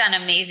she's done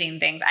amazing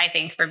things, I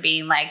think, for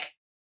being like,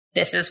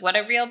 this is what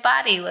a real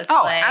body looks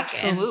like.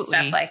 Absolutely. And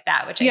stuff like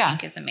that, which I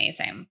think is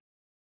amazing.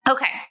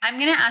 Okay. I'm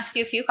going to ask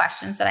you a few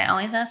questions that I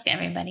always ask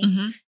everybody.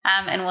 Mm-hmm.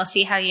 And we'll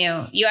see how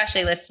you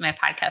actually listen to my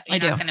podcast.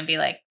 You're not going to be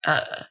like,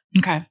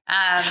 Okay.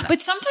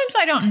 But sometimes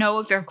I don't know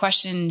if they're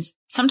questions.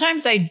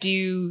 Sometimes I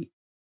do.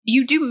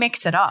 You do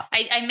mix it up.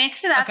 I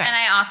mix it up. Okay. And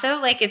I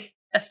also it's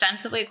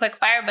ostensibly a quick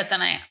fire, but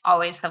then I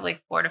always have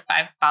 4 to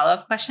 5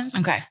 follow-up questions.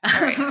 Okay.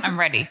 All right. I'm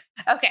ready.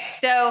 Okay.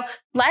 So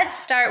let's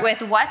start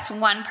with, what's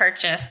one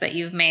purchase that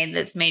you've made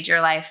that's made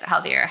your life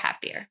healthier or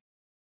happier?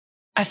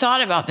 I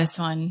thought about this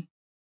one.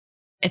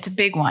 It's a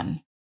big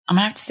one. I'm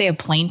going to have to say a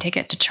plane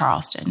ticket to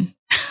Charleston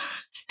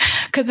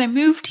because I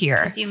moved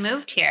here. Because you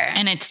moved here.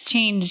 And it's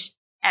changed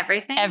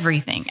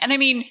everything. And I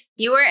mean,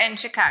 you were in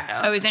Chicago.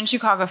 I was in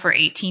Chicago for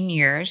 18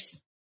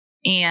 years.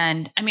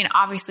 And I mean,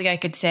 obviously I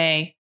could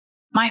say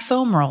my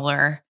foam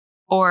roller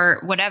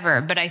or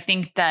whatever, but I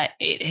think that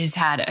it has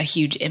had a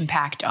huge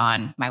impact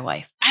on my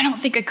life. I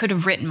don't think I could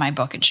have written my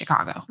book in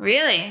Chicago.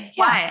 Really?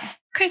 Yeah. Why?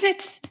 Because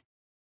it's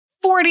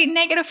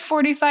negative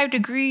 45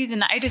 degrees.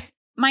 And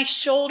my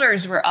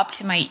shoulders were up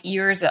to my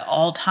ears at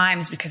all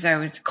times because I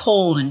was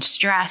cold and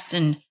stressed.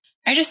 And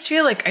I just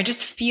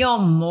feel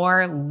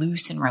more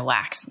loose and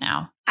relaxed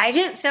now.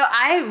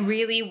 I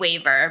really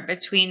waver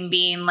between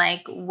being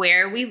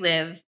where we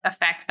live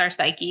affects our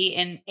psyche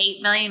in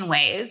 8 million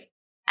ways,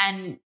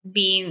 and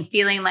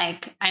feeling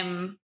like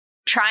I'm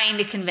trying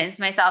to convince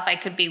myself I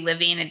could be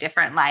living a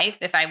different life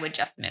if I would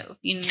just move.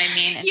 You know what I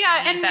mean?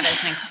 Yeah. And use that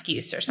as an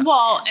excuse or something.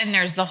 Well, and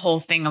there's the whole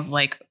thing of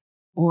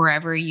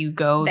wherever you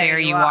go, there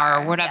you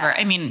are, or whatever. Yeah.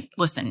 I mean,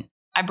 listen,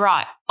 I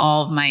brought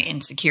all of my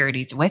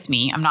insecurities with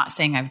me. I'm not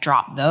saying I've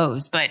dropped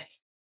those, but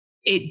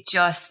it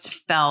just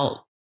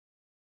felt,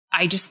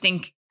 I just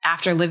think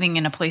after living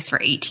in a place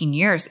for 18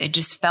 years, it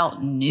just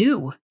felt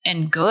new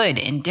and good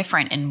and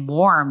different and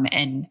warm.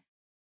 And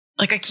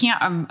like, I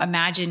can't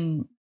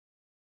imagine.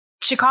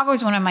 Chicago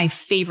is one of my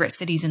favorite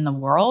cities in the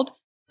world,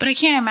 but I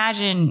can't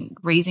imagine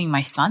raising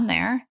my son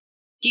there.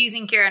 Do you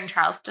think you're in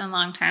Charleston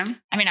long term?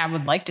 I mean, I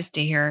would like to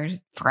stay here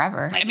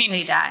forever. Like I mean, until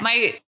you die.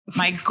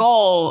 my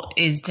goal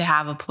is to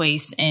have a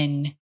place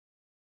in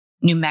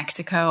New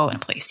Mexico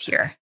and a place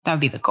here. That would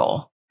be the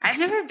goal. I've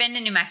never been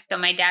to New Mexico.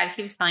 My dad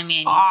keeps telling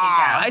me I need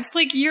to go. It's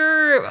like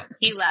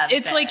He loves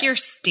it's it. like your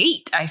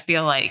state, I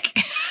feel like.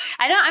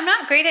 I'm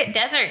not great at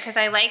desert because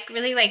I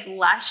really like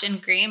lush and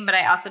green, but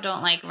I also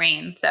don't like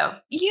rain. So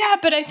yeah,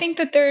 but I think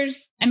that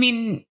I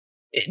need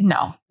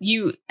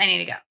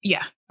to go.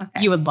 Yeah.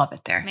 Okay. You would love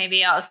it there.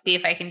 Maybe I'll see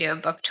if I can do a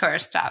book tour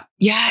stop.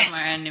 Yes.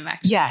 Somewhere in New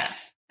Mexico.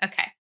 Yes.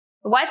 Okay.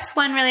 What's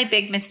one really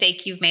big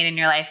mistake you've made in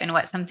your life, and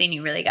what's something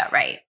you really got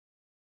right?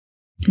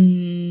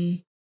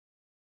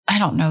 I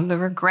don't know, the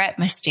regret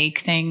mistake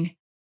thing.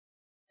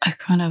 I've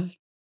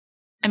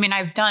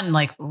done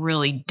like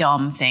really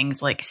dumb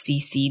things, like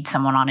CC'd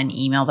someone on an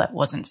email that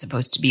wasn't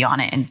supposed to be on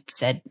it and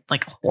said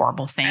like a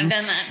horrible thing. I've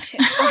done that too.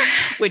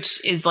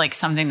 Which is like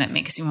something that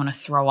makes you want to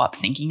throw up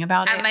thinking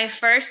about it. At my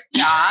first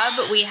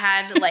job, we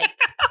had like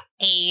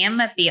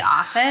AIM at the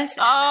office.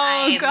 And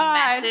I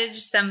messaged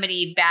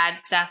somebody bad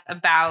stuff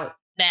about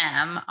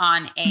them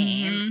on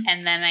AIM. Mm-hmm.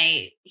 And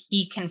then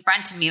he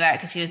confronted me about it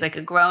because he was like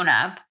a grown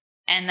up.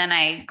 And then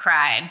I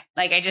cried.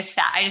 Like I just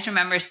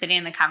remember sitting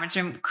in the conference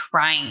room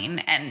crying,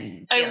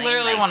 and I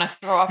literally want to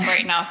throw up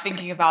right now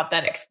thinking about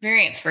that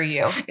experience for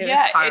you.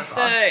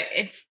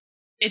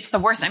 It's the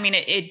worst. I mean,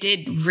 it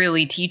did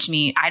really teach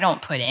me. I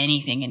don't put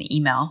anything in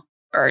email,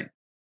 or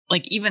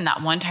like even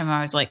that one time I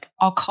was like,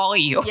 I'll call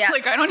you. Yeah.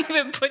 Like I don't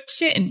even put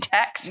shit in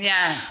text.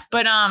 Yeah.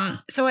 But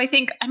so I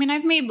think,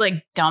 I've made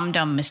like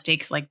dumb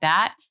mistakes like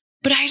that,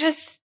 but I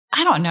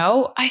don't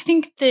know. I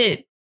think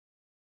that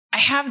I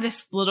have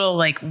this little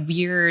like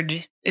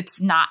weird, it's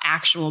not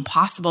actual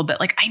possible, but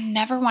like I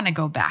never want to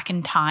go back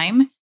in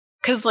time,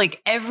 because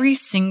like every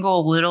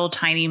single little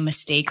tiny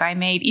mistake I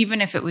made, even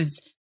if it was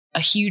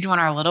a huge one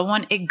or a little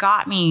one, it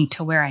got me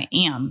to where I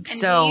am. And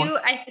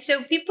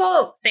so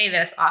people say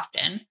this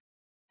often,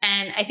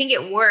 and I think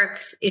it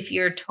works if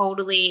you're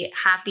totally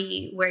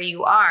happy where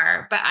you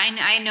are. But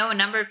I know a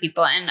number of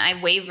people, and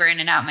I waver in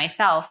and out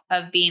myself,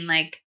 of being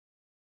like,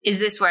 is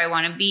this where I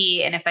want to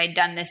be? And if I'd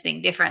done this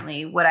thing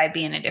differently, would I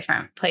be in a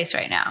different place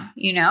right now?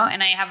 You know?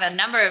 And I have a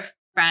number of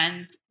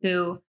friends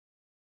who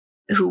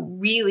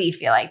really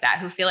feel like that,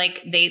 who feel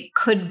like they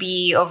could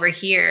be over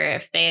here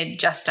if they had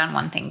just done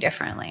one thing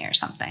differently or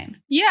something.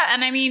 Yeah.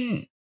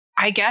 And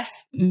I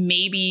guess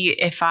maybe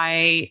if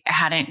I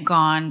hadn't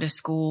gone to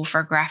school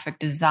for graphic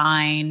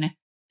design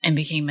and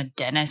became a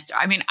dentist,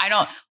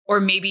 or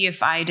maybe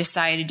if I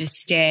decided to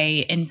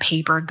stay in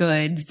paper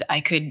goods, I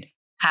could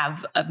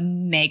have a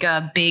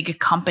mega big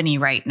company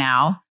right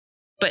now,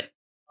 but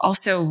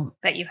also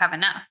that you have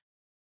enough.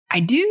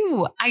 I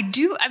do. I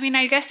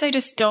guess I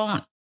just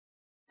don't.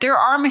 There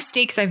are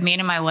mistakes I've made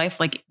in my life,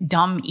 like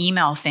dumb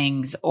email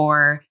things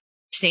or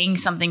saying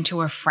something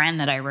to a friend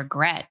that I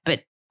regret,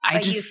 but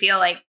you feel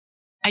like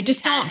I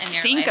just don't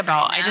think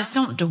about, I just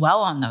don't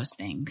dwell on those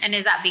things. And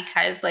is that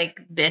because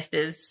like this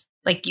is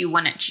like you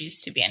wouldn't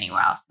choose to be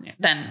anywhere else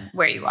than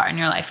where you are in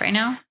your life right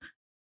now?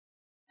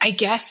 I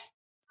guess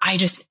I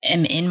just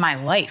am in my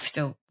life.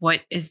 So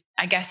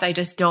I guess I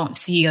just don't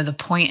see the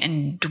point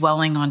in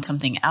dwelling on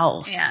something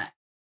else. Yeah.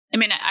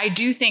 I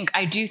do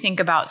think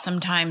about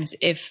sometimes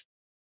if,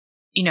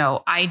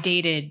 I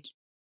dated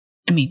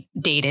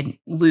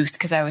loose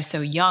because I was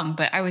so young,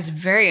 but I was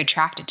very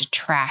attracted to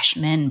trash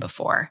men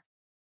before.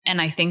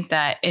 And I think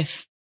that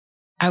if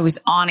I was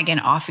on again,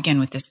 off again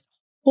with this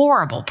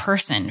horrible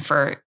person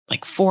for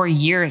like 4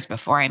 years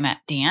before I met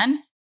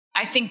Dan,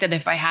 I think that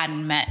if I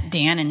hadn't met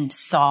Dan and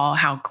saw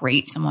how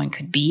great someone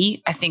could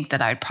be, I think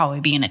that I'd probably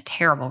be in a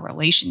terrible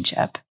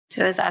relationship.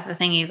 So is that the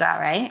thing you got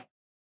right?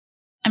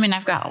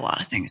 I've got a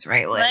lot of things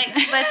right. Like,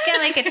 let's get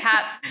like a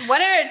top.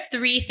 What are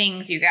 3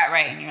 things you got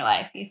right in your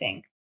life, you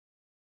think?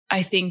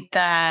 I think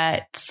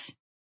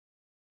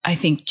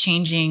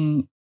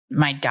changing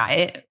my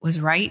diet was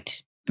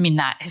right.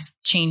 That has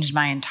changed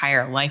my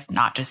entire life,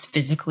 not just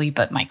physically,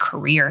 but my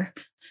career.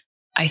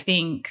 I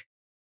think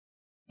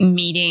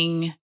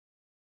meeting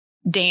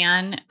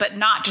Dan, but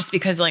not just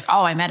because like,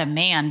 oh, I met a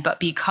man, but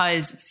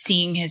because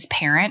seeing his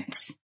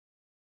parents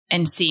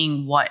and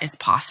seeing what is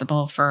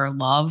possible for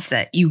love,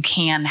 that you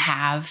can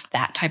have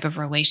that type of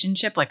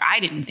relationship. Like I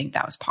didn't think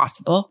that was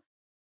possible.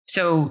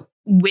 So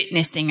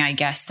witnessing, I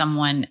guess,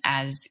 someone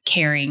as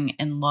caring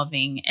and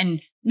loving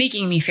and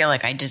making me feel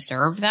like I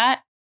deserve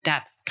that,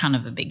 that's kind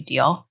of a big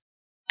deal.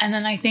 And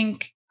then I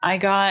think I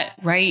got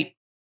right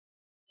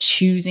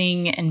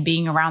choosing and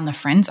being around the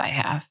friends I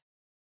have.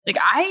 Like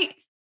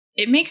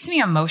it makes me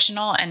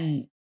emotional.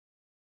 And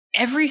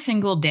every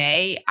single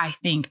day I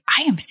think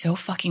I am so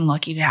fucking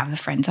lucky to have the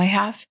friends I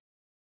have.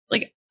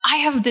 Like I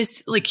have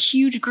this like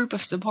huge group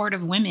of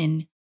supportive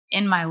women,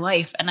 in my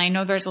life. And I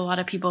know there's a lot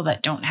of people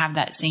that don't have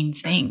that same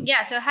thing.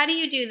 Yeah. So how do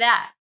you do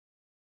that?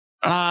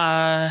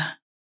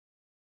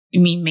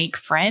 You mean make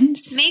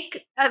friends?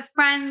 Make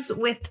friends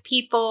with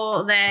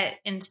people that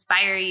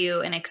inspire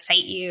you and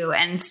excite you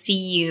and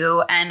see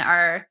you and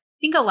are, I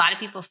think a lot of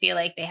people feel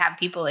like they have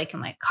people they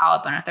can like call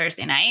up on a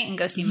Thursday night and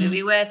go see a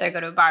movie with or go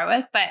to a bar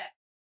with, but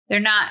they're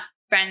not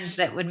friends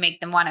that would make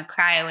them want to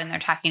cry when they're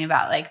talking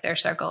about like their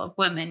circle of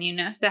women, you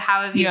know? So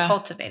how have you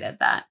cultivated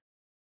that?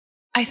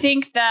 I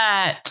think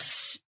that,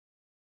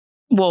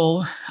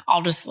 well,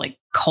 I'll just like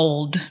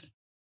cold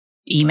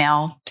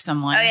email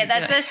someone. Oh yeah,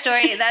 that's the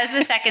story. That was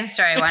the second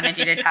story I wanted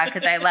you to talk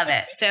because I love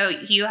it. So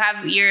you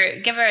have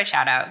give her a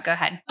shout out. Go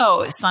ahead.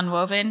 Oh,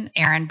 Sunwoven,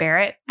 Erin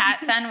Barrett.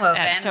 At Sunwoven.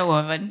 At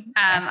Sunwoven.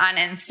 On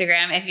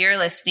Instagram. If you're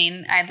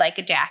listening, I'd like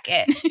a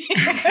jacket.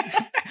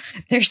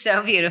 They're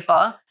so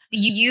beautiful.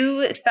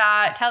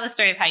 Tell the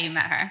story of how you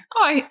met her.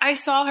 Oh, I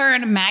saw her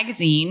in a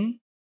magazine.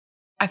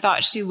 I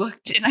thought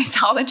and I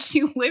saw that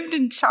she lived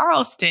in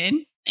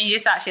Charleston. And you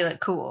just thought she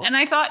looked cool. And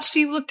I thought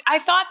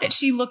that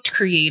she looked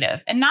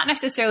creative and not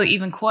necessarily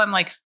even cool. I'm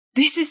like,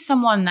 this is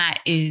someone that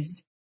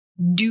is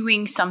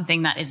doing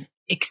something that is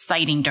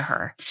exciting to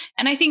her.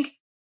 And I think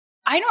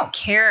I don't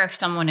care if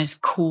someone is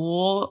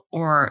cool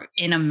or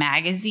in a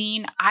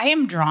magazine. I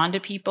am drawn to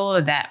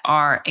people that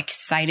are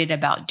excited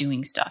about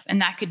doing stuff.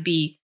 And that could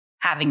be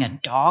having a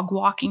dog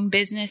walking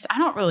business. I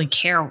don't really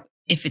care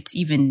if it's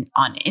even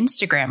on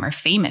Instagram or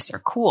famous or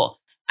cool.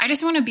 I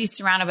just want to be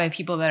surrounded by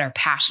people that are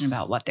passionate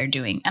about what they're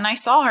doing. And I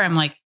saw her. I'm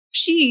like,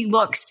 she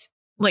looks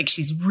like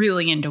she's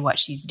really into what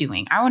she's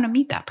doing. I want to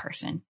meet that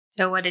person.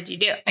 So what did you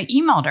do? I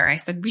emailed her. I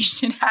said, we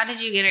should. How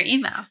did you get her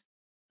email?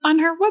 On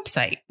her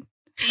website.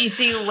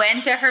 So you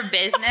went to her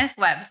business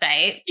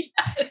website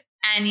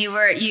and you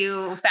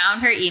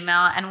found her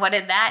email. And what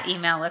did that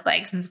email look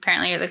like? Since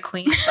apparently you're the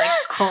queen of like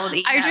cold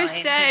email. I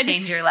just said, to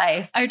change your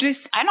life. I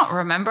don't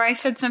remember. I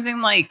said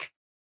something like,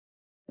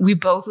 we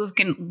both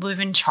live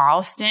in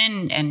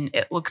Charleston and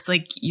it looks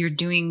like you're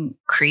doing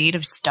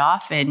creative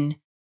stuff and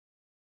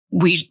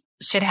we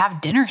should have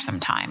dinner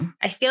sometime.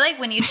 I feel like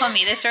when you told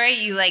me this story,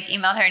 you like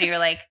emailed her and you were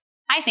like,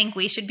 I think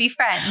we should be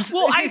friends.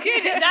 Well, I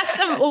did. That's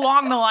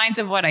along the lines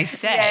of what I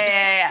said.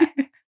 Yeah.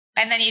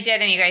 And then you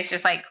did and you guys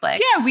just like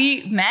clicked. Yeah,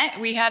 we met.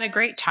 We had a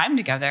great time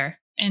together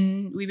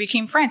and we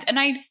became friends. And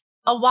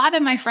a lot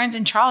of my friends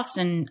in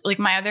Charleston, like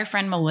my other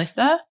friend,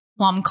 Melissa,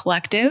 Plum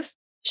Collective,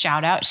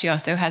 shout out. She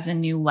also has a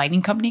new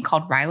lighting company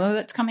called Rilo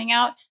that's coming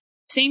out.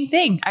 Same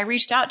thing. I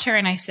reached out to her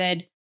and I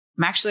said,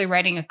 I'm actually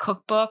writing a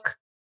cookbook.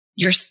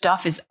 Your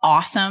stuff is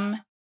awesome.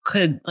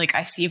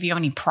 I see if you have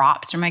any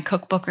props for my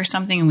cookbook or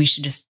something and we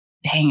should just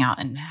hang out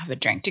and have a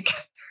drink together.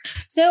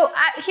 So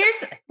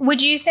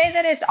would you say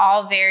that it's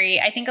all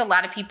I think a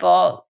lot of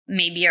people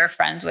maybe are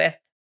friends with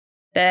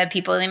the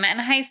people they met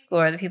in high school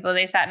or the people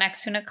they sat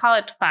next to in a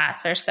college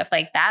class or stuff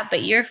like that.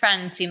 But your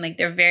friends seem like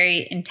they're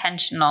very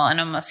intentional and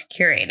almost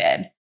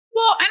curated.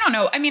 Well, I don't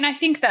know. I mean, I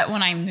think that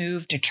when I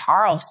moved to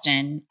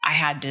Charleston, I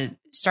had to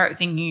start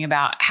thinking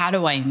about how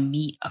do I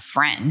meet a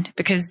friend?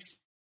 Because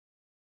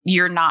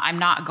I'm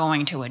not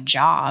going to a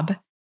job,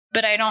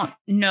 but I don't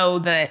know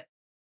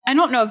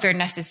if they're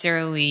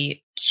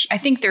necessarily, I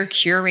think they're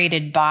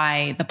curated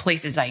by the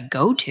places I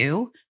go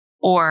to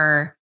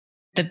or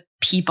the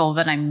people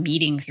that I'm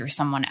meeting through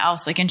someone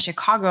else. Like in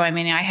Chicago, I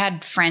mean, I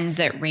had friends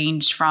that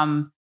ranged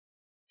from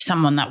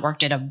someone that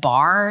worked at a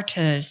bar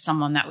to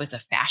someone that was a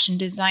fashion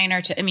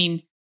designer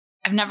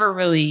I've never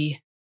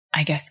really,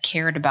 I guess,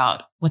 cared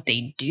about what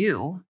they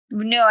do.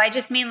 No, I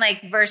just mean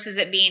like versus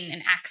it being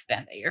an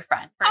accident that you're a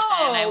friend person.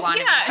 Oh, I want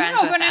to be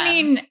friends with but them.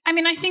 I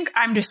mean, I think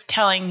I'm just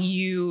telling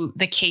you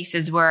the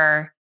cases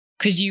where,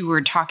 because you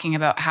were talking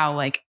about how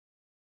like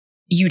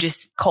you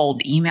just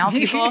cold email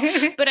people.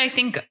 But I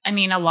think,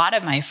 a lot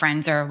of my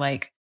friends are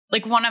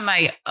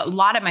a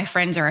lot of my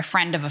friends are a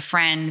friend of a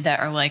friend that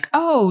are like,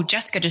 oh,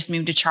 Jessica just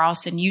moved to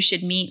Charleston. You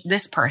should meet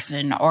this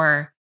person.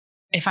 Or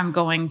if I'm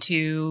going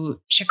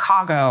to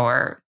Chicago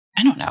or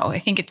I don't know. I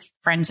think it's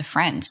friends of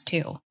friends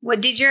too. What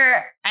did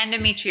your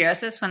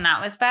endometriosis when that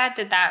was bad?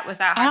 Was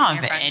that hard on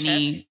your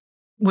friendships?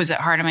 Was it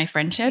hard on my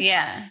friendships?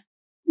 Yeah.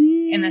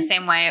 In the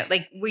same way,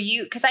 like were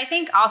you, because I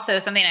think also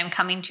something I'm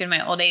coming to in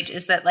my old age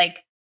is that like,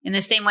 in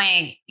the same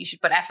way you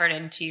should put effort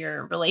into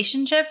your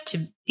relationship to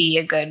be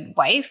a good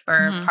wife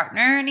or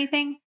partner or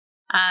anything,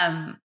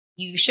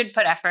 you should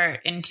put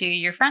effort into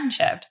your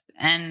friendships.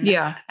 And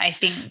yeah, I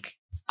think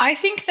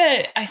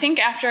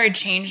after I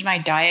changed my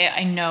diet,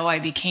 I know I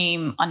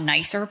became a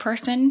nicer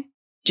person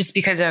just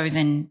because I was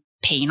in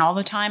pain all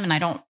the time. And I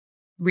don't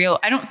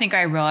think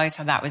I realized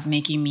how that was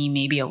making me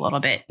maybe a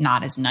little bit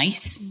not as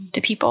nice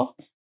to people.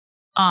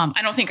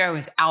 I don't think I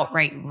was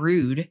outright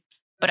rude,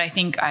 but I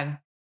think I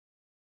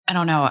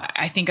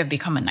think I've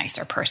become a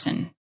nicer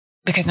person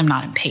because I'm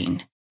not in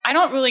pain. I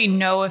don't really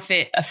know if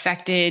it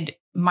affected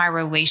my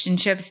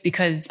relationships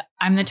because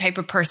I'm the type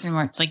of person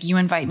where it's like you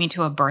invite me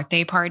to a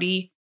birthday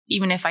party.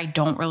 Even if I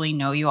don't really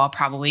know you, I'll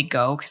probably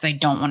go because I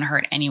don't want to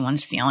hurt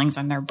anyone's feelings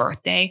on their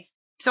birthday.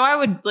 So I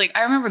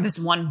remember this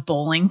one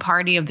bowling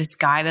party of this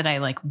guy that I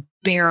like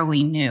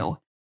barely knew.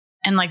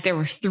 And like there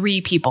were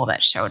 3 people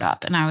that showed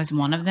up and I was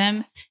one of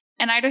them.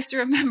 And I just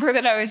remember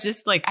that I was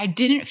just like, I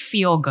didn't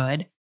feel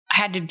good. I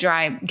had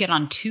to get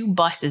on 2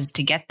 buses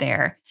to get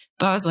there.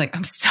 But I was like,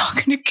 I'm still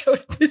going to go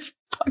to this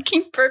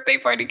fucking birthday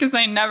party because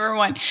I never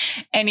want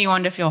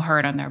anyone to feel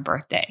hurt on their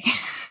birthday.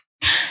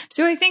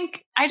 So I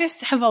think I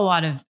just have a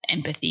lot of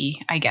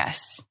empathy, I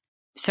guess.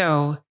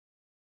 So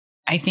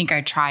I think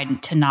I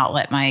tried to not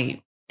let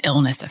my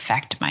illness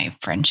affect my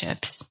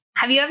friendships.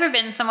 Have you ever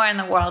been somewhere in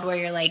the world where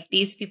you're like,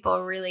 these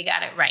people really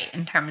got it right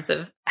in terms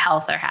of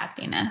health or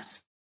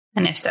happiness?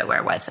 And if so,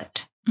 where was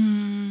it?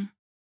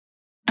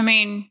 I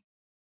mean,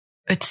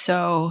 it's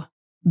so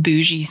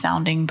bougie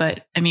sounding,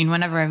 but I mean,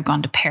 whenever I've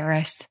gone to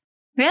Paris.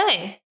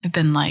 Really? I've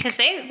been like. Because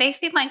they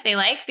seem like they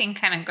like being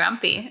kind of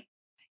grumpy.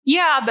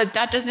 Yeah, but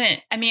that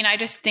doesn't, I mean, I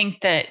just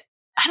think that,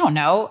 I don't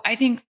know. I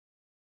think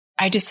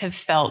I just have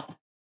felt,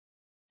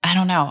 I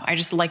don't know. I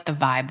just like the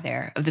vibe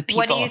there of the people.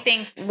 What do you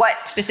think,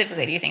 what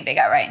specifically do you think they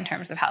got right in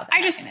terms of health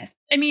and happiness?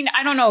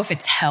 I don't know if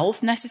it's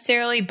health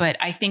necessarily, but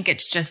I think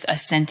it's just a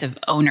sense of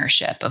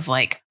ownership of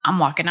like, I'm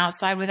walking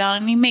outside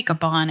without any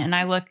makeup on and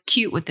I look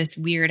cute with this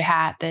weird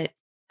hat that,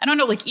 I don't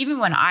know, like even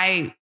when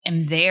I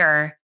am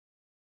there,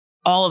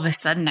 all of a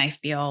sudden I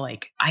feel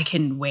like I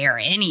can wear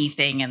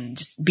anything and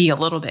just be a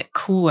little bit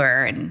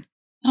cooler. And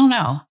I don't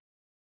know.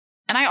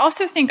 And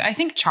I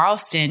think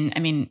Charleston, I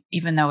mean,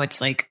 even though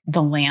it's like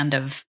the land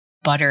of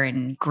butter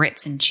and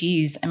grits and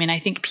cheese, I mean, I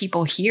think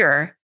people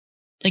here,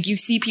 like you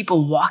see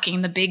people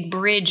walking the big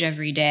bridge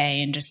every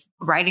day and just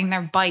riding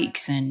their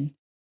bikes. And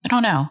I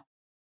don't know.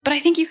 But I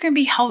think you can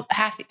be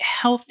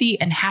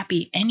healthy and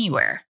happy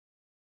anywhere.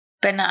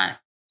 But not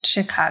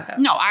Chicago.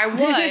 No, I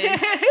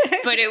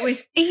was, but it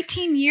was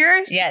 18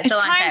 years. Yeah, it's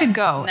time to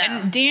go. No.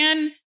 And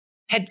Dan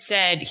had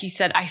said,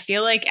 I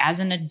feel like as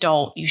an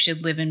adult, you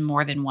should live in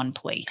more than one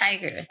place. I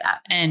agree with that.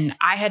 And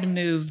I had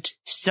moved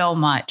so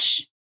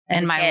much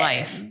in my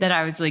life that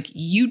I was like,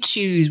 you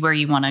choose where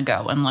you want to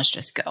go and let's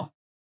just go.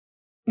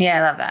 Yeah,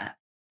 I love that.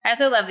 I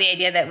also love the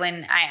idea that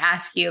when I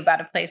ask you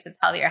about a place that's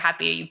healthy or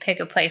happy, you pick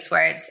a place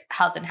where it's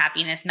health and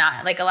happiness,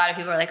 not like a lot of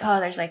people are like, oh,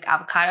 there's like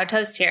avocado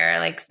toast here, or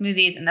like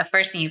smoothies. And the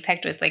first thing you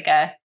picked was like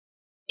a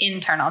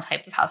internal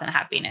type of health and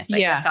happiness,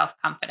 like a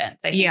self-confidence.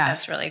 I think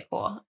that's really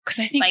cool. Because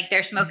I think like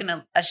they're smoking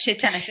a shit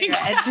ton of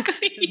cigarettes,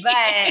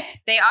 but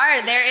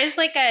there is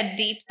like a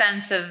deep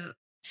sense of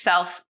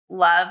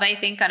self-love, I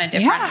think, on a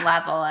different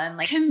level. And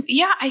like,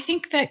 I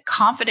think that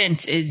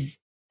confidence is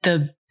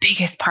the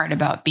biggest part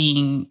about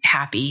being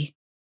happy.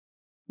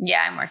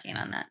 Yeah, I'm working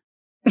on that.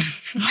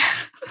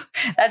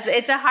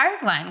 It's a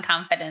hard one.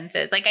 Confidence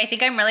is like, I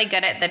think I'm really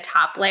good at the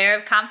top layer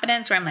of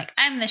confidence where I'm like,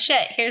 I'm the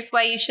shit. Here's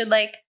why you should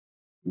like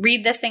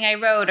read this thing I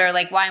wrote, or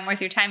like why I'm worth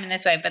your time in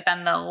this way. But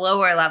then the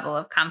lower level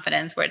of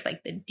confidence where it's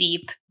like the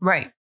deep,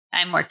 right?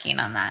 I'm working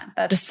on that.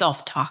 That's the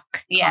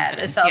self-talk. Yeah.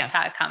 The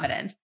self-talk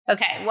confidence.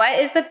 Okay. What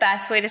is the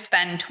best way to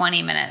spend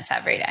 20 minutes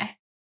every day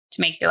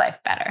to make your life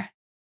better?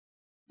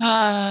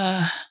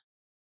 I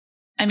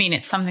mean,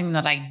 it's something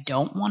that I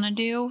don't want to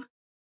do.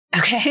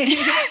 Okay.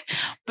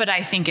 But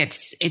I think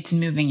it's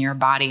moving your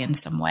body in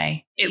some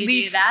way. At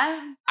least do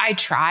that? I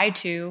try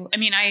to. I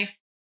mean,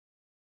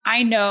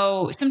 I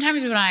know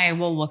sometimes when I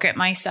will look at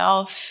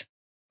myself,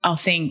 I'll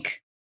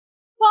think,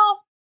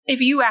 well,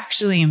 if you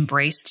actually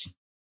embraced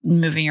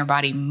moving your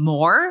body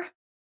more,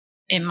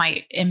 it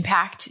might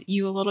impact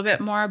you a little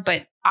bit more.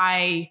 But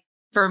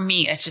for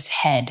me, it's just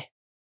head.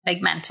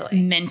 Like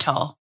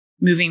mental,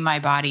 moving my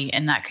body.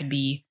 And that could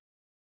be,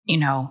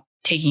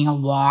 taking a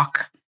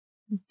walk,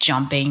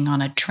 jumping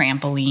on a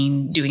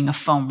trampoline, doing a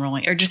foam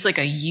rolling, or just like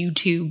a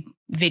YouTube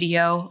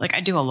video. Like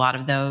I do a lot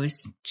of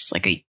those,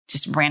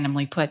 just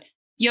randomly put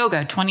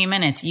yoga, 20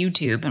 minutes,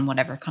 YouTube, and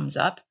whatever comes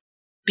up.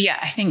 But yeah,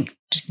 I think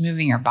just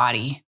moving your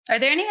body. Are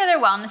there any other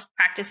wellness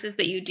practices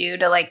that you do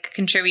to like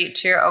contribute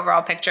to your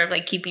overall picture of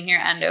like keeping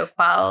your endo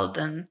quelled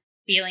and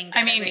feeling good?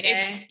 I mean,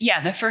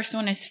 the first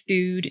one is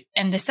food.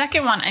 And the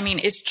second one, I mean,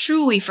 is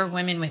truly for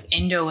women with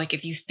endo. Like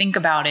if you think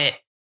about it,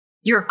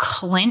 you're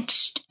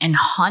clenched and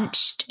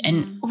hunched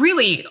and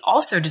really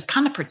also just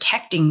kind of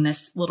protecting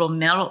this little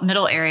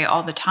middle area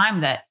all the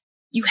time, that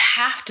you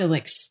have to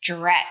like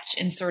stretch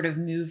and sort of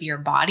move your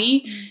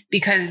body,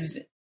 because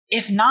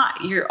if not,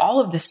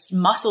 all of this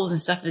muscles and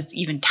stuff is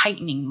even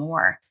tightening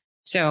more.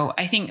 So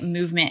I think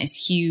movement is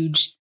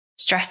huge.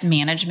 Stress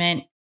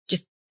management,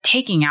 just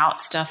taking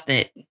out stuff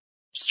that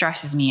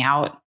stresses me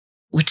out,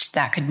 which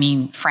that could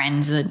mean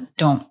friends that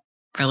don't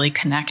really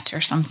connect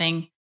or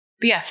something.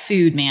 But yeah,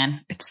 food,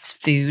 man. It's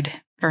food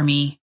for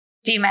me.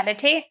 Do you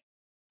meditate?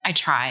 I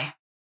try.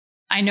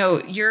 I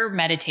know your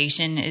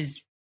meditation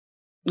is,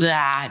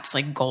 it's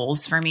like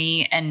goals for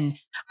me. And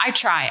I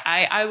try.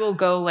 I will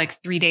go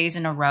like 3 days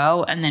in a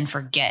row and then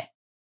forget.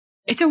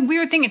 It's a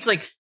weird thing. It's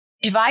like,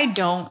 if I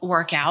don't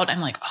work out,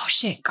 I'm like, oh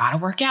shit, gotta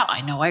work out.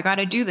 I know I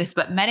gotta do this.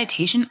 But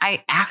meditation,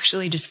 I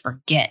actually just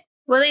forget.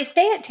 Well, they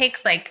say it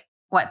takes like,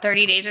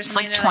 30 days or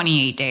something? It's like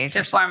 28 days.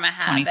 To form a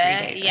habit. 23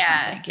 days or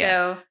something.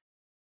 So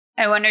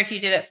I wonder if you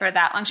did it for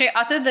that long.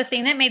 Also, the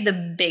thing that made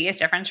the biggest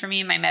difference for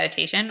me in my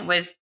meditation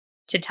was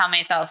to tell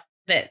myself,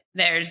 that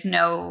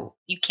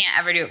you can't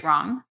ever do it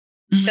wrong.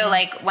 Mm-hmm. So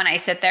like when I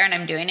sit there and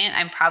I'm doing it,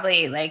 I'm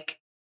probably like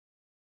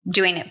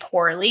doing it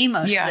poorly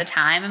most of the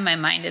time, and my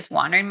mind is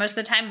wandering most of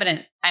the time. But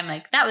I'm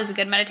like, that was a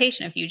good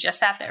meditation if you just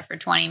sat there for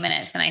 20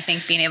 minutes. And I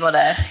think being able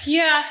to,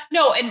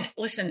 no, and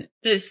listen,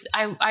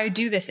 I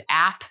do this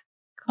app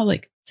called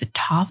like, is it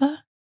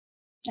Tava?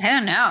 I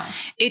don't know.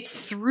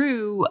 It's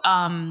through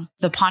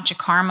the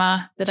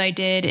Panchakarma that I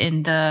did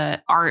in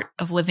the Art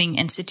of Living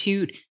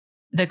Institute.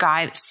 The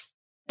guy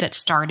that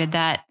started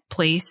that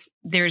place,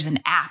 there's an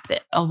app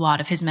that a lot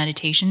of his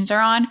meditations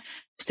are on.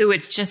 So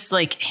it's just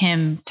like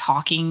him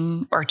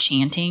talking or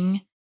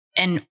chanting.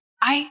 And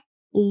I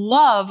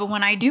love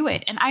when I do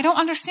it. And I don't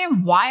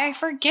understand why I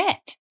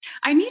forget.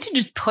 I need to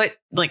just put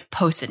like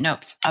Post-it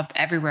notes up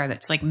everywhere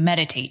that's like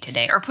meditate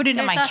today, or put it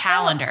in my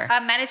calendar. A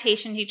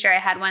meditation teacher I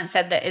had once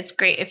said that it's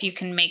great if you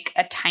can make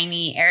a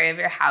tiny area of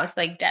your house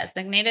like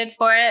designated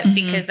for it,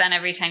 because then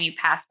every time you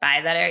pass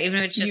by that area, even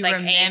if it's just like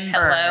a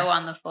pillow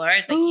on the floor,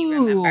 it's like you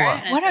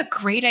remember. What a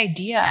great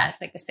idea. Yeah,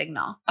 it's like a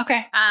signal.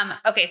 Okay.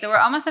 Okay, so we're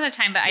almost out of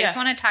time, but I just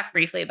want to talk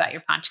briefly about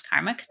your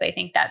Panchakarma because I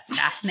think that's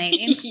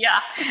fascinating.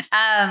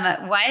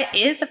 What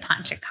is a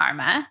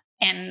Panchakarma?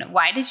 And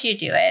why did you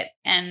do it?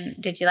 And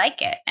did you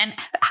like it? And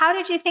how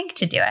did you think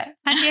to do it?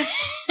 How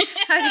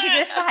did you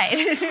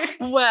decide?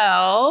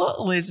 Well,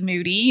 Liz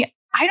Moody,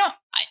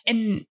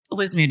 and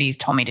Liz Moody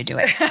told me to do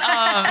it.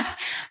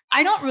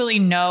 I don't really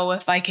know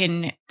if I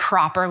can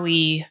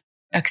properly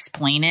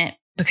explain it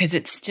because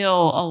it's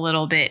still a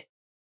little bit,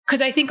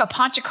 because I think a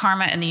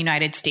Panchakarma in the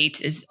United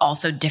States is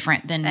also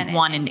different than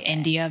one in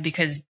India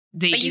because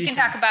but you can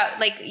talk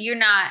about, like, you're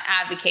not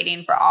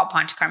advocating for all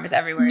Panchakarmas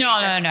everywhere. No.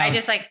 I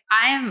just like,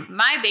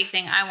 my big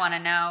thing I want to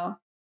know.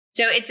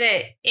 So it's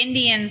a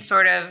Indian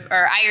sort of,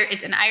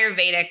 it's an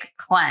Ayurvedic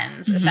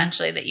cleanse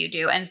essentially that you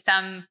do. And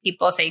some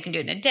people say you can do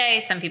it in a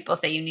day. Some people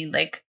say you need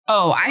like,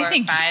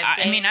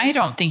 I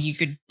don't think you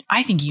could.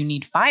 I think you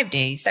need 5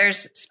 days.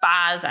 There's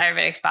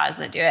Ayurvedic spas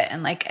that do it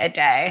in like a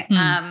day.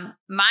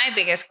 My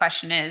biggest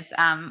question is,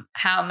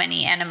 how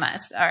many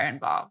enemas are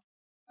involved?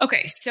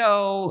 Okay.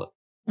 So,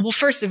 well,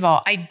 first of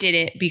all, I did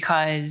it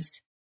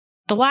because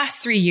the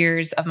last 3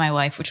 years of my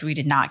life, which we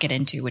did not get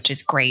into, which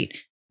is great,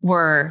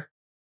 were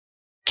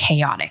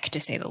chaotic to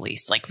say the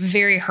least. Like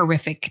very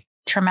horrific,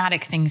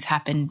 traumatic things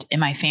happened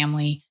in my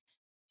family,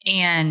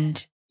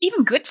 and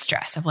even good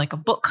stress of like a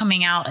book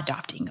coming out,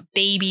 adopting a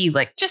baby,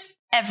 like just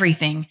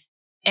everything.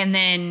 And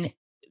then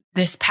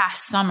this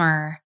past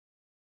summer,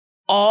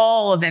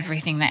 all of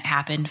everything that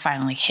happened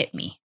finally hit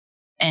me.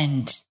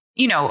 And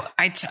you know,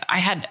 I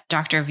had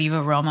Dr.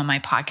 Aviva Rome on my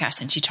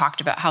podcast, and she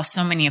talked about how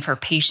so many of her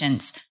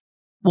patients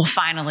will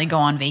finally go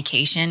on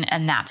vacation,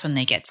 and that's when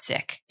they get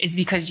sick, is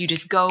because you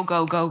just go.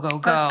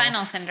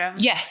 Post-spinal syndrome.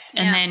 Yes.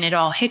 And then it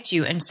all hits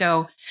you. And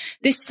so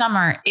this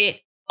summer,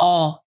 it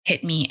all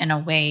hit me in a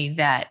way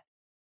that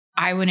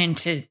I went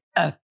into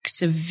a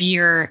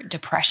severe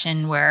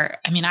depression where,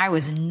 I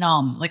was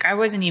numb. Like I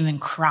wasn't even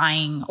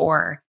crying,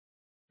 or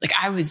like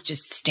I was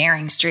just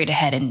staring straight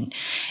ahead.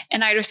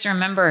 And I just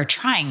remember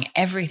trying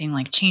everything,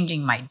 like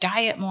changing my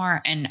diet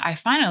more. And I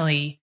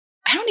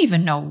don't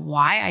even know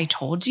why I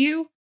told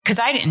you, because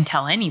I didn't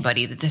tell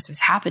anybody that this was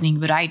happening,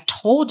 but I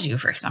told you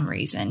for some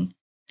reason,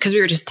 because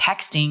we were just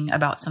texting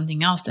about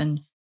something else.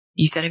 And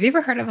you said, have you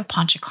ever heard of a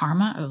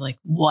Panchakarma? I was like,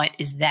 what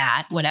is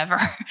that? Whatever.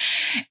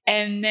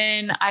 And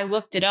then I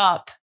looked it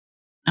up.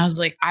 I was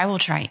like, I will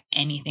try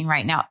anything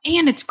right now.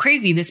 And it's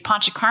crazy. This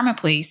Panchakarma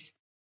place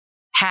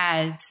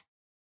has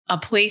a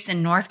place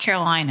in North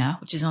Carolina,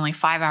 which is only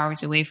 5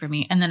 hours away from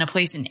me, and then a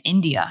place in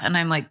India. And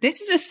I'm like,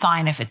 this is a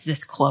sign if it's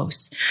this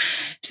close.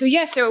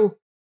 So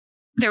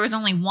there was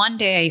only 1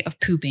 day of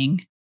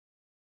pooping,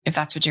 if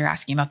that's what you're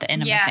asking about the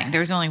enema thing.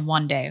 There was only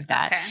 1 day of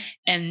that. Okay.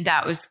 And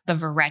that was the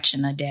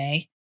Virechana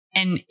day.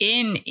 And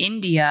in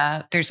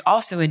India, there's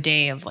also a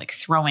day of like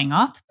throwing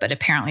up, but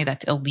apparently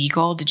that's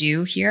illegal to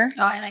do here.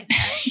 Oh, I like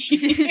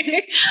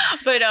that.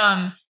 But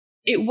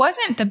it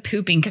wasn't the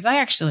pooping, because I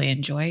actually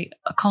enjoy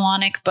a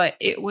colonic, but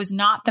it was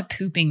not the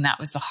pooping that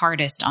was the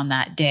hardest on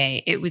that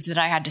day. It was that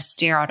I had to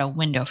stare out a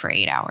window for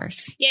 8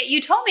 hours. Yeah,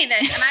 you told me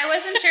this, and I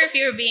wasn't sure if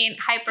you were being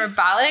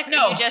hyperbolic.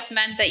 No, or you just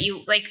meant that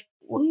you like.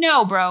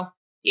 No, bro.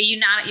 You're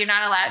not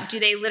allowed. Do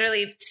they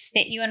literally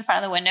sit you in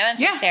front of the window and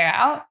stare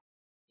out?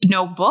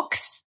 No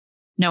books,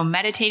 no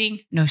meditating,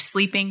 no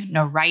sleeping,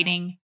 no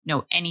writing.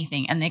 No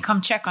anything. And they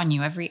come check on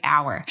you every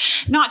hour,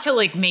 not to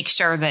like make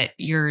sure that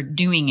you're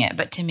doing it,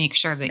 but to make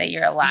sure that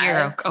you're alive.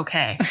 You're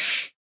okay.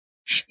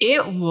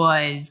 It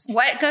was.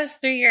 What goes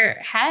through your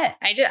head?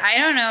 I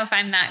don't know if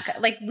I'm that,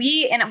 like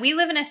we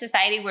live in a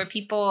society where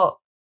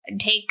people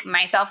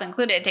myself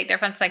included, take their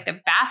phones to like the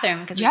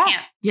bathroom because we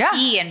can't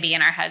pee and be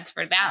in our heads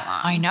for that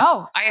long. I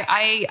know.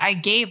 I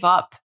gave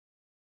up.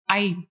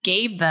 I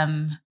gave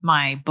them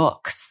my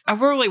books. I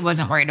really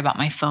wasn't worried about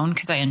my phone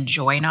because I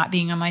enjoy not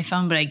being on my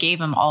phone, but I gave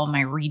them all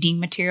my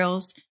reading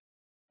materials.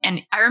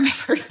 And I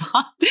remember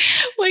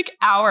like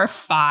hour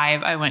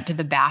 5, I went to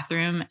the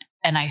bathroom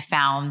and I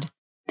found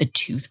the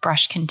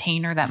toothbrush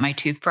container that my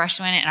toothbrush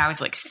went in. And I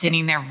was like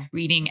sitting there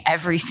reading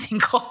every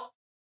single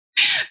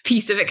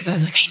piece of it because I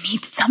was like, I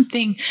need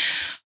something.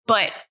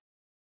 But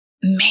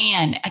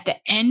man, at the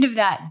end of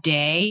that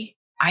day,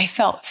 I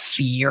felt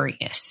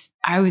furious.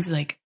 I was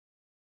like,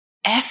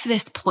 F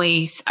this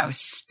place. I was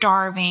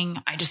starving.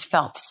 I just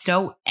felt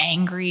so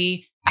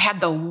angry. I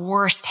had the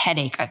worst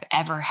headache I've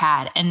ever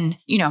had. And,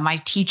 my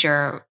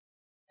teacher,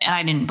 and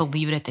I didn't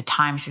believe it at the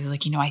time. So he was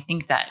like, I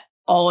think that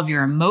all of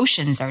your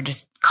emotions are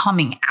just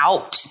coming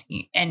out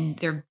and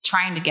they're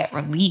trying to get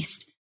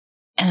released.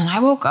 And then I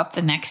woke up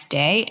the next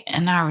day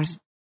and I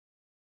was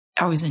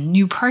a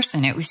new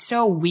person. It was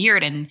so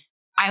weird. And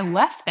I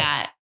left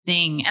that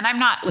thing. And I'm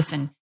not,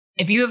 listen,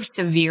 if you have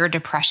severe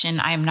depression,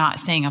 I am not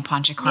saying a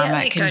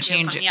Panchakarma can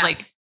change it.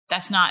 Like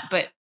that's not,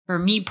 but for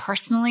me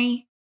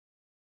personally,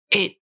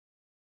 it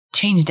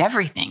changed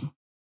everything.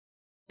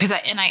 Because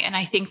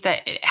I think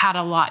that it had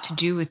a lot to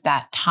do with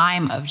that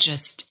time of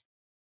just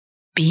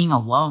being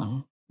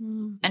alone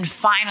and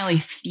finally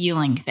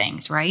feeling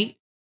things, right?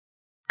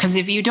 Because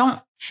if you don't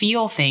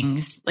feel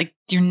things, like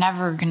you're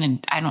never going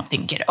to, I don't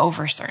think, get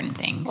over certain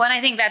things. Well, and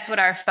I think that's what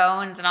our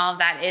phones and all of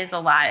that is a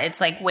lot.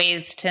 It's like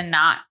ways to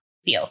not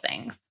feel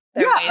things.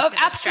 They're ways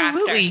to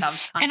absolutely.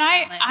 And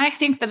I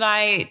think that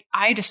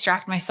I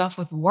distract myself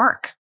with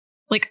work.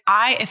 Like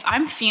if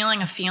I'm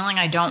feeling a feeling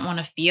I don't want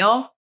to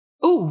feel,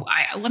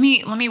 let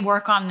me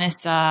work on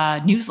this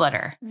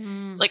newsletter.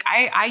 Like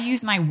I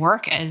use my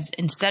work as,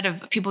 instead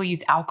of people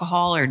use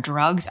alcohol or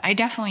drugs, I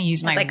definitely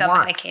use my like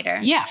work. A medicator.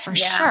 Yeah, for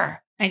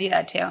sure. I do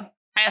that too.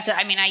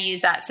 I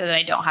use that so that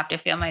I don't have to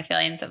feel my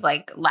feelings of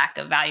like lack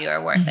of value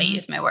or worth. I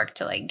use my work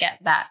to like get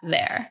that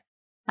there,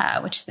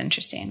 which is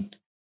interesting.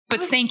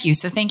 But thank you.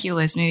 So thank you,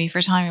 Liz, maybe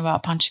for telling me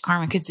about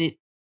Panchakarma, because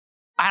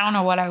I don't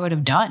know what I would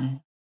have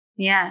done.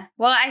 Yeah.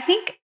 Well, I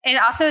think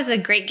it also is a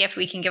great gift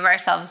we can give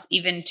ourselves,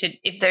 even to,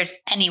 if there's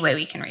any way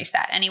we can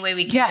reset, any way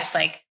we can just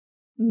like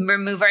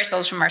remove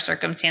ourselves from our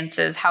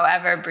circumstances,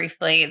 however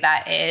briefly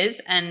that is,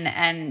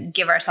 and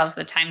give ourselves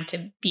the time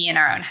to be in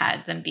our own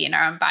heads and be in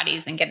our own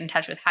bodies and get in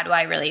touch with, how do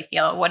I really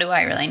feel? What do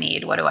I really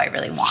need? What do I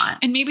really want?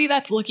 And maybe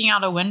that's looking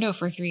out a window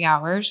for 3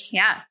 hours.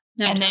 Yeah.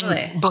 No, and totally.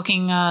 Then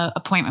booking an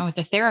appointment with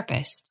a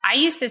therapist. I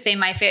used to say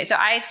my favorite. So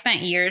I had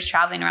spent years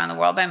traveling around the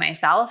world by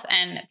myself,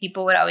 and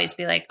people would always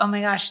be like, oh my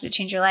gosh, did it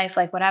change your life?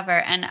 Like whatever.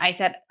 And I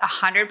said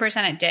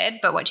 100% it did.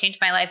 But what changed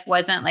my life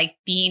wasn't like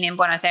being in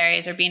Buenos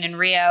Aires or being in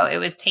Rio. It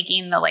was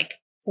taking the like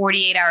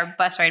 48-hour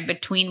bus ride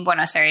between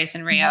Buenos Aires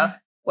and Rio,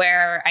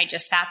 where I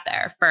just sat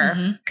there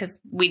because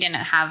we didn't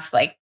have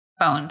like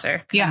phones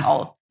or I'm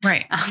old.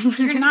 Right.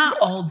 You're not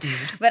old, dude.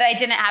 But I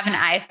didn't have an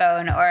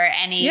iPhone or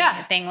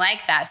anything like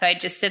that. So I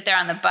just sit there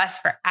on the bus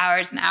for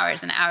hours and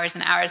hours and hours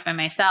and hours by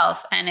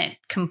myself. And it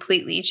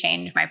completely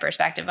changed my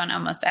perspective on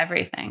almost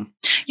everything.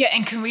 Yeah.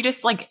 And can we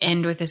just like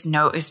end with this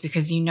note, is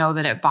because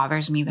that it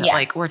bothers me that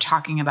like we're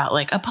talking about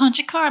like a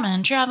Panchakarma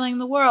and traveling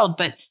the world,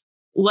 but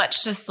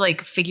let's just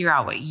like figure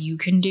out what you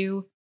can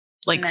do.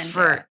 Like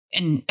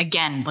and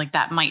again, like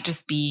that might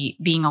just be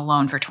being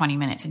alone for 20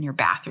 minutes in your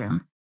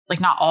bathroom. Like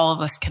not all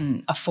of us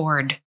can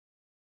afford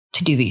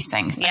to do these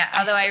things. Yeah.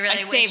 Although I really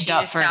wish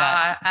you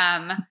saw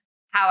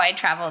how I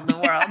traveled the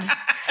world.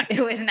 It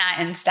was not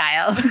in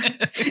style.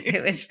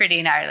 It was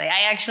pretty gnarly.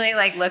 I actually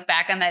like look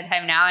back on that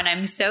time now, and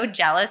I'm so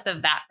jealous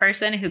of that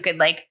person who could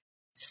like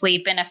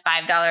sleep in a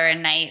 $5 a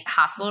night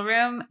hostel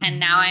room. And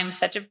now I'm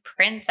such a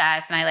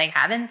princess and I like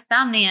have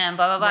insomnia and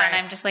blah, blah, blah. Right. And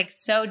I'm just like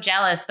so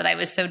jealous that I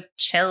was so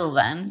chill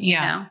then, you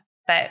know,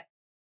 but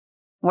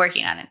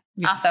working on it.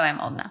 Yeah. Also, I'm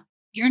old now.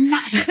 You're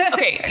not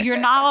okay. You're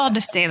not allowed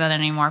to say that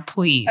anymore,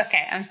 please.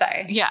 Okay, I'm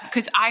sorry. Yeah,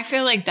 because I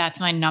feel like that's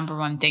my number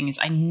one thing is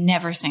I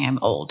never say I'm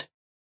old.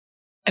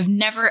 I've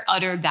never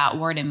uttered that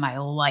word in my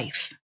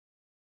life.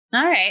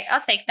 All right,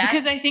 I'll take that.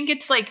 Because I think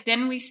it's like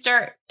then we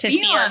start to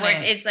feel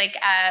it. It's like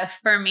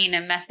affirming a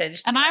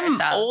message to and I'm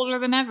ourselves. Older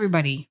than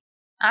everybody.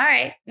 All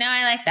right. No,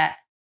 I like that.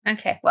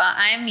 Okay. Well,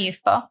 I'm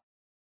youthful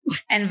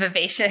and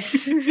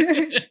vivacious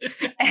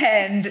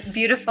and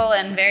beautiful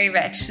and very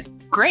rich.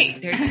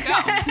 Great. There you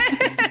go.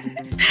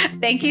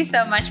 Thank you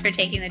so much for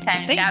taking the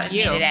time to chat with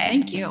me today.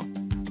 Thank you.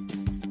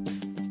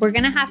 We're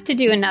going to have to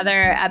do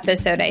another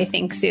episode, I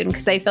think, soon,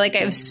 because I feel like I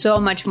have so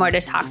much more to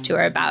talk to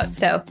her about.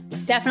 So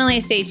definitely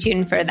stay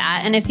tuned for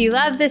that. And if you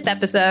love this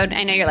episode,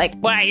 I know you're like,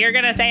 why, you're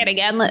going to say it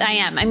again? I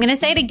am. I'm going to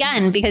say it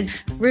again because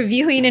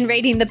reviewing and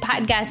rating the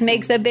podcast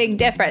makes a big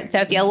difference. So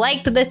if you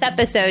liked this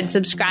episode,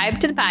 subscribe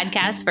to the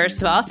podcast,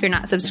 first of all, if you're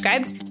not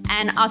subscribed,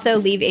 and also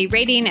leave a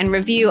rating and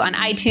review on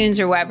iTunes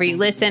or wherever you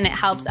listen. It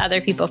helps other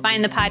people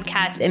find the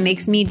podcast. It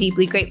makes me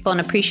deeply grateful and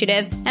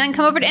appreciative. And then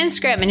come over to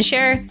Instagram and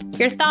share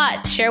your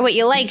thoughts, share what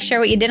you like, share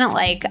what you didn't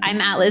like.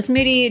 I'm at Liz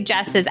Moody.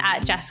 Jess is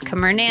at Jessica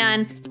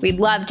Murnan. We'd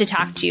love to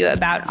talk to you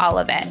about all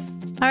of it.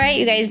 All right,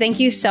 you guys, thank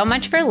you so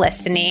much for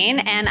listening,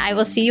 and I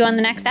will see you on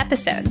the next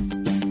episode.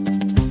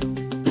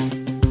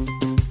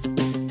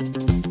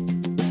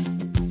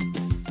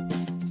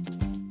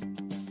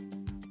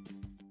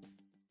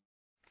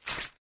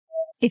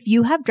 If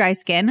you have dry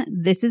skin,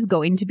 this is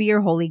going to be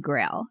your holy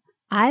grail.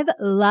 I've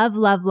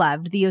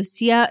loved the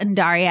Osea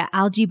Undaria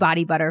Algae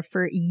Body Butter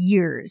for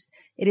years.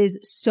 It is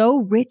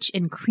so rich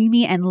and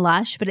creamy and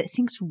lush, but it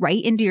sinks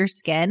right into your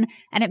skin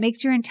and it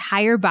makes your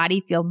entire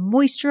body feel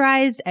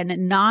moisturized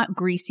and not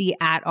greasy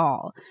at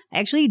all. I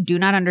actually do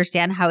not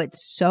understand how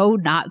it's so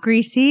not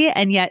greasy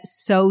and yet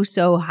so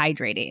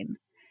hydrating.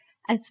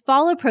 As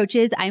fall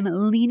approaches, I'm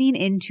leaning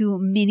into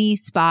mini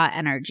spa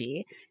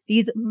energy.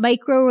 These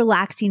micro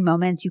relaxing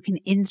moments you can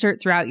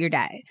insert throughout your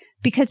day.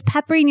 Because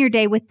peppering your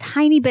day with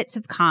tiny bits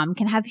of calm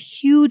can have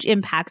huge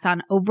impacts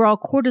on overall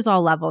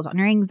cortisol levels, on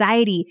your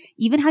anxiety,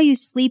 even how you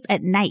sleep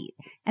at night.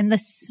 And the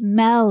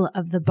smell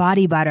of the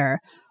body butter,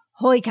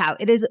 holy cow,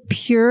 it is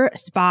pure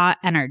spa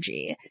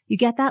energy. You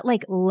get that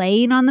like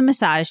laying on the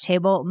massage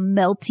table,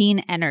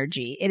 melting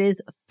energy. It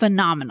is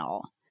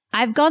phenomenal.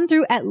 I've gone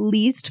through at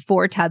least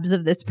 4 tubs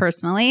of this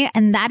personally,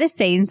 and that is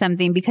saying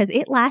something because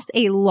it lasts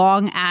a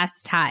long ass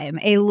time.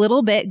 A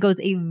little bit goes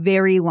a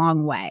very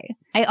long way.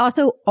 I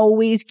also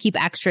always keep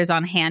extras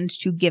on hand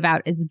to give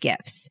out as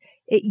gifts.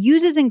 It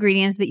uses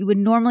ingredients that you would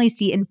normally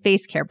see in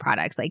face care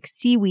products like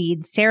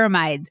seaweed,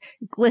 ceramides,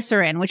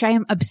 glycerin, which I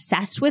am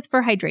obsessed with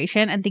for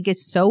hydration and think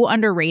is so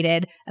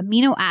underrated,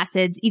 amino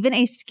acids, even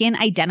a skin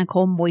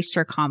identical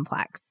moisture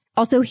complex.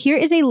 Also, here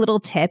is a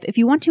little tip. If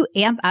you want to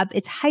amp up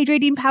its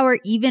hydrating power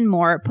even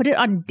more, put it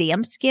on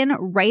damp skin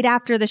right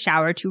after the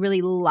shower to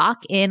really lock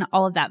in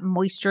all of that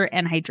moisture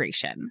and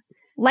hydration.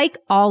 Like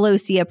all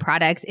Osea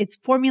products, it's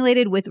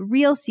formulated with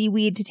real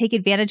seaweed to take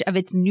advantage of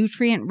its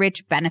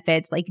nutrient-rich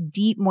benefits like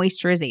deep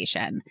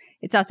moisturization.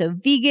 It's also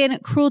vegan,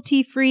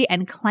 cruelty-free,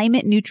 and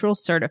climate-neutral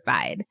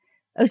certified.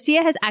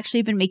 Osea has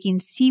actually been making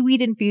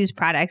seaweed-infused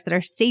products that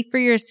are safe for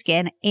your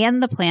skin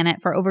and the planet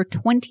for over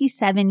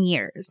 27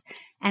 years.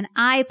 And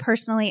I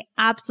personally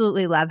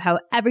absolutely love how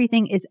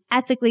everything is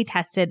ethically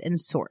tested and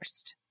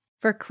sourced.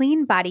 For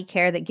clean body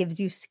care that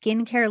gives you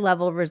skincare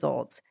level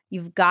results,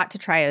 you've got to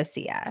try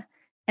Osea.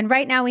 And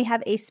right now we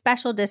have a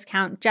special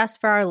discount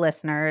just for our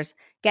listeners.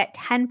 Get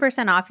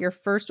 10% off your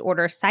first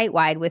order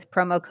site-wide with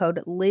promo code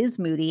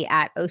LizMoody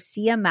at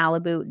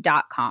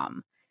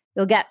OseaMalibu.com.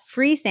 You'll get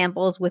free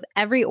samples with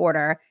every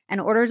order, and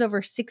orders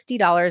over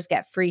 $60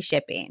 get free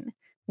shipping.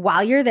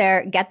 While you're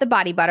there, get the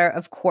body butter,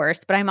 of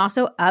course, but I'm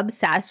also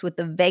obsessed with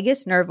the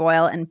Vagus Nerve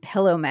Oil and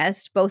Pillow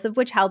Mist, both of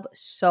which help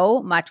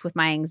so much with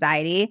my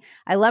anxiety.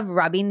 I love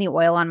rubbing the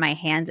oil on my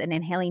hands and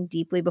inhaling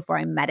deeply before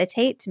I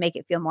meditate to make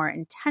it feel more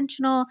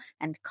intentional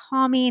and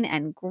calming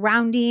and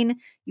grounding.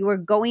 You are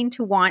going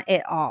to want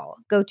it all.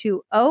 Go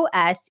to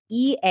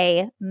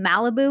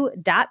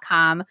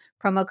OSEAMalibu.com,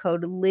 promo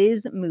code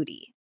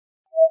LizMoody.